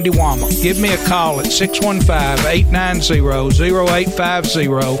agent Andy Wama. Give me a call at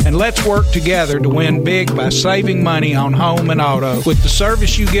 615-890-0850 and let's work together to win big by saving money on home and auto. With the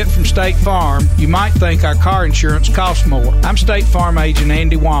service you get from State Farm, you might think our car insurance costs more. I'm State Farm agent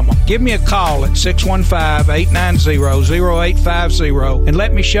Andy Wama. Give me a call at 615-890-0850 and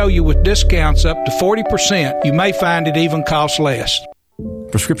let me show you with discounts up to 40%. You may find it even costs less.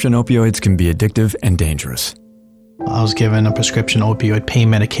 Prescription opioids can be addictive and dangerous. I was given a prescription opioid pain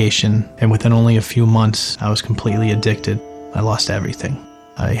medication, and within only a few months, I was completely addicted. I lost everything.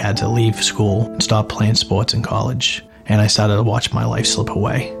 I had to leave school and stop playing sports in college, and I started to watch my life slip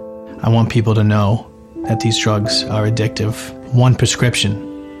away. I want people to know that these drugs are addictive. One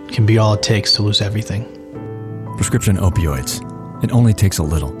prescription can be all it takes to lose everything. Prescription opioids. It only takes a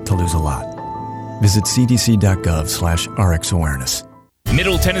little to lose a lot. Visit cdc.gov/RxAwareness.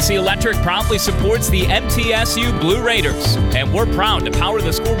 Middle Tennessee Electric proudly supports the MTSU Blue Raiders, and we're proud to power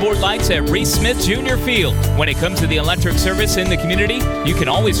the scoreboard lights at Reese Smith Jr. Field. When it comes to the electric service in the community, you can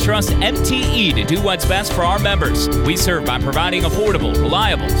always trust MTE to do what's best for our members. We serve by providing affordable,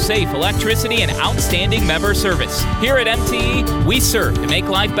 reliable, safe electricity and outstanding member service. Here at MTE, we serve to make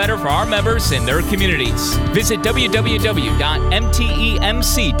life better for our members and their communities. Visit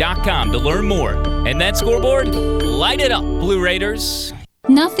www.mtemc.com to learn more. And that scoreboard, light it up, Blue Raiders.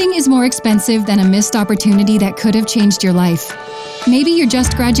 Nothing is more expensive than a missed opportunity that could have changed your life. Maybe you're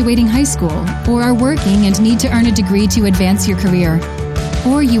just graduating high school, or are working and need to earn a degree to advance your career.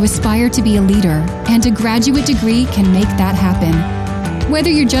 Or you aspire to be a leader, and a graduate degree can make that happen.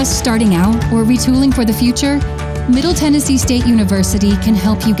 Whether you're just starting out or retooling for the future, Middle Tennessee State University can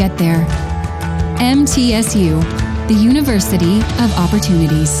help you get there. MTSU, the University of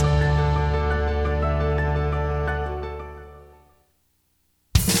Opportunities.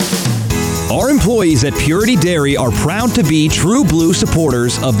 Our employees at Purity Dairy are proud to be true blue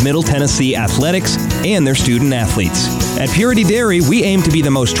supporters of Middle Tennessee athletics and their student athletes. At Purity Dairy, we aim to be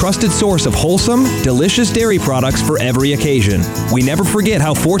the most trusted source of wholesome, delicious dairy products for every occasion. We never forget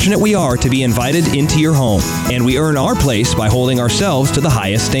how fortunate we are to be invited into your home, and we earn our place by holding ourselves to the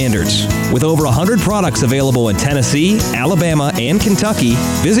highest standards. With over 100 products available in Tennessee, Alabama, and Kentucky,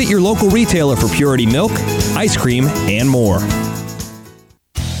 visit your local retailer for Purity milk, ice cream, and more.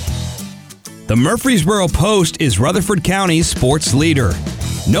 The Murfreesboro Post is Rutherford County's sports leader.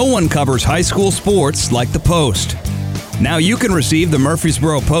 No one covers high school sports like the Post. Now you can receive the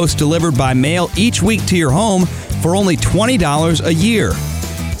Murfreesboro Post delivered by mail each week to your home for only $20 a year.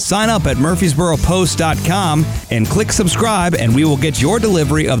 Sign up at murfreesboropost.com and click subscribe, and we will get your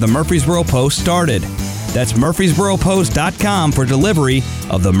delivery of the Murfreesboro Post started. That's murfreesboropost.com for delivery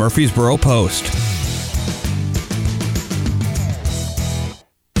of the Murfreesboro Post.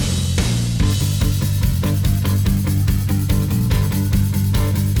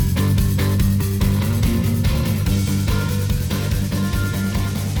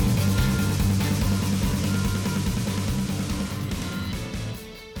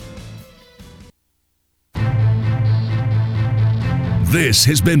 This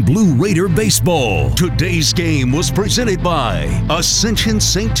has been Blue Raider Baseball. Today's game was presented by Ascension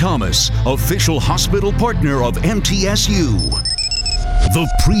St. Thomas, official hospital partner of MTSU. The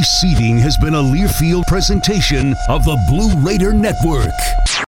preceding has been a Learfield presentation of the Blue Raider Network.